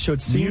shown. They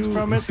showed scenes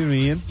from it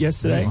Ian,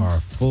 yesterday. You are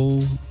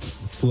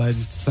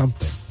full-fledged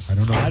something. I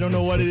don't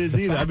know what it is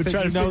either. I've been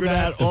trying to figure it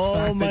out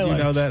all my life.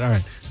 You know that? All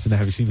right. So now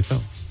have you seen the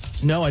film?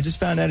 No, I just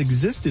found out it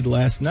existed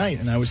last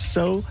night, and I was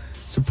so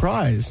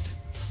surprised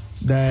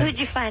that... Who'd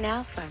you find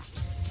out from?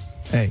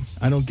 Hey,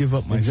 I don't give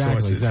up my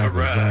sources.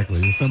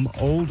 Exactly. It's some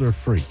older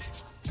freak.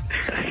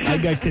 I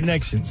got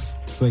connections.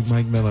 It's like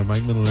Mike Miller.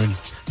 Mike Miller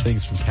learns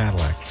things from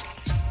Cadillac.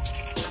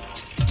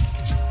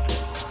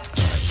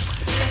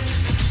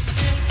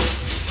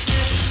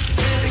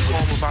 They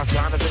call him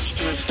Bogdanovich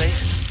to his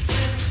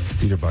face?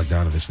 Peter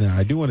Bogdanovich. Now,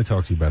 I do want to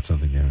talk to you about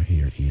something now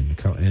here, Ian. And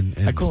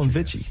I call him Mr.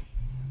 Vichy.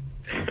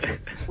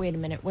 Wait a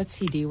minute. What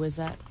CD was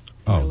that?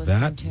 Oh,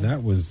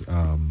 that was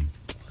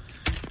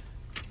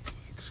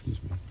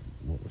excuse me.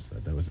 What was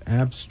that? That was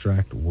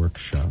Abstract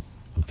Workshop.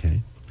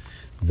 Okay.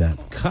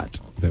 That cut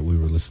that we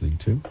were listening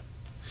to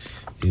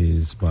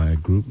is by a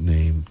group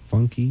named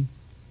Funky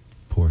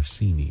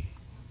Porcini.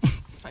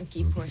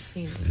 Funky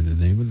Porcini. And the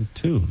name of the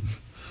tune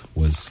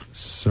was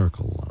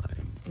Circle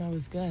Line. That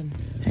was good.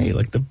 Hey,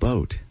 like the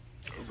boat.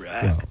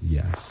 Right. Well,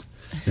 yes.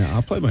 Now,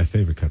 I'll play my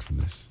favorite cut from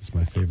this. It's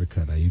my favorite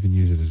cut. I even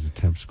use it as a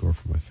temp score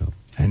for my film.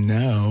 And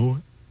now,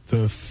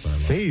 the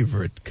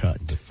favorite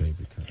cut. The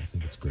favorite cut. I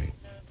think it's great.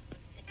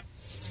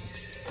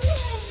 I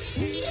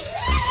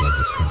just love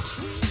this cut.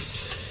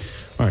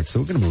 All right, so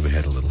we're going to move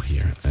ahead a little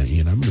here.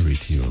 Ian, I'm going to read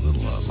to you a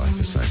little Life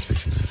of Science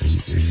Fiction. Are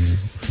you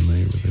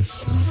familiar with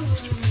this,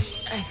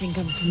 Mr. K? I think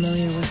I'm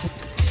familiar with it.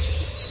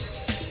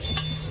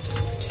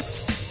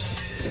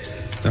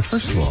 Now,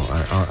 first of all,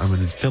 I'm going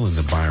to fill in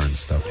the Byron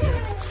stuff here.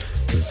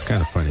 Because it's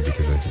kind of funny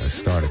because I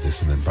started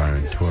this and then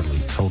Byron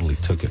totally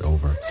took it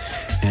over.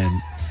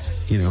 And,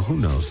 you know, who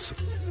knows?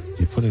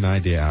 You put an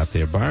idea out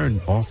there.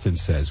 Byron often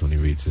says when he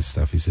reads this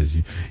stuff, he says,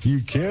 you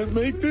can't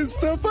make this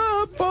stuff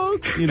up,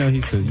 folks. You know, he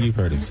said, you've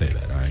heard him say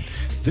that, all right?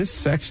 This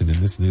section in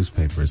this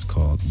newspaper is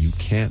called You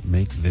Can't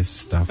Make This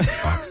Stuff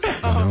Up. You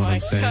know what I'm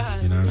saying?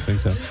 God. You know what I'm saying?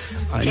 So,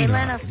 you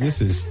know,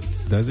 this is,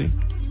 does he?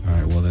 All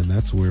right, well, then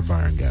that's where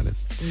Byron got it.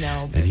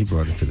 No. And he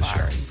brought it to the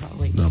show.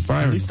 No,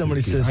 Byron. At least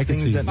somebody says I can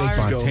things see that make you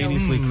go,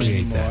 spontaneously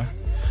create anymore. that.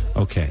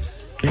 Okay.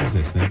 Here's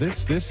this. Now,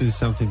 this is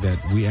something that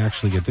we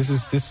actually get. This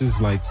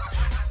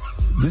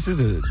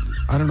is a,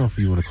 I don't know if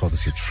you want to call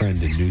this a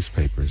trend in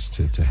newspapers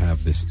to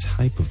have this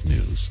type of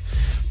news,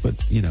 but,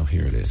 you know,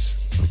 here it is.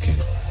 Okay.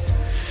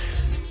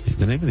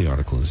 The name of the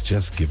article is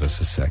Just Give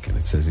Us a Second.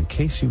 It says, in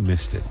case you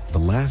missed it, the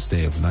last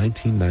day of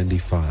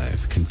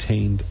 1995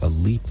 contained a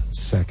leap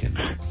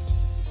second,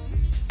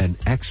 an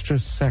extra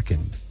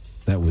second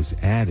that was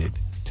added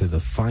to the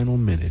final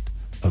minute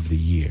of the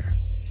year.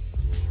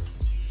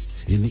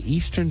 In the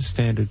Eastern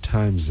Standard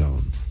Time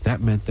Zone, that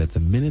meant that the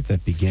minute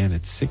that began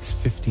at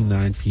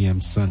 6:59 p.m.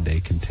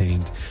 Sunday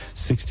contained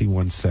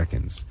 61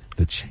 seconds.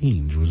 The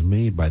change was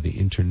made by the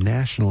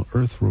International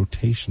Earth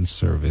Rotation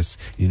Service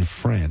in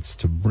France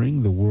to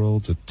bring the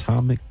world's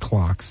atomic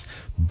clocks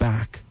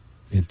back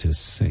into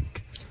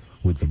sync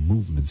with the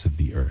movements of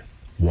the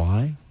Earth.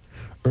 Why?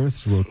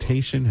 Earth's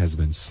rotation has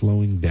been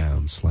slowing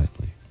down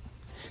slightly.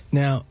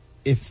 Now,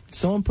 if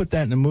someone put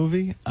that in a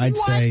movie, I'd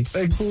say,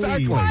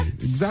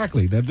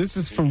 Exactly. Now, this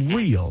is for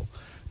real.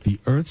 The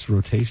Earth's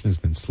rotation has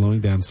been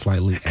slowing down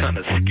slightly,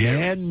 and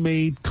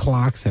man-made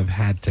clocks have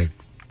had to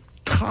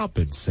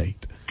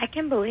compensate. I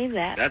can believe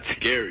that. That's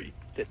scary.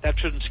 That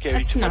shouldn't scare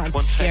That's you too not much.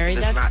 One scary.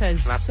 second That is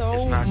says not,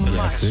 so it's not much.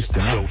 Yes, it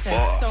does. So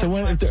far. So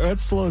if the Earth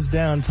slows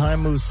down,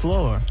 time moves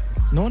slower.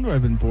 No wonder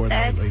I've been bored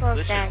lately.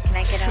 Slows down. Can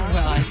I get on?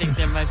 Well, I think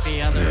there might be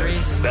other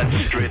reasons.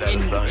 That's straight out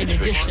of science In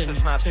fiction. addition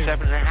It's not to...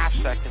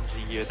 7.5 seconds a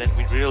year, then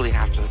we really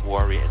have to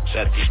worry.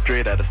 That's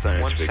straight out of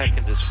science 1 fiction.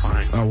 second is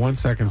fine. 1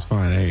 second's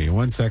fine. Hey,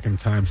 1 second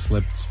time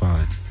slipped's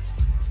fine.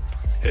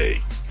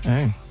 Hey,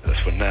 Hey. that's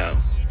for now.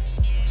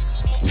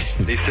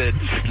 They said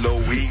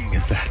slowing.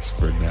 That's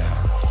for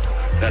now.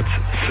 That's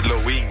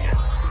slowing,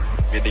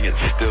 meaning it's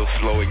still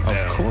slowing down.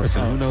 Of course,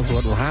 and who knows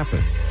what will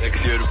happen. Next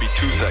year it'll be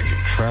 2 seconds.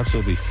 Perhaps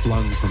it'll be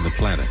flung from the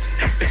planet.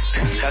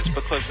 That's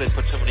because they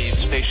put so many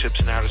spaceships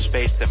in outer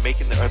space. They're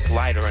making the Earth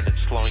lighter and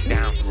it's slowing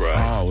down. Right.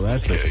 Oh,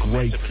 that's a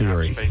great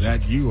theory.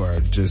 That you are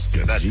just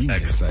a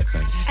genius, I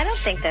think. I don't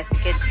think that's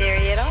a good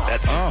theory at all.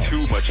 That's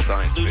too much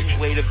science Losing fiction.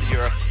 weight of the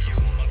Earth,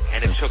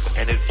 and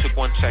it took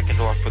 1 second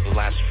off for the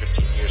last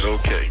 15 years.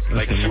 Okay,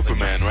 like Listen,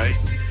 Superman, right?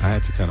 I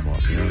had to cut him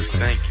off. You know what I'm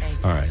saying? Thank you.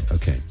 All right,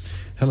 okay.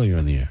 Hello, you're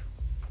on the air.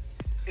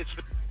 It's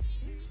been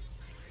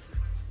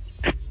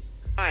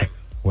time.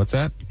 What's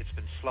that? It's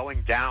been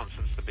slowing down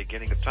since the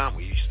beginning of time.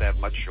 We used to have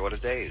much shorter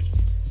days.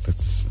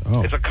 It's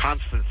a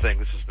constant thing.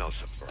 This is no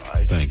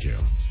surprise. Thank you.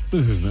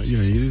 This is no,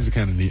 this is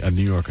kind of a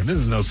New Yorker. This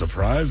is no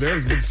surprise. The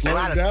Earth's been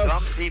slowing down.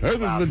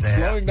 Earth has been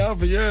slowing down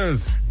for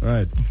years.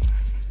 Right.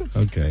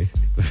 Okay.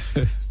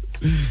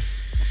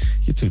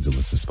 You're tuned to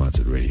Listen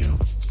Sponsored Radio.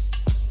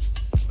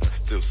 I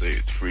still say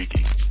it's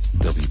freaky.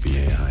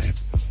 WBAI.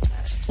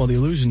 Well, the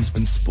illusion's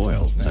been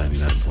spoiled.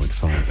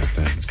 99.5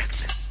 FM.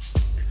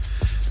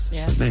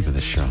 Yeah, The name of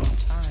the show.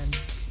 And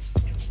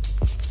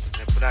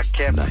if we're not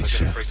careful, Night we're going to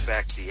Shift. bring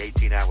back the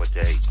 18-hour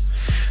day.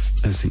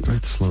 As the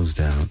Earth slows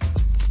down,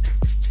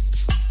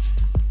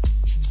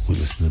 we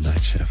listen to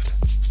Night Shift.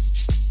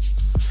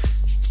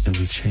 And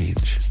we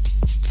change.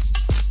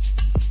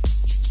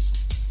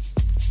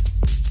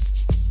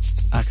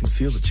 I can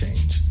feel the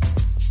change.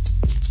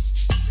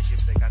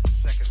 If they got the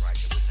second right,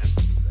 they wouldn't have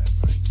to do that,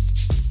 right?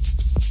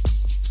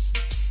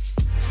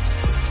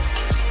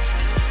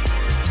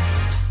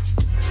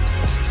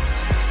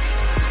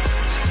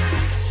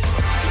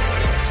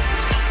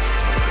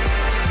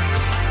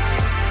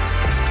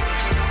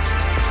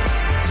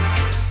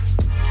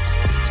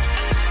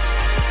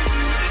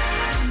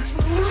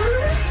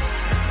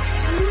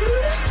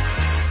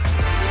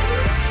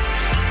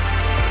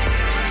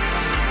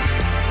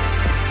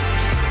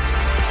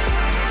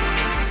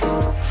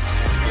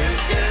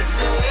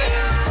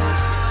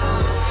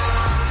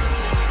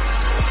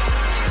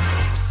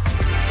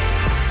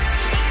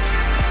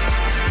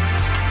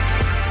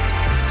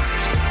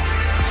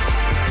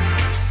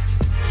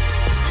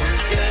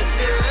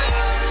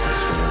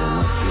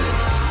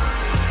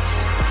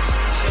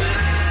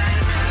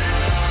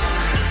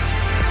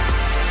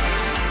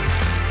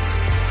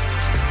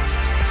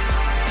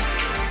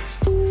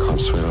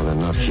 Consuelo, they're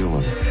not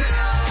human.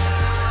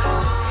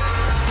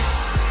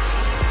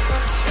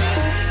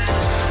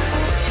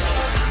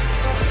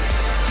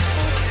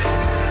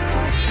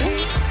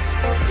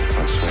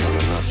 Consuelo,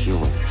 they're not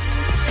human.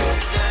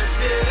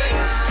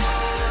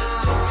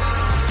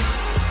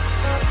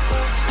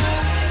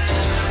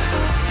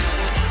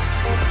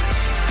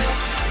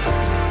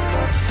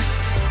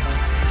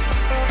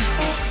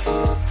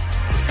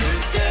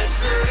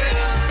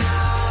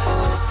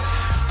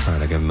 All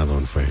right, I got another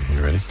one for you.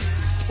 You ready?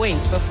 Wait,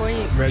 before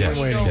you... Ready?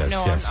 before you Yes, go, yes,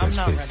 no, yes, I'm yes,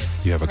 not please. ready.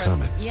 Do you have a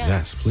comment? Yeah.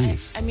 Yes,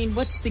 please. I mean,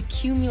 what's the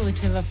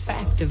cumulative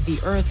effect of the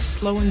Earth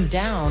slowing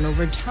down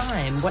over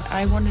time? What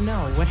I want to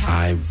know. What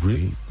I happens?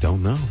 really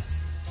don't know.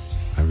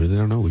 I really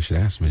don't know. We should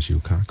ask Miss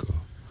Yukaku.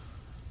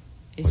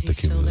 Is he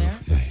still there?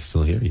 Yeah, he's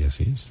still here. Yes,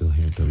 he is still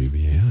here at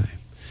WBAI.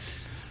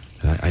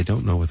 I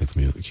don't know what the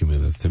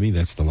cumulative... To me,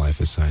 that's the life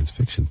is science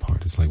fiction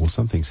part. It's like, well,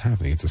 something's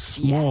happening. It's a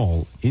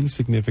small,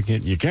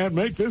 insignificant, you can't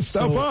make this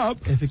stuff up.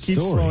 If it keeps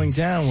story. slowing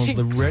down, will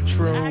the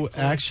retro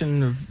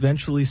action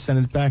eventually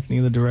send it back in the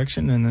other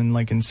direction? And then,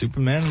 like in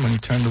Superman, when he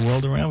turned the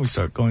world around, we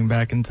start going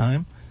back in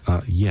time?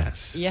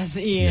 Yes. Yes,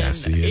 Ian.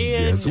 Yes, Ian.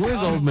 Yes.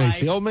 Where's old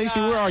Macy? Old Macy,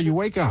 where are you?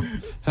 Wake up.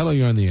 Hello,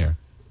 you're on the air.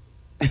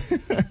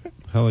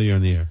 Hello, you're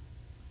on the air.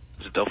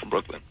 This is Del from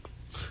Brooklyn.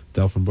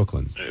 Del from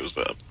Brooklyn. Hey, what's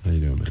up? How you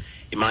doing, man?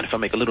 You mind if I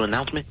make a little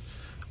announcement?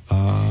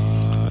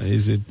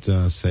 Is it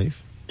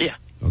safe? Yeah.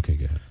 Okay,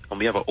 go ahead.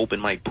 We have an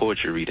open mic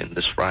poetry reading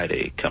this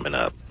Friday coming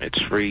up.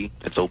 It's free.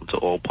 It's open to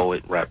all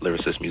poet, rap,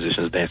 lyricists,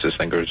 musicians, dancers,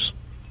 singers.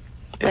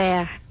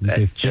 Where? You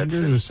say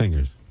singers or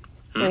singers?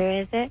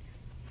 Where is it?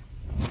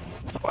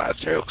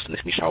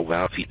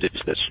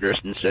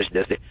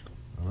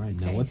 All right,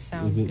 now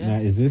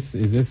is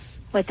this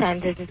What time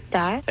does it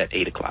start? At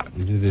 8 o'clock.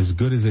 is it as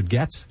good as it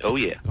gets? Oh,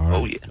 yeah. All right.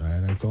 Oh, yeah. All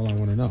right, that's all I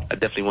want to know. I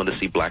definitely want to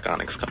see Black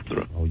Onyx come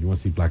through. Oh, you want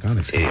to see Black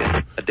Onyx?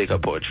 Yeah, I dig her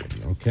poetry.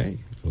 Okay,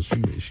 well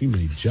she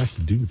may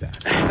just do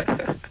that.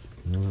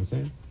 You know what I'm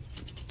saying?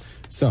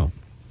 So,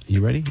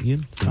 you ready,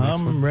 Ian? for the next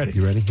I'm one? ready.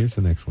 You ready? Here's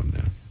the next one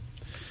now.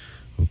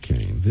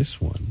 Okay,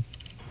 this one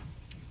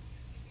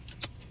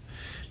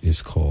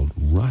is called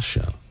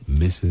Russia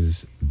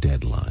Misses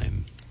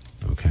Deadline.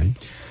 Okay,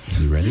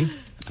 you ready?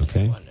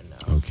 Okay,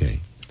 okay.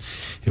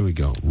 Here we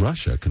go.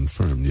 Russia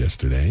confirmed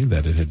yesterday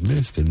that it had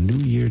missed a New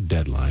Year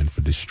deadline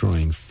for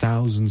destroying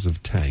thousands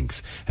of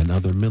tanks and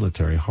other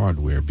military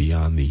hardware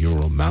beyond the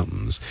Ural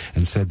Mountains,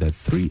 and said that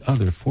 3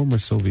 other former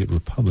Soviet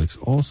republics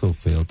also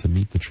failed to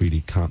meet the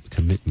treaty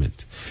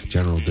commitment.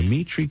 General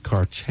Dmitry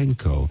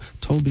Karchenko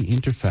told the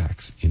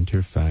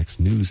Interfax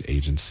news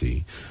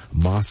agency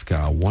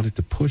Moscow wanted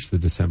to push the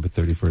December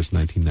 31st,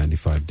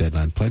 1995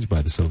 deadline pledged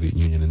by the Soviet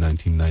Union in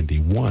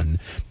 1991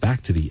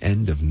 back to the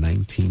end of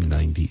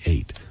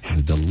 1998.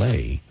 The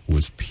delay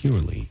was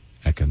purely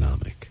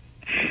economic,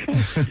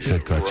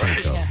 said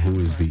Karchenko, who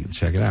is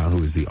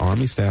the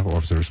Army staff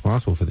officer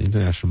responsible for the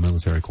international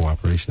military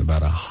cooperation.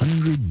 About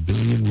 100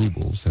 billion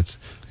rubles, that's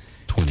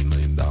 $20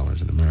 million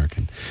in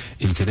American,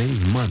 in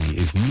today's money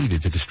is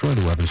needed to destroy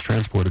the weapons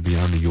transported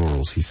beyond the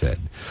Urals, he said.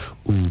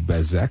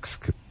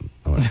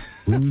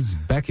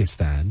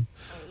 Uzbekistan,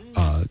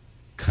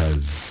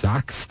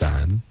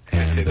 Kazakhstan,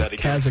 and the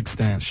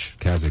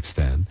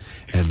Kazakhstan,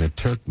 and the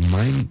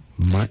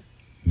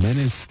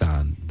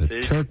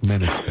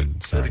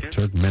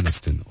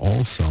Turkmenistan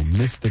also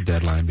missed the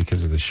deadline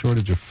because of the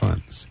shortage of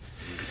funds.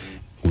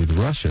 With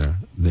Russia,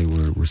 They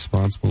were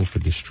responsible for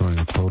destroying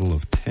a total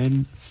of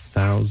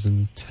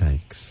 10,000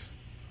 tanks.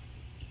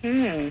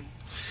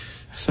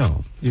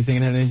 So, do you think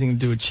it had anything to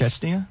do with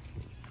Chechnya?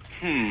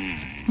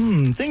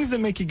 Things that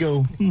make you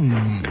go,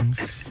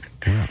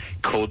 Well,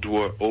 Cold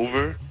War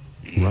over.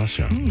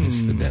 Russia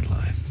is the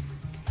deadline.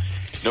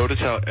 Notice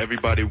how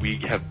everybody we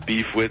have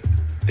beef with,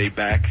 they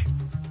back.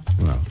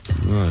 Well,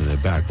 they're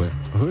back, but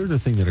here's the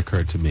thing that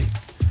occurred to me.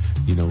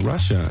 You know,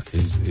 Russia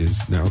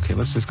is now, okay,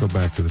 let's just go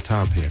back to the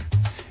top here.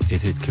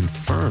 It had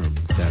confirmed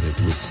that it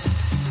would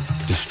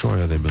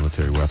destroy other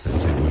military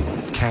weapons. It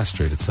would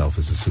castrate itself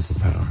as a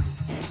superpower.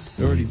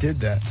 It already did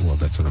that. Well,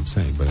 that's what I'm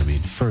saying, but I mean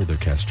further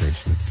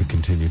castration. It's the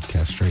continued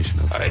castration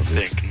of I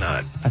think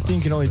not. I think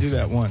you can only do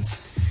that once.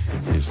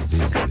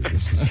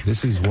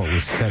 This is what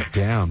was set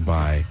down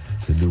by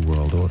the New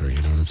World Order, you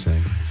know what I'm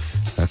saying?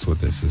 That's what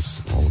this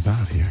is all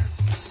about here.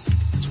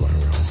 That's why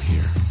we're all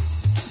here.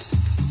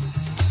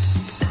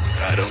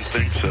 I don't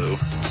think so.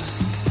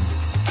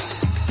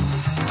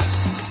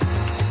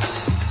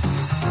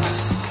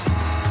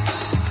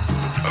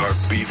 Our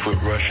beef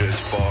with Russia is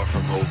far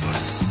from over.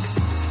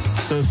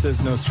 So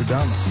says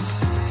Nostradamus.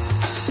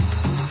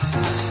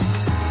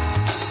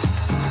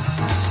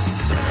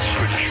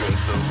 Pretty sure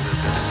so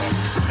says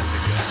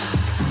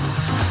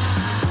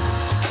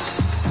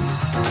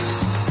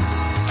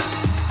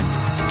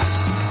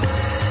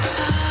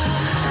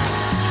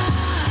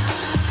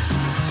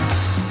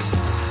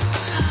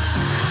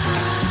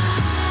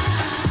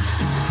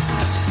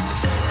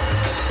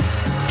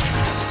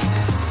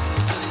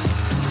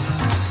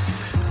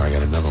I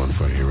got another one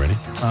for you. You ready?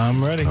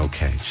 I'm ready.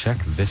 Okay, check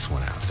this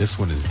one out. This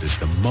one is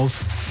the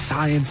most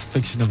science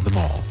fiction of them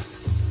all.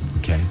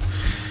 Okay?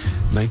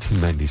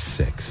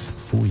 1996,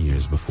 4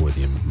 years before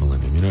the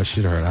millennium. You know, I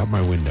should have heard out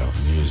my window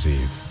New Year's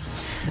Eve.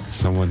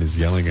 Someone is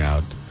yelling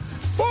out,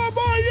 4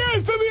 more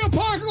years to the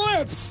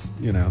apocalypse!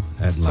 You know,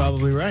 at like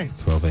Probably right.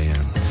 12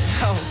 a.m.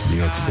 New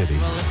York City.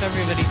 Well, if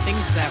everybody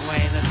thinks that way,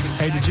 that's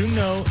exactly. Hey, did you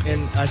know,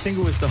 and I think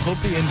it was the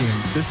Hopi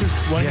Indians, this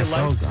is one of your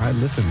life... I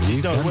listen.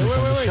 You've No, done wait. this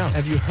on the show.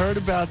 Have you heard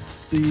about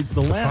the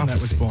lamb that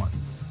was prophecy. born?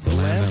 The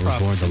lamb that was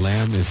born. The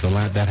lamb is the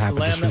lamb that The happened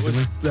lamb just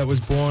recently? that was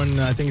born,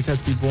 I think it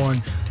has to be born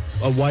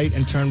white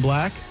and turn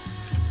black.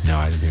 No,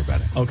 I didn't hear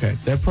about it. Okay,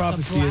 their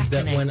prophecy is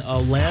that when a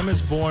lamb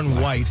is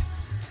born white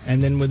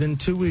and then within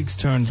 2 weeks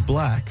turns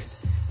black,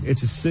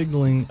 it's a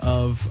signaling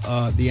of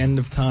the end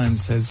of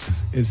times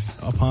is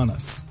upon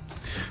us.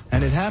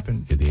 And it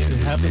happened. Yeah, the end it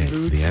is happened nigh.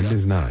 3 weeks The end ago.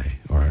 is nigh.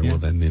 All right, well,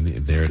 then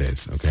there it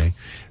is, okay?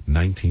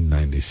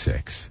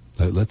 1996.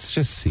 Let's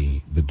just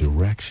see the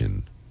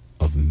direction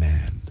of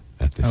man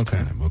at this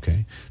time,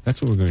 okay?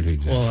 That's what we're going to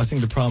examine. Well, I think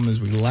the problem is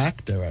we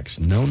lack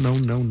direction. No.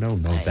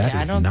 That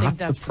I is don't not think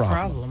that's the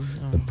problem.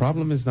 No. The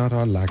problem is not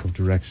our lack of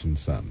direction,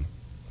 son.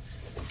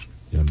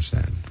 You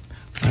understand?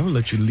 I will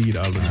let you lead,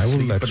 I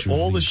will let but you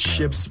all lead, the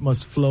ships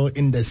must flow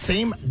in the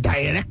same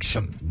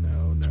direction. No.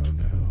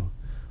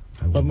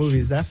 What movie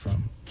is that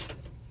from?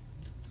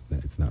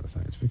 It's not a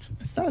science fiction.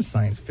 It's not a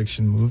science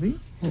fiction movie.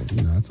 Well,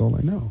 you know, that's all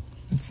I know.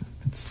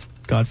 It's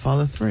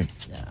Godfather 3.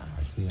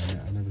 I see.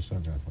 I never saw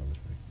Godfather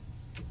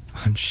 3.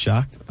 I'm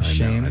shocked,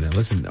 ashamed. I know.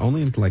 Listen,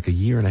 only like a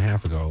year and a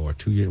half ago or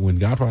 2 years, when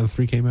Godfather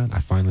 3 came out, I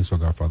finally saw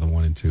Godfather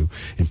 1 and 2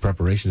 in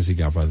preparation to see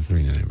Godfather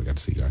 3, and I never got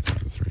to see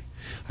Godfather 3.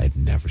 I had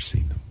never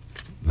seen them.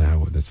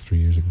 Now, that's 3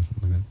 years ago,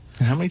 something like that.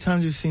 And how many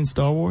times have you seen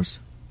Star Wars?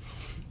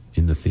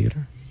 In the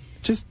theater?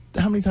 Just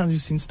how many times have you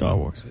seen Star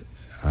Wars?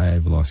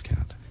 I've lost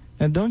count.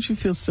 And don't you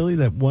feel silly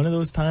that one of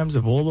those times,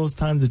 of all those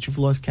times that you've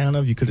lost count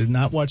of, you could have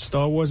not watched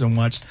Star Wars and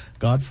watched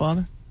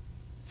Godfather?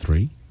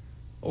 3?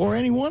 Or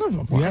any one of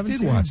them. Well, you I haven't did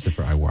seen watch them.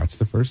 I watched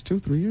the first 2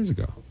 3 years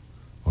ago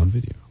on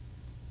video.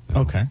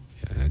 Okay.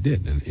 Yeah, I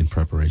did, and in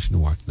preparation to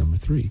watch number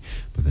 3,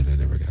 but then I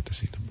never got to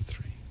see number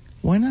 3.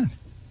 Why not?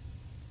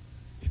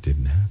 It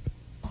didn't happen.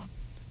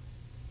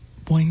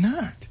 Why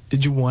not?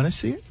 Did you want to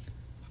see it?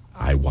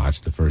 I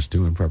watched the first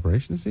 2 in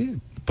preparation to see it.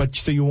 But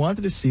so you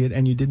wanted to see it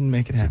and you didn't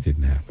make it happen. It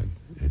didn't happen.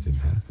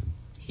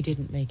 He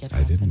didn't make it I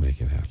happen. didn't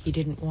make it happen. He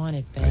didn't want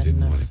it bad I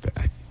didn't enough. want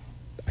it.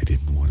 I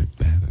didn't want it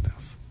bad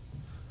enough.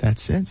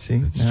 That's it. See,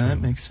 That's now true.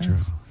 that makes It's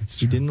sense. true.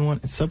 It's You didn't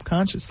want it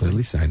subconsciously. But at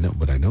least I know.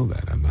 But I know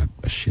that I'm not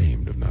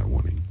ashamed of not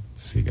wanting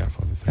to see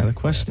Godfather 3. Now the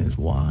question is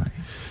why?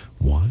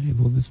 Why?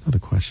 Well, it's not a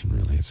question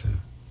really. It's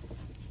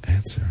a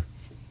answer.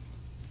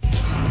 And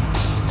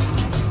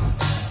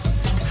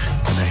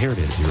now here it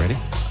is. You ready?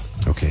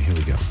 Okay, here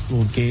we go.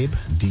 Little Gabe.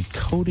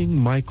 Decoding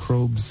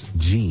microbes'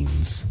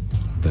 genes,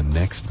 the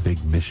next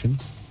big mission.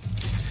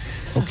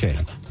 Okay.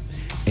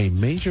 A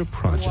major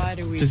project. Why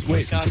do we Just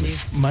wait. take on to me.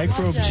 these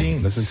Microbe projects,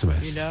 genes. Listen to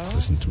me. You know?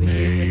 Listen to The me.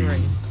 human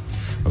race.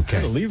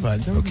 Okay. Levi,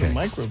 don't Okay. do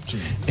microbe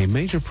genes. A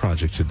major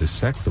project to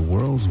dissect the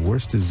world's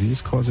worst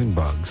disease-causing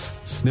bugs,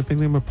 snipping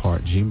them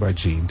apart gene by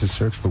gene to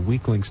search for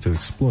weak links to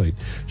exploit,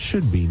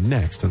 should be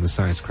next on the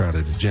Science's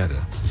crowded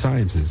agenda.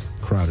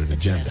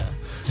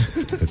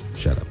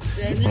 Shut up.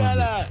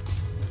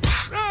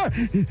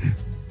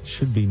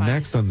 Should be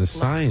next on the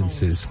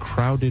Science's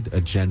crowded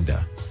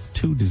agenda.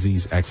 2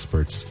 disease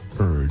experts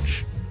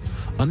urge.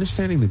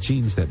 Understanding the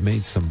genes that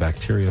made some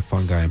bacteria,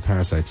 fungi, and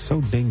parasites so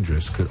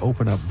dangerous could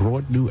open up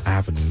broad new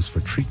avenues for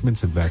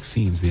treatments and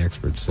vaccines, the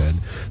experts said.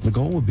 The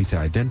goal would be to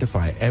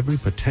identify every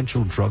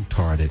potential drug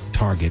target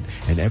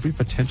and every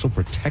potential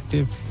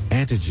protective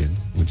antigen,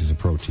 which is a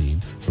protein,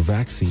 for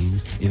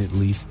vaccines in at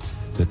least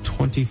the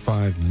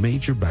 25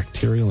 major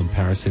bacterial and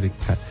parasitic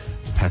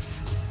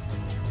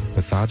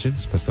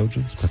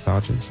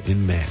pathogens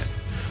in man.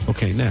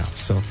 Okay, now,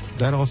 so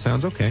that all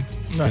sounds okay,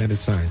 standard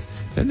science.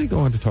 Then they go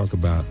on to talk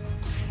about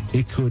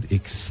it could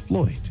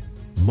exploit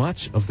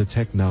much of the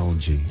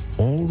technology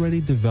already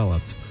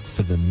developed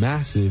for the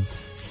massive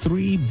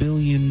 $3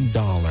 billion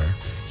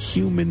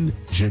Human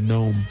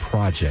Genome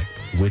Project,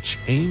 which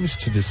aims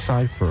to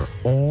decipher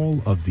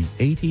all of the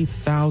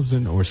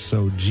 80,000 or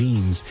so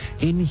genes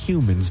in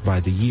humans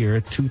by the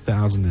year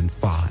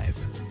 2005.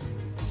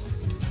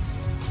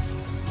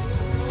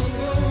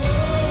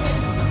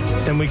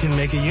 Then we can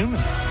make a human.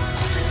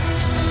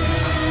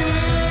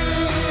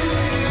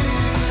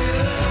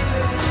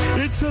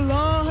 It's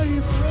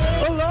alive!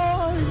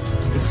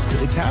 Alive!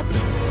 It's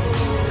happening.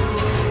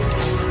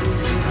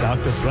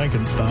 Dr.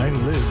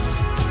 Frankenstein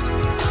lives.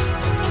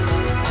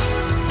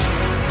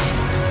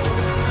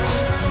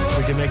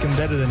 We can make him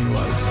better than he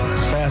was.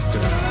 Faster.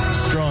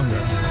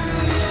 Stronger.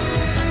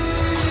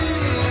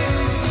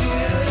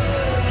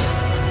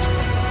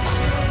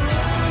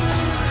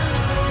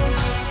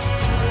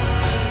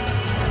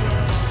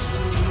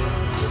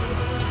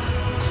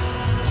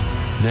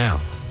 Now,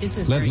 this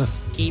is great.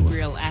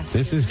 Gabriel asked.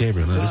 This is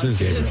Gabriel. No, this is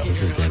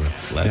Gabriel.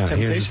 Last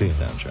Temptation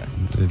soundtrack.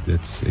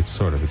 It's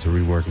sort of, it's a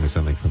reworking of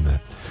something from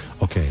that.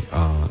 Okay,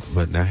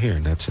 but now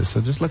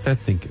just let that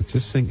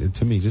just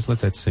let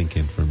that sink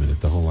in for a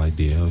minute. The whole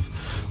idea of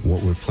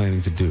what we're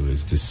planning to do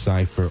is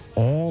decipher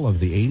all of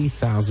the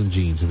 80,000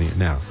 genes in the.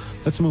 Now,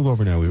 let's move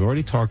over now. We've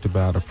already talked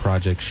about a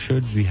project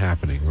should be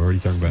happening. We're already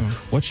talking about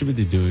what should we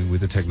be doing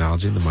with the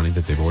technology and the money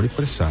that they've already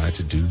put aside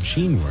to do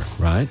gene work,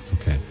 right?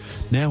 Okay.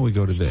 Now we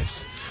go to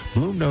this.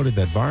 Bloom noted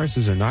that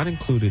viruses are not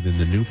included in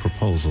the new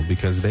proposal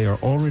because they are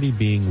already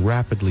being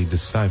rapidly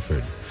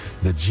deciphered.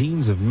 The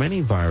genes of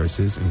many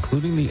viruses,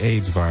 including the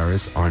AIDS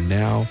virus, are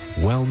now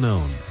well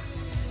known.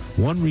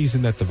 One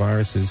reason that the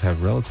viruses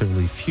have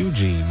relatively few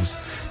genes,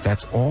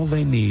 that's all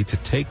they need to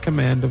take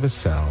command of a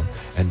cell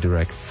and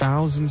direct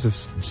thousands of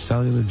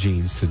cellular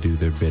genes to do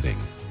their bidding.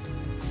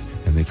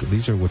 And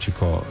these are what you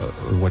call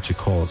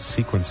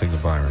sequencing a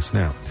virus.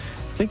 Now,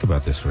 think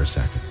about this for a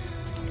second.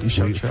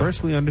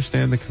 First, we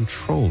understand the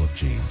control of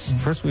genes. Mm-hmm.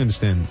 First, we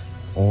understand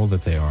all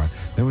that they are.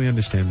 Then we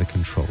understand the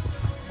control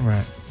of them.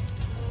 Right.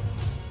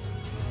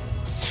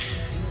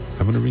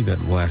 I'm going to read that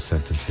last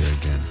sentence here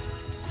again.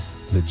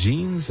 The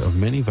genes of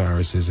many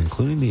viruses,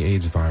 including the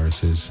AIDS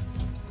viruses,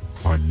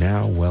 are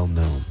now well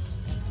known.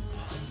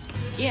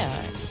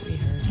 Yeah, we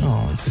heard.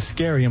 Oh, it's a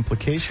scary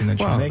implication that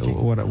you're making.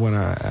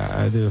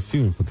 There are a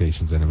few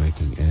implications that I'm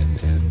making,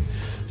 and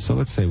so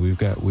let's say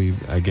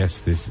I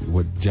guess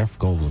what Jeff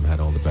Goldblum had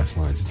all the best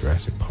lines in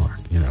Jurassic Park.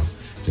 You know,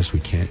 just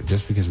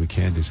because we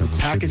can do something,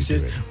 we packaged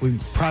it, we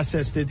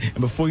processed it,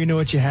 and before you know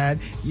what you had,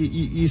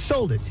 you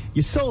sold it,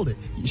 you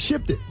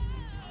shipped it.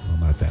 Well,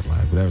 not that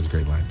line, but that was a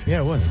great line too.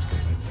 Yeah, it was. That was a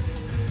great line too.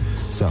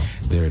 So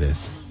there it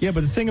is. Yeah,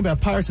 but the thing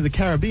about Pirates of the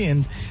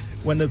Caribbean,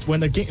 when the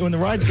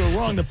rides go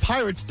wrong, the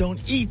pirates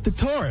don't eat the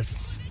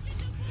tourists.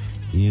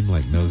 Ian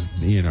knows.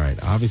 Ian, all right.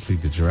 Obviously,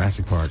 the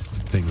Jurassic Park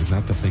thing is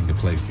not the thing to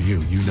play for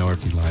you. You know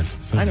every line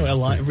from film. I know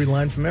every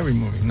line from every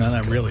movie. No,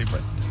 not really,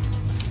 but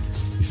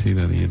you see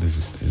that Ian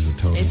is a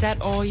total. Is that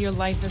all your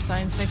life is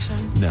science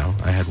fiction? No,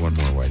 I had one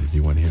more. Why did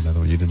you want to hear another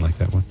one? You didn't like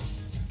that one?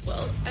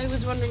 Well, I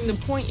was wondering the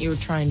point you were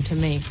trying to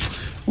make.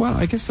 Well,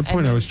 I guess the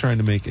point I was trying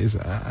to make is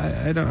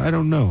I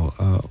don't know.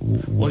 I'll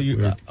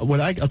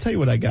tell you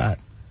what I got.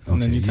 And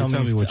then you tell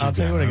me what I'll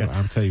tell you what I got.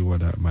 I'll tell you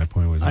what my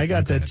point was. I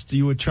got that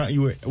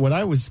what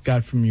I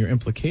got from your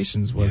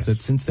implications was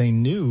that since they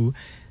knew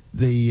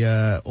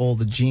all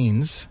the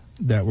genes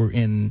that were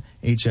in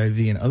HIV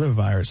and other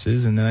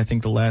viruses, and then I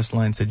think the last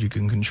line said you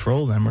can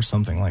control them or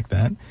something like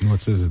that. Well, it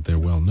says that they're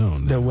well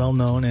known. They're well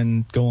known,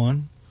 and go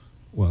on.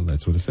 Well,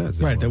 that's what it says.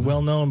 They're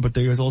well known, but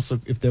there's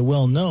also, if they're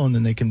well known,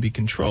 then they can be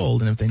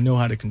controlled, and if they know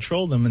how to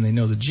control them and they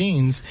know the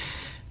genes,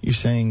 you're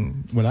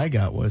saying what I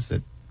got was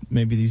that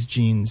maybe these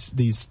genes,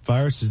 these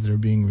viruses that are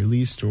being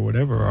released or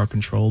whatever, are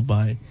controlled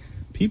by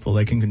people.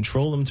 They can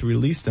control them to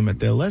release them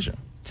at their leisure.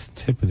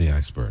 Tip of the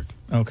iceberg.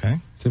 Okay.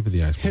 Tip of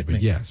the iceberg. Hit me.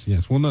 But yes.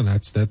 Well, no,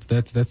 that's tip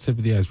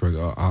of the iceberg.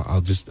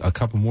 I'll just a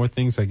couple more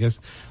things. I guess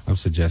I'm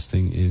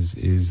suggesting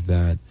is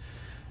that,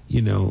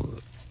 you know,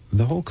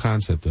 the whole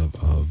concept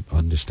of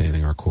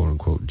understanding our quote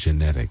unquote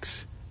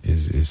genetics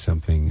is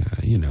something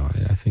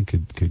I think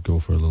could go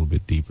for a little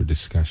bit deeper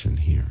discussion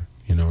here.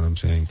 You know what I'm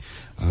saying?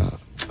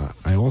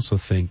 I also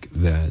think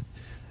that,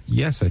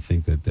 yes, I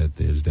think that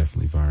there's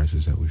definitely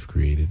viruses that we've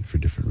created for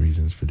different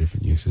reasons, for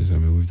different uses. I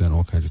mean, we've done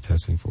all kinds of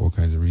testing for all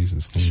kinds of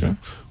reasons. Things sure.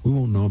 We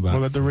won't know about. What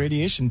about the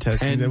radiation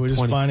testing that we're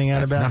just finding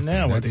out about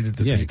now? What they did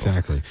to people?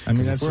 Exactly. I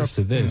mean,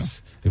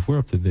 if we're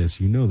up to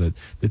this, you know that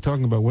they're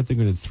talking about what they're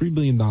going to. $3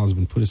 billion has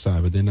been put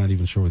aside, but they're not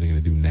even sure what they're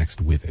going to do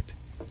next with it.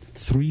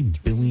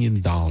 $3 billion.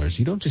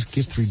 You don't just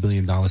give $3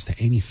 billion to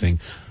anything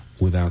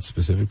without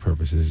specific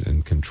purposes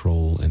and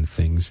control and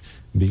things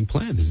being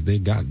planned. They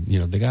got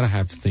to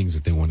have things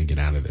that they want to get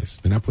out of this.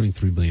 They're not putting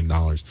 $3 billion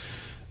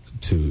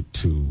to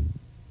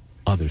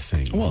other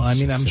things. Well, I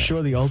mean, I'm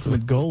sure the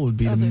ultimate goal would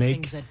be to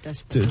make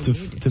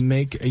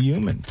a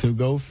human, to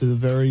go for the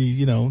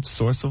very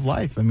source of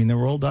life. I mean, they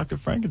were all Dr.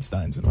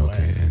 Frankensteins in a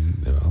way.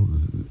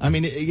 And I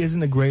mean,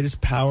 isn't the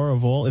greatest power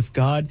of all, if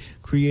God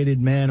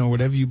created man or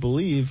whatever you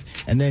believe,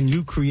 and then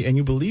you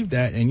believe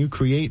that, and you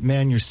create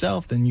man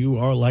yourself, then you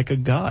are like a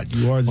god.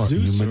 You are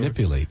Zeus. You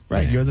manipulate.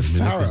 Right. Man. You're the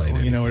pharaoh.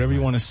 Anything, Whatever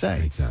you want to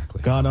say.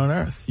 Exactly. God on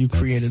earth. You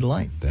created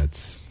life.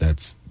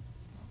 That's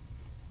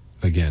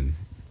again,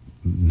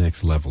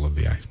 next level of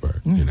the iceberg.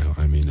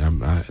 I mean,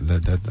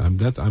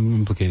 I'm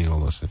implicating all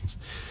those things,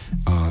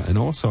 and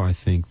also I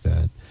think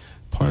that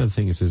part of the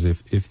thing is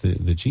if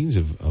the genes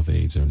of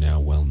AIDS are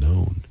now well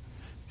known,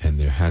 and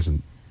there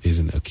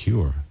isn't a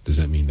cure, does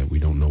that mean that we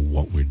don't know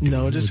what we're doing?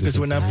 No, just because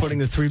we're not putting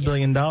the $3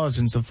 billion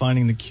into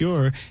finding the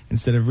cure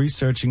instead of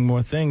researching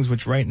more things,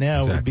 which right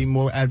now would be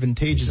more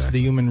advantageous to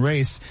the human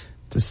race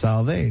to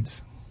solve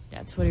AIDS.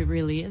 That's what it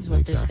really is.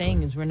 What they're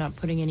saying is we're not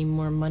putting any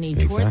more money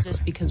towards this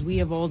because we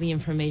have all the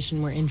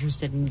information we're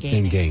interested in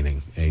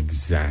gaining.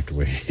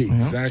 Exactly.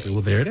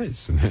 Well, there it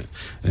is.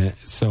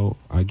 So,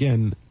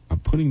 again,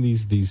 putting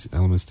these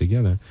elements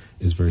together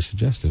is very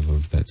suggestive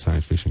of that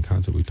science fiction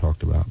concept we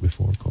talked about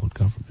before called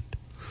government.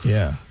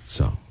 Yeah.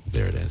 So,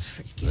 there it is.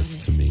 That's,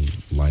 to me,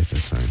 life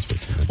as science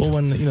fiction. Well,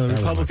 when the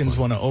Republicans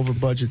want to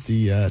over-budget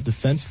the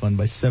defense fund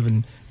by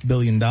 $7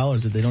 billion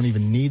that they don't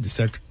even need the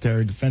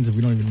Secretary of Defense, if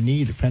we don't even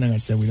need, the Pentagon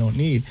said we don't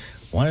need,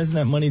 why doesn't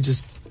that money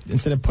just,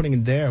 instead of putting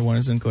it there, why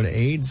doesn't it go to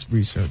AIDS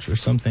research or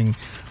something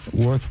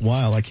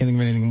worthwhile? I can't think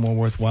of anything more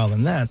worthwhile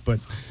than that. But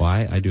well,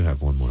 I do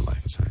have one more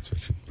life of science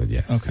fiction. But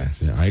yes, okay.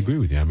 Yes, yeah, I agree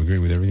with you. I'm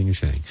agreeing with everything you're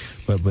saying.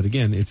 But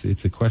again,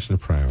 it's a question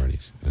of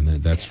priorities, and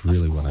that's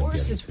really what I'm getting to. Of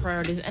course, it's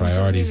priorities, and it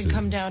doesn't even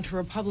come down to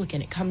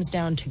Republican. It comes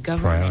down to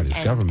government.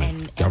 Priorities,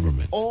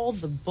 government. And all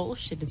the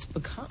bullshit it's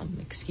become.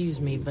 Excuse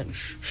me, but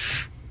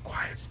shh,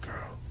 quiet,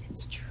 girl.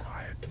 It's true.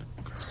 Quiet,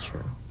 girl. It's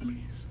true.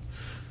 Please.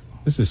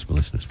 This is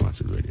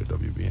listener-sponsored radio,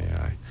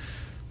 WBAI.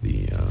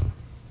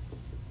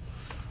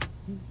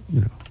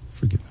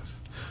 Forgive us.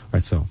 All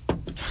right, so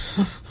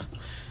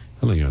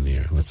hello, you're on the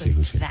air. Let's see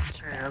who's here.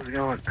 Hey, how's it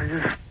going?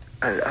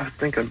 I was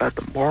thinking about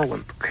the moral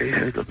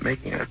implications of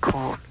making a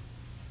clone.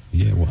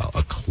 Yeah, well,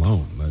 a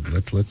clone.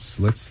 Let's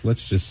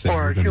just say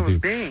or we're going to do.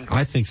 Being.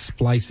 I think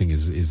splicing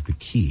is the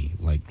key.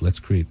 Like, let's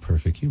create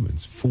perfect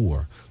humans.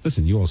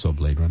 Listen, you also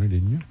Blade Runner,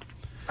 didn't you?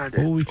 I did.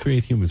 What will we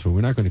create humans for?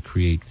 We're not going to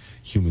create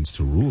humans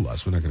to rule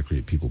us. We're not going to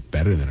create people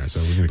better than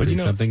ourselves. We're going to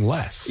create something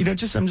less. I'm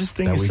just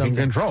thinking that we something.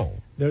 can control.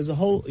 There's a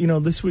whole,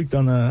 this week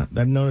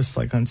I've noticed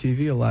like on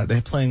TV a lot,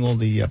 they're playing all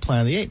the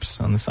Planet of the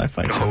Apes on the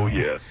Sci-Fi channel. Oh,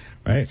 yeah.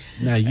 Right?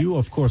 Now, you,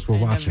 of course, were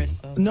watching.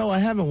 No, I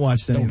haven't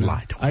watched any. Don't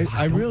lie. I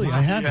haven't. He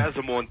has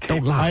them on tape.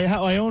 Don't lie.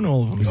 I own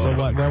all of them, so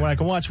when I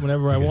can watch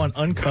whenever I want,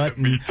 uncut,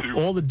 and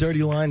all the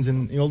dirty lines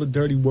and all the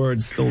dirty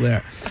words still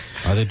there.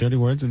 Are there dirty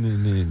words in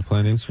the Planet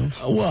of the Apes films?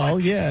 Well,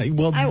 yeah.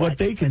 Well, what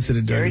they consider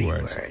dirty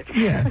words.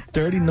 Yeah,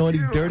 dirty, naughty,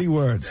 dirty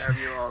words.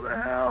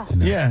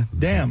 Yeah,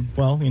 damn.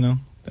 Well,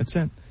 that's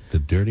it. The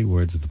dirty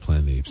words of the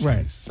Planet of the Apes.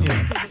 Right.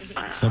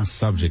 Some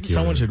subject.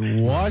 Someone should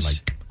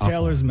wash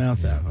Taylor's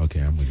mouth out. Okay,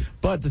 I'm with you.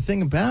 But the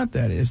thing about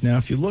that is now,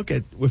 if you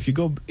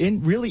go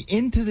really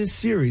into this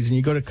series and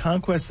you go to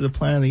Conquest of the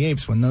Planet of the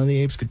Apes, when none of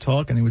the apes could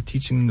talk and they were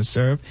teaching them to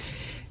serve,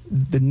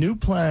 the new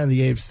Planet of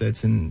the Apes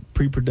that's in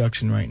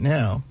pre-production right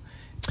now.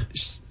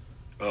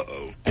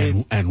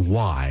 And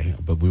why?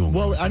 But we won't.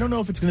 Well, I don't know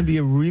if it's going to be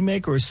a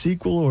remake or a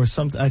sequel or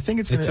something. I think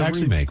it's going to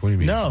actually remake. What do you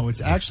mean? No,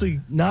 it's actually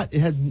not.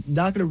 It has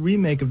not going to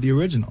remake of the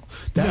original.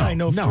 That I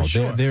know for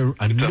sure. They're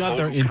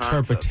another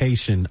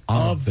interpretation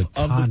of the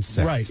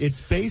concept. Right.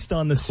 It's based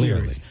on the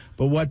series.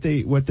 But what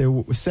they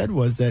said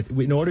was that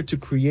in order to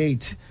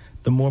create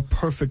the more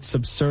perfect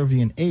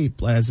subservient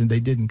ape, as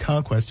they did in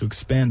Conquest, to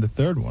expand the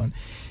third one,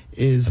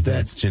 is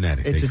that's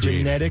genetic. It's a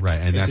genetic, right,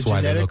 and that's why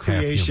they look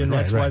creation. Half human.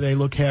 That's why they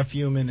look half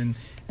human. And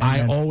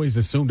I always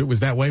assumed it was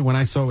that way when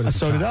I saw it.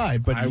 So did I.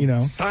 But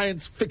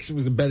science fiction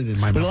was embedded in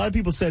my mind. But a lot of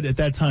people said at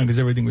that time, because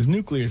everything was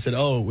nuclear, said,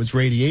 "Oh, it was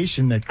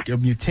radiation, that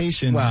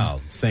mutation." Well,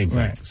 same thing.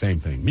 Right. Same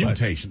thing.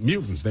 Mutation.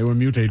 Mutants. They were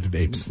mutated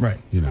apes. Right.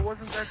 Wasn't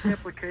that the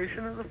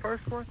implication of the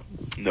first one?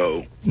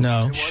 No.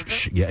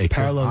 Yeah,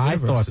 parallel I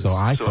thought so.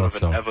 I thought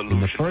so. Evolution.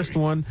 In the first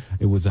one,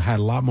 it had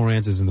a lot more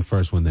answers in the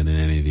first one than in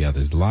any of the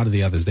others. A lot of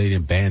the others, they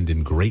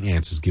abandoned great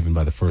answers given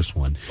by the first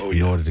one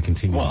in order to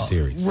continue the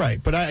series. Right.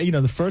 But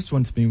the first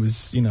one to me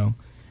was,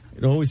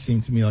 it always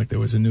seemed to me like there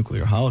was a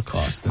nuclear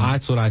holocaust.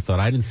 That's what I thought.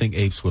 I didn't think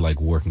apes were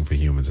like working for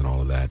humans and all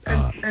of that.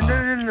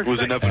 It was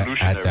an evolutionary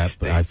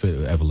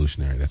state.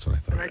 Evolutionary, that's what I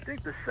thought. And I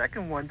think the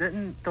second one,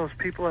 didn't those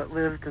people that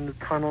lived in the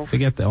tunnels...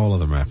 Forget all of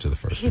them after the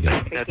first.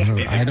 Forget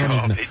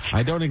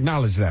I don't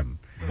acknowledge them.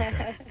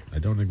 Okay. I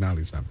don't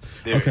acknowledge them.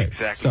 Okay,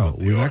 so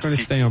we're not going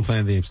to stay on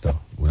Planet of the Apes, though.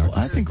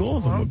 I think all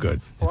of them were good.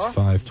 It's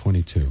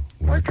 5:22.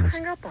 Why'd you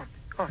hang up on?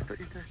 Oh, I thought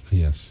you did.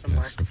 Yes,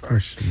 of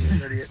course.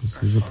 Yeah.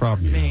 This is a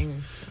problem.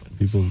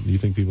 You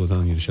think people are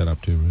telling you to shut up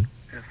too, right?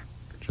 Yes.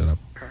 Shut up.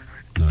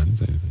 No, I didn't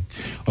say anything.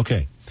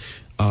 Okay.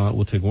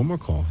 We'll take one more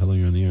call. Hello,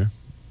 you're on the air.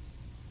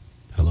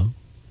 Hello?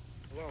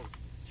 Hello.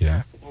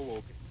 Yeah.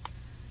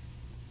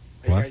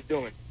 How What? you guys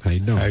doing? How you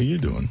doing? How you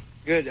doing?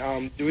 Good.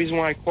 The reason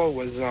why I called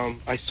was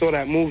I saw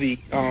that movie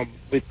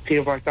with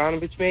Peter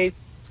Bogdanovich made.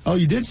 Oh,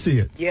 you did see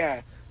it?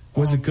 Yeah.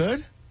 Was it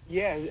good?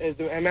 Yeah. As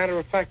a matter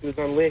of fact, it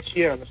was on last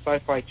year on the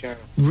Sci-Fi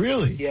Channel.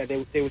 Really? Yeah,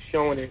 they were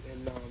showing it,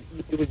 and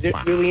it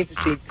was really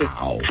interesting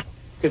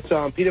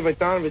because Peter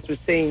Bogdanovich was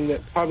saying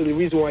that probably the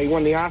reason why he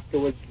won the Oscar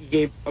was he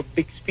gave a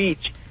big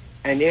speech,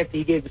 and after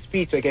he gave the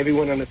speech, like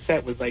everyone on the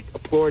set was like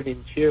applauding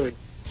and cheering.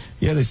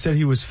 Yeah, they said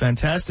he was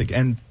fantastic,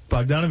 and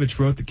Bogdanovich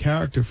wrote the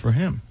character for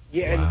him.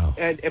 Yeah,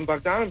 and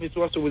Bogdanovich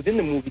also was in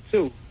the movie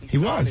too. He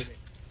was.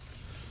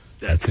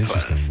 That's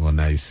interesting. Well,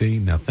 now you see.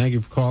 Now, thank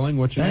you for calling.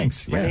 What's your name?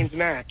 My name's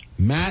Matt.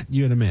 Matt,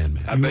 you're the man,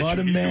 Matt. You are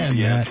the man,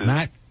 Matt.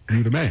 Matt,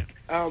 you're the man.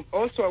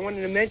 Also, I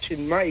wanted to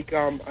mention, Mike,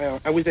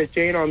 I was at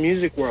J&R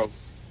Music World,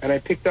 and I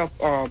picked up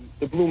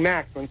the Blue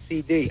Max on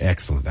CD.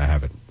 Excellent. I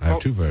have it. I have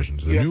two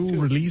versions, the new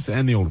release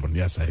and the old one.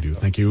 Yes, I do.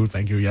 Thank you.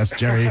 Yes,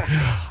 Jerry.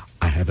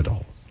 I have it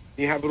all.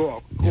 You have it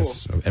all. Cool.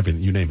 Yes,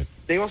 everything. You name it.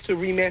 They also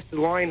remastered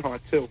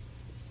Lionheart, too.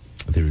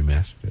 They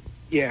remastered it.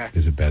 Yeah.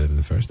 Is it better than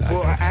the first?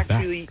 Well,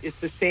 actually, it's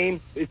the same.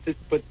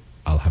 But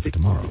I'll have it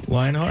tomorrow.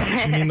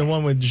 Lionheart? You mean the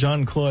one with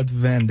Jean-Claude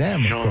Van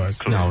Damme, of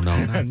course. No,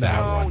 not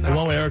that one. The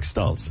one with Eric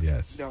Stoltz.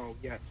 Yes. No,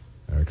 yes.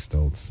 Eric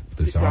Stoltz,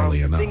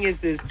 bizarrely enough. The thing is,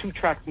 there's 2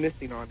 tracks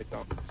missing on it,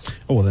 though.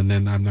 Oh, well,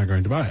 then I'm not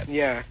going to buy it.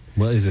 Yeah.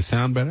 Well, is it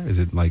sound better? Is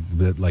it like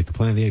the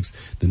Planet of the Apes?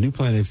 The new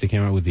Planet of the Apes they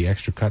came out with, the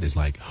extra cut is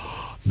like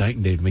night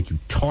and day to make you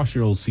toss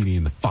your old CD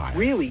in the fire.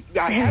 Really?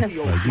 I have the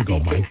old like, you go,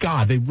 my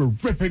God, they were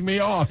ripping me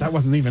off. That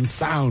wasn't even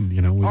sound,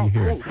 when you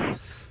hear it.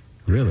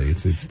 Really,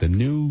 it's the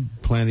new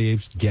Planet of the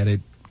Apes. Get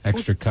it?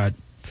 Extra cut.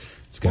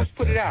 It's got. Who's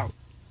put it out?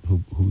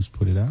 Who's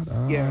put it out?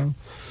 Yeah.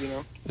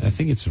 I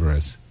think it's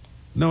Rez.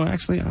 No,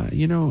 actually, I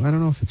don't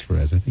know if it's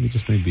Rez. I think it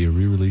just may be a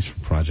re-release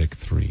from Project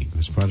 3.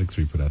 Because Project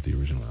 3 put out the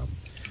original album.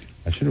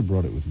 I should have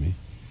brought it with me,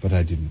 but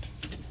I didn't.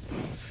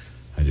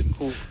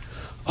 Cool.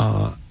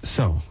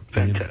 So.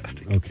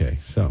 Fantastic. Okay,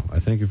 so I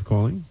thank you for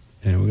calling,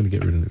 and we're going to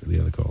get rid of the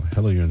other call.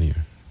 Hello, you're on the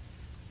air.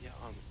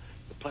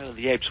 The Planet of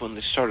the Apes, when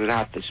they started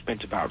out, they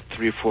spent about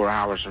 3 or 4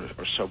 hours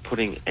or so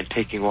putting and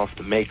taking off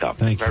the makeup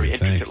very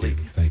intricately.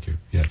 Thank you.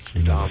 Yes,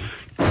 we know.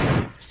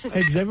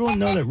 Hey, does everyone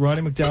know that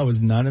Roddy McDowall was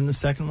not in the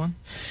second one?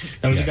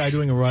 That was a guy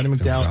doing a Roddy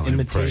McDowall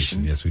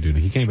imitation. Yes, we do.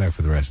 He came back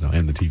for the rest now,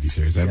 and the TV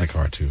series, and the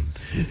cartoon,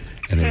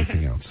 and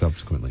everything else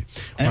subsequently.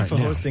 And for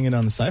hosting it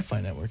on the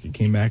Sci-Fi Network, he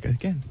came back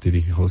again. Did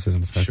he host it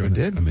on the Sci-Fi Sure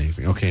Network? did.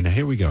 Amazing. Okay, now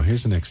here we go.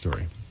 Here's the next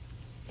story.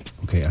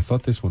 Okay, I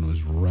thought this one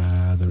was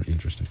rather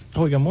interesting.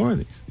 Oh, we got more of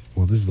these.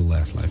 Well, this is the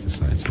last life of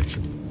science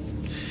fiction.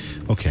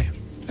 Okay,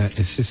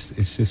 it's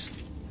just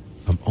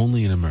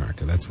only in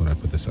America. That's what I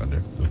put this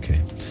under.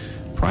 Okay.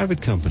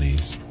 Private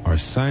companies are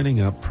signing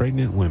up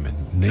pregnant women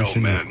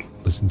nationwide.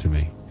 Listen to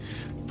me.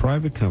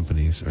 Private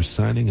companies are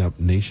signing up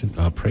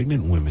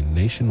pregnant women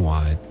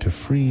nationwide to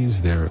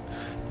freeze their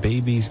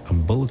baby's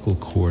umbilical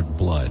cord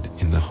blood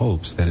in the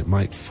hopes that it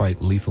might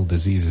fight lethal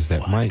diseases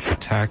that might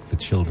attack the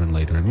children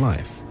later in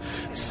life.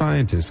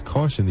 Scientists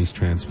caution these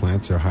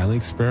transplants are highly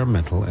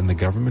experimental and the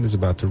government is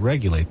about to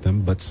regulate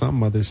them, but some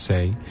mothers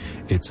say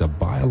it's a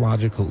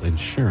biological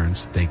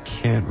insurance they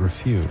can't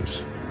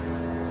refuse.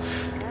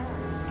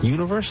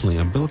 Universally,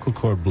 umbilical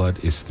cord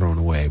blood is thrown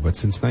away, but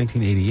since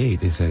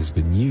 1988, it has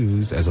been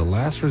used as a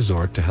last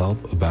resort to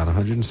help about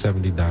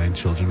 170 dying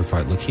children to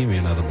fight leukemia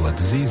and other blood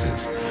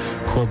diseases.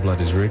 Cord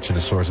blood is rich in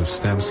a source of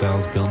stem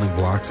cells, building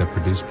blocks that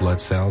produce blood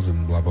cells,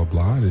 and blah, blah,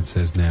 blah. And it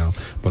says now,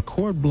 but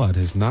cord blood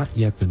has not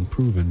yet been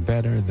proven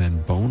better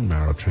than bone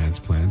marrow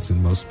transplants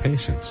in most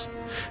patients.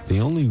 The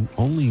only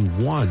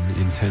 1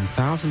 in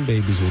 10,000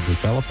 babies will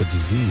develop a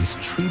disease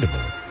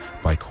treatable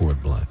by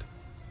cord blood.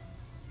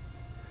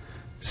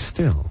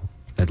 Still,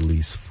 at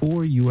least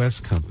 4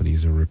 U.S.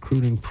 companies are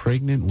recruiting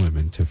pregnant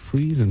women to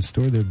freeze and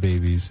store their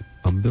babies'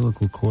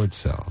 umbilical cord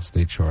cells.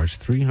 They charge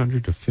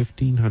 $300 to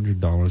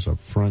 $1,500 up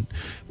front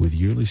with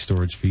yearly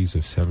storage fees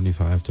of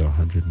 $75 to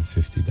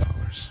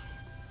 $150.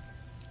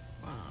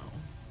 Wow.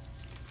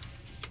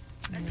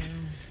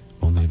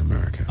 Only in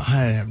America.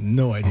 I have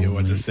no idea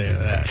what to say to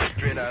that.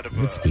 Straight out of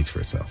It speaks for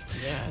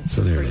itself. Yeah.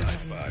 So there it is.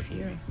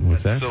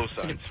 What's that?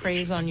 So it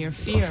preys on your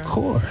fear. Of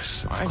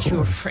course. Aren't you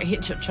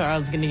afraid your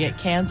child's going to get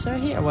cancer?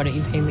 Here, why don't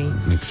you pay me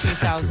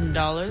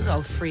 $2,000?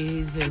 I'll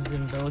freeze his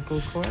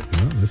umbilical cord.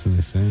 Well, listen,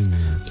 they're saying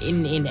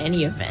In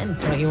any event,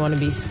 don't you want to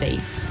be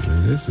safe?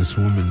 there is this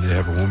woman. They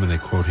have a woman they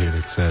quote here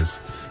that says,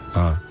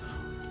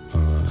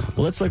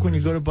 well, it's like when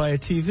you go to buy a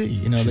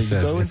TV. She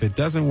says, if it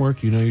doesn't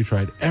work, you know you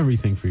tried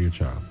everything for your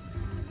child.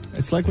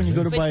 It's like when you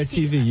go to buy a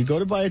TV. You go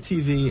to buy a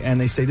TV, and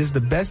they say this is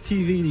the best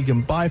TV you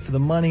can buy for the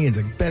money. It's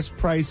the best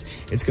price.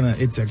 It's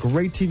a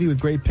great TV with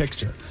great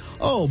picture.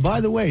 Oh, by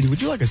the way, would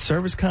you like a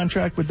service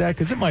contract with that?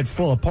 Because it might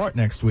fall apart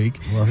next week,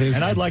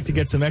 and I'd like to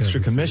get some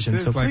extra commission.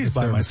 So please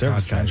buy my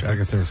service contract. It's like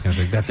a service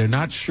contract that they're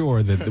not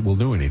sure that it will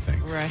do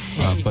anything.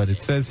 Right. But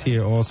it says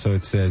here also,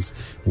 it says,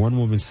 one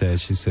woman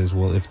says, she says,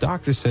 well, if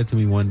doctor said to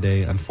me one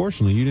day,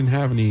 unfortunately, you didn't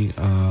have any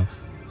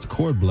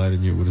cord blood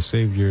and it would have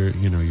saved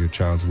your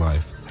child's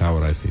life, how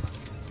would I feel?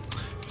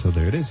 So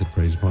there it is. It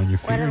preys upon your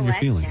fear and your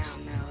feelings.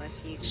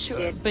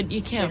 Sure, but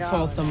you can't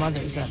fault the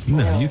mothers.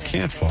 No, you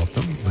can't fault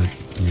them, but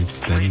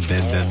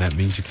then that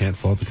means you can't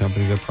fault the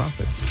companies that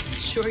profit.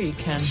 Sure you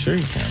can. Sure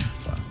you can.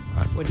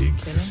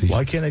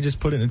 Why can't they just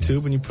put it in a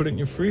tube and you put it in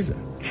your freezer?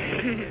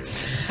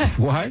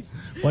 Why?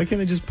 Why can't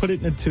they just put it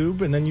in a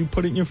tube and then you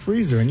put it in your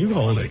freezer and you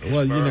hold it?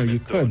 Well, you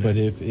could, but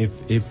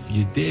if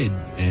you did,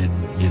 and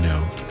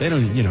they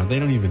don't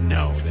even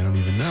know. They don't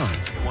even know.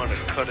 You want to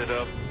cut it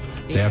up.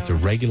 They have to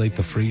regulate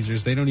the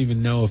freezers. They don't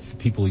even know if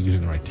people are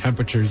using the right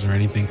temperatures or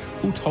anything.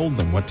 Who told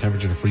them what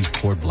temperature to freeze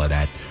cord blood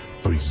at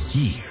for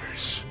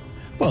years?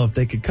 Well, if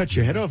they could cut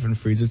your head off and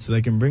freeze it so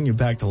they can bring you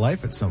back to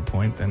life at some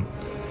point, then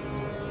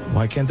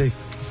why can't they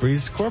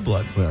freeze cord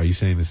blood? Well, are you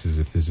saying this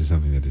is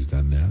something that is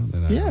done now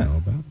that I don't know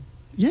about?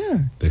 Yeah.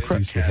 They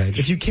freeze your head?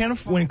 If you can't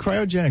when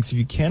cryogenics, if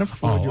you can't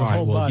afford your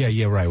whole body.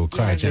 Yeah, right. Well,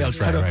 cryogenics,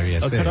 right.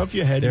 Yes, they'll cut off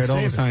your head. They're and at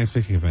all the save science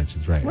fiction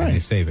conventions, right? And they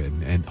save it,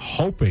 and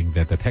hoping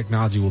that the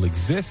technology will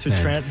exist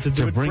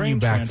to bring you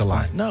back to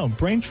life. No,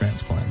 brain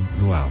transplant.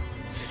 Wow.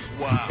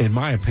 In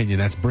my opinion,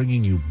 that's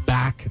bringing you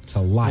back to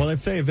life. Well,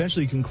 if they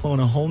eventually can clone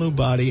a whole new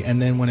body, and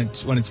then when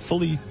it's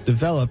fully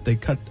developed, they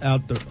cut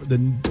out the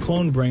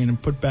cloned brain and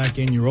put back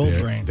in your old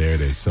brain. There it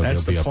is. So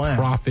that's there'll be plan. A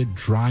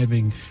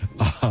profit-driving.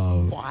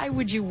 Why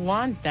would you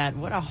want that?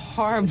 What a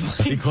horrible.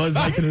 Because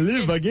I can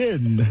live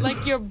again.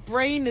 Like your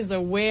brain is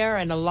aware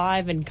and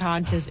alive and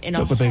conscious in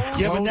a. But they've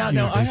whole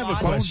now I have a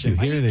question.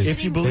 Here it is.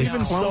 If you believe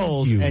in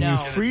souls and you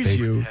freeze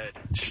you,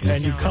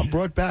 and you come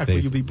brought back, will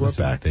you be brought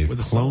back with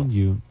a soul? They've cloned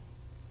you.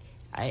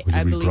 Would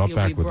you be brought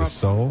back with a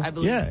soul?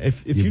 Yeah,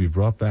 if you'd be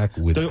brought back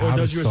with a soul. Or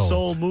does your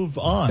soul move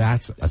on?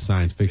 That's a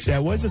science fiction.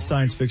 That was a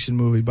science fiction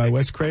movie by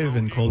Wes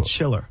Craven called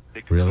Chiller.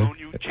 Really?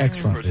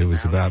 Excellent. It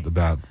was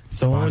about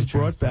someone was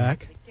brought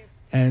back,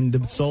 and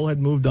the soul had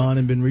moved on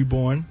and been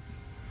reborn.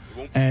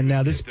 And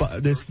now this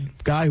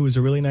guy who was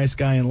a really nice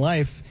guy in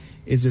life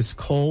is this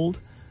cold,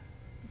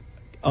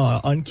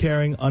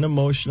 uncaring,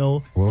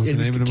 unemotional what was the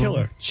name of the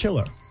killer. movie?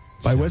 Chiller.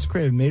 By Wes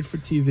Craven, made for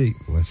TV.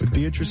 With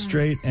Beatrice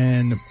Straight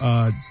and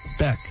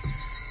Beck.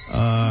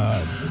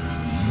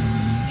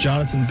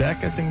 Jonathan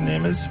Beck, I think the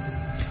name is.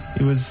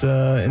 He was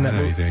in that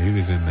movie. He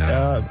was in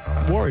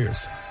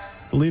Warriors.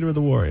 The leader of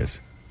the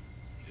Warriors.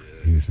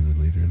 He was in the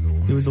leader of the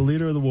Warriors? He was the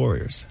leader of the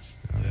Warriors.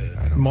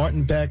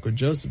 Martin Beck or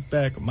Joseph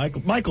Beck or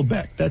Michael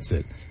Beck. That's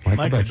it.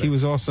 Michael Beck. He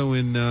was also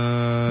in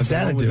Xanadu.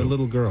 The one with the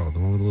little girl. The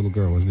one with the little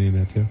girl. Wasn't he in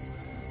that too?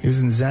 He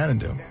was in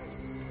Xanadu.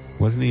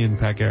 Wasn't he in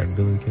Pat Garrett and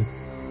Billy the Kid?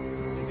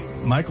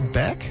 Michael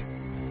Beck?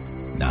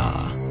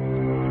 Nah.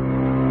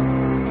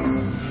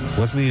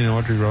 Wasn't he in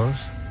Audrey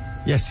Rose?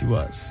 Yes, he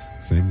was.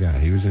 Same guy.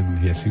 He was in.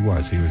 Yes, he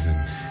was. He was in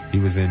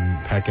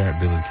Pat Garrett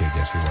and Billy the Kid.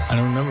 Yes, he was. I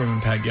don't remember him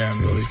in Pat Garrett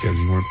and Billy the Kid because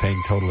you weren't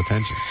paying total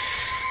attention.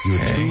 You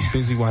were too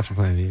busy watching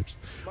Planet of the Apes.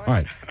 All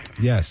right.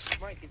 Yes.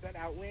 Mike, is that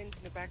Outwind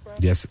in the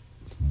background? Yes.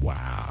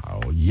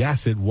 Wow.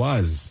 Yes, it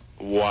was.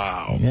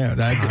 Wow. Yeah.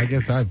 I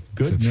guess I've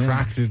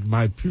attracted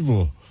my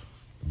people.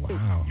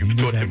 Wow. You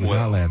knew that was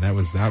Outland.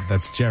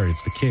 That's Jerry.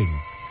 It's the king.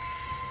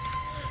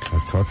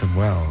 I've taught them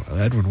well.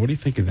 Edwin, what do you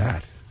think of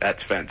that?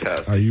 That's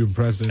fantastic. Are you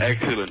impressed?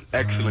 Excellent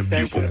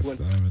pupil.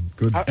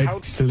 Good.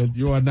 Excellent.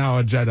 You are now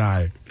a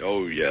Jedi.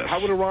 Oh, yes. How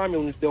are the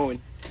Romulans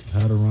doing?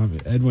 How the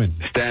Romulans? Edwin.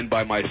 Stand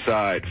by my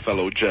side,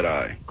 fellow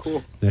Jedi.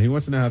 Cool. Now, he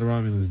wants to know how the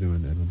Romulans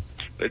doing, Edwin.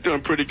 They're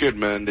doing pretty good,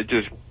 man. They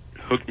just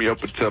hooked me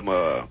up with some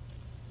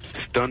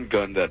stun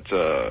gun that's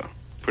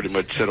pretty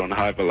much set on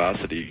high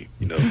velocity,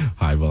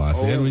 High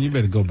velocity. Oh. Edwin, you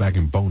better go back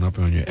and bone up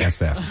on your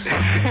SF.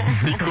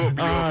 He caught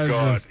me off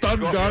guard. It's a stun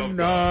gun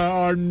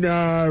on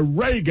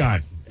ray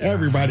gun.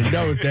 Everybody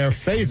knows they're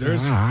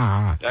phasers.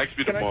 Ask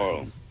me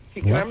tomorrow.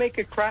 Can I make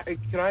a crack?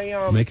 Can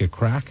I make a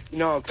crack?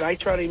 No, can I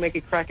try to make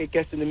a crack at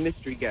guessing the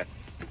mystery guest?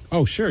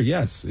 Oh, sure,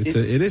 yes. It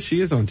is.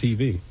 She is on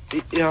TV.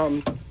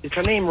 Is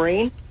her name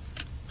Rain?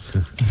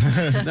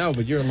 No,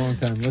 but you're a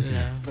long-time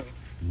listener.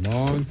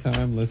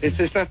 Long-time listener.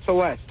 It's not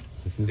Celeste.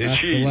 This is not not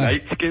she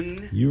Celeste.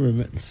 light-skinned? You were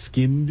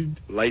skinned?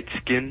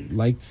 Light-skinned?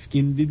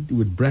 Light-skinned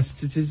with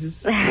breasts? Was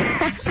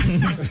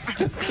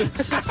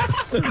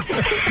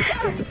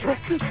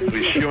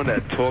she on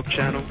that talk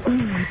channel?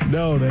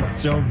 No,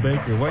 that's Joan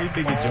Baker. What do you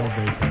think of Joan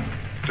Baker?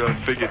 So I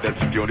figured that's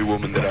the only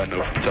woman that I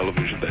know from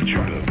television that you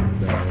know.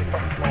 No, it is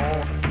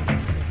not.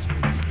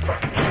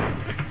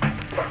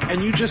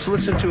 And you just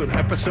listened to an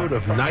episode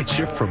of Night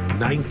Shift from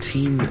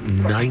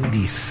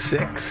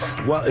 1996.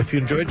 Well, if you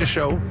enjoyed the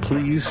show,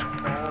 please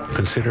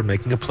consider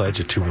making a pledge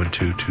at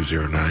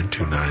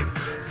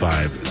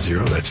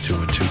 212-209-2950. That's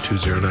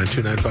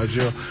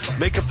 212-209-2950.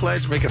 Make a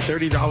pledge, make a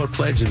 $30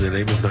 pledge in the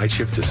name of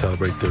Niteshift to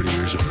celebrate 30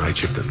 years of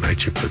Niteshift. And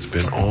Niteshift has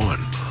been on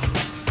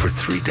for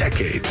 3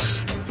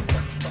 decades.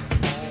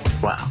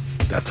 Wow.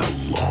 That's a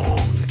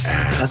long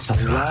ass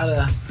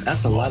time.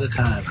 That's a lot of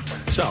time.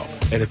 So,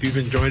 and if you've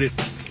enjoyed it,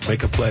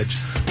 make a pledge.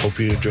 Hope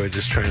you enjoyed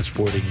this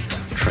transportive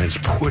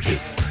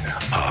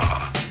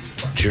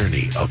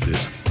journey of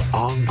this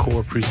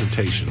encore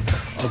presentation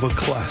of a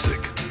classic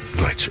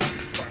Niteshift.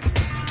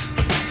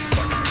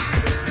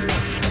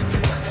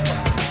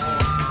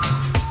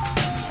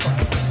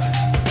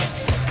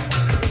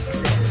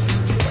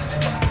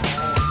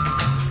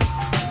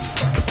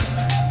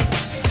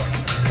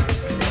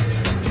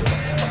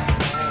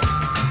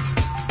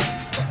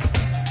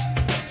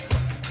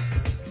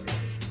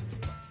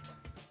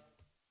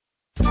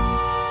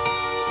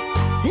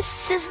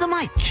 This is the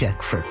mic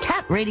check for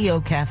Cat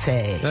Radio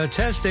Cafe.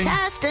 Testing.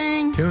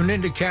 Testing. Tune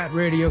into Cat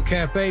Radio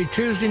Cafe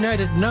Tuesday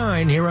night at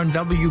 9 here on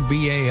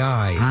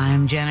WBAI.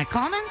 I'm Janet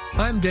Coleman.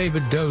 I'm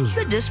David Dozer.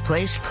 The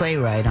Displaced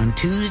Playwright. On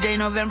Tuesday,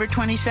 November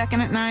 22nd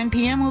at 9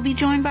 p.m., we'll be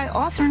joined by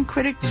author and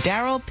critic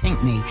Daryl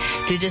Pinckney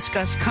to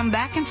discuss Come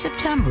Back in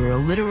September, a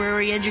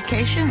literary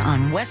education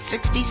on West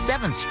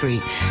 67th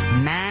Street,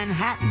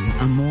 Manhattan,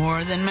 a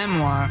more than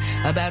memoir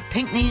about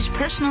Pinckney's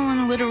personal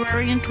and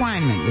literary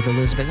entwinement with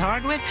Elizabeth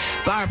Hardwick,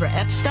 Barbara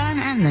Epstein,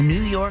 and the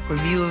New York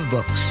Review of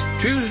Books.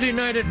 Tuesday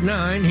night at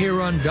 9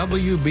 here on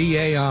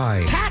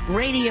WBAI. Cat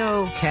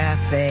Radio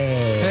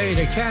Cafe. Hey,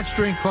 do cats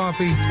drink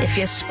coffee? If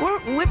you squirt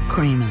whipped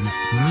cream in it.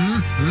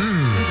 Mm-hmm.